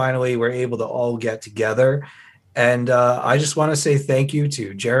 and we finally were able to all get together. And I just want to say thank you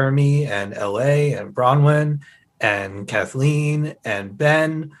to Jeremy and LA and Bronwyn and Kathleen and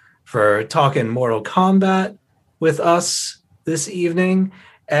Ben for talking Mortal Kombat with us this evening.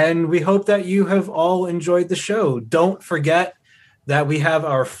 And we hope that you have all enjoyed the show. Don't forget that we have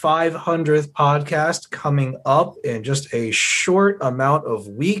our 500th podcast coming up in just a short amount of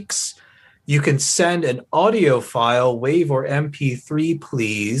weeks. You can send an audio file, WAV or MP3,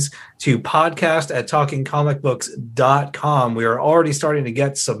 please, to podcast@talkingcomicbooks.com. We are already starting to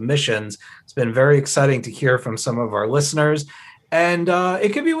get submissions. It's been very exciting to hear from some of our listeners. And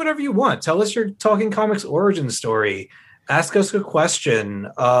it can be whatever you want. Tell us your Talking Comics origin story. Ask us a question.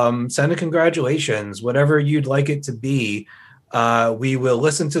 Send a congratulations, whatever you'd like it to be. We will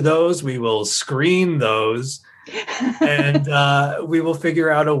listen to those. We will screen those. And we will figure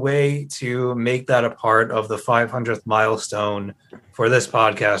out a way to make that a part of the 500th milestone for this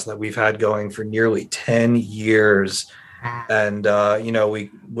podcast that we've had going for nearly 10 years. And,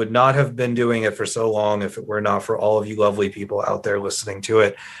 we would not have been doing it for so long if it were not for all of you lovely people out there listening to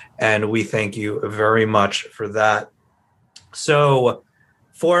it. And we thank you very much for that. So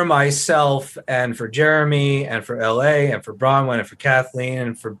for myself and for Jeremy and for LA and for Bronwyn and for Kathleen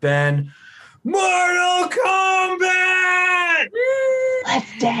and for Ben, Mortal Kombat!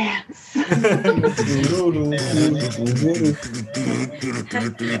 Let's dance.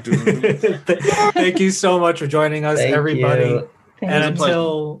 Thank you so much for joining us, everybody. You. And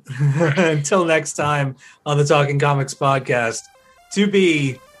until next time on the Talking Comics podcast, to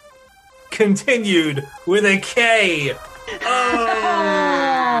be continued with a K.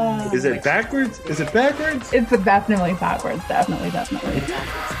 Oh. Is it backwards? Is it backwards? It's definitely backwards. Definitely.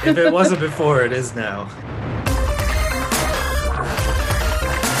 If it wasn't before, it is now.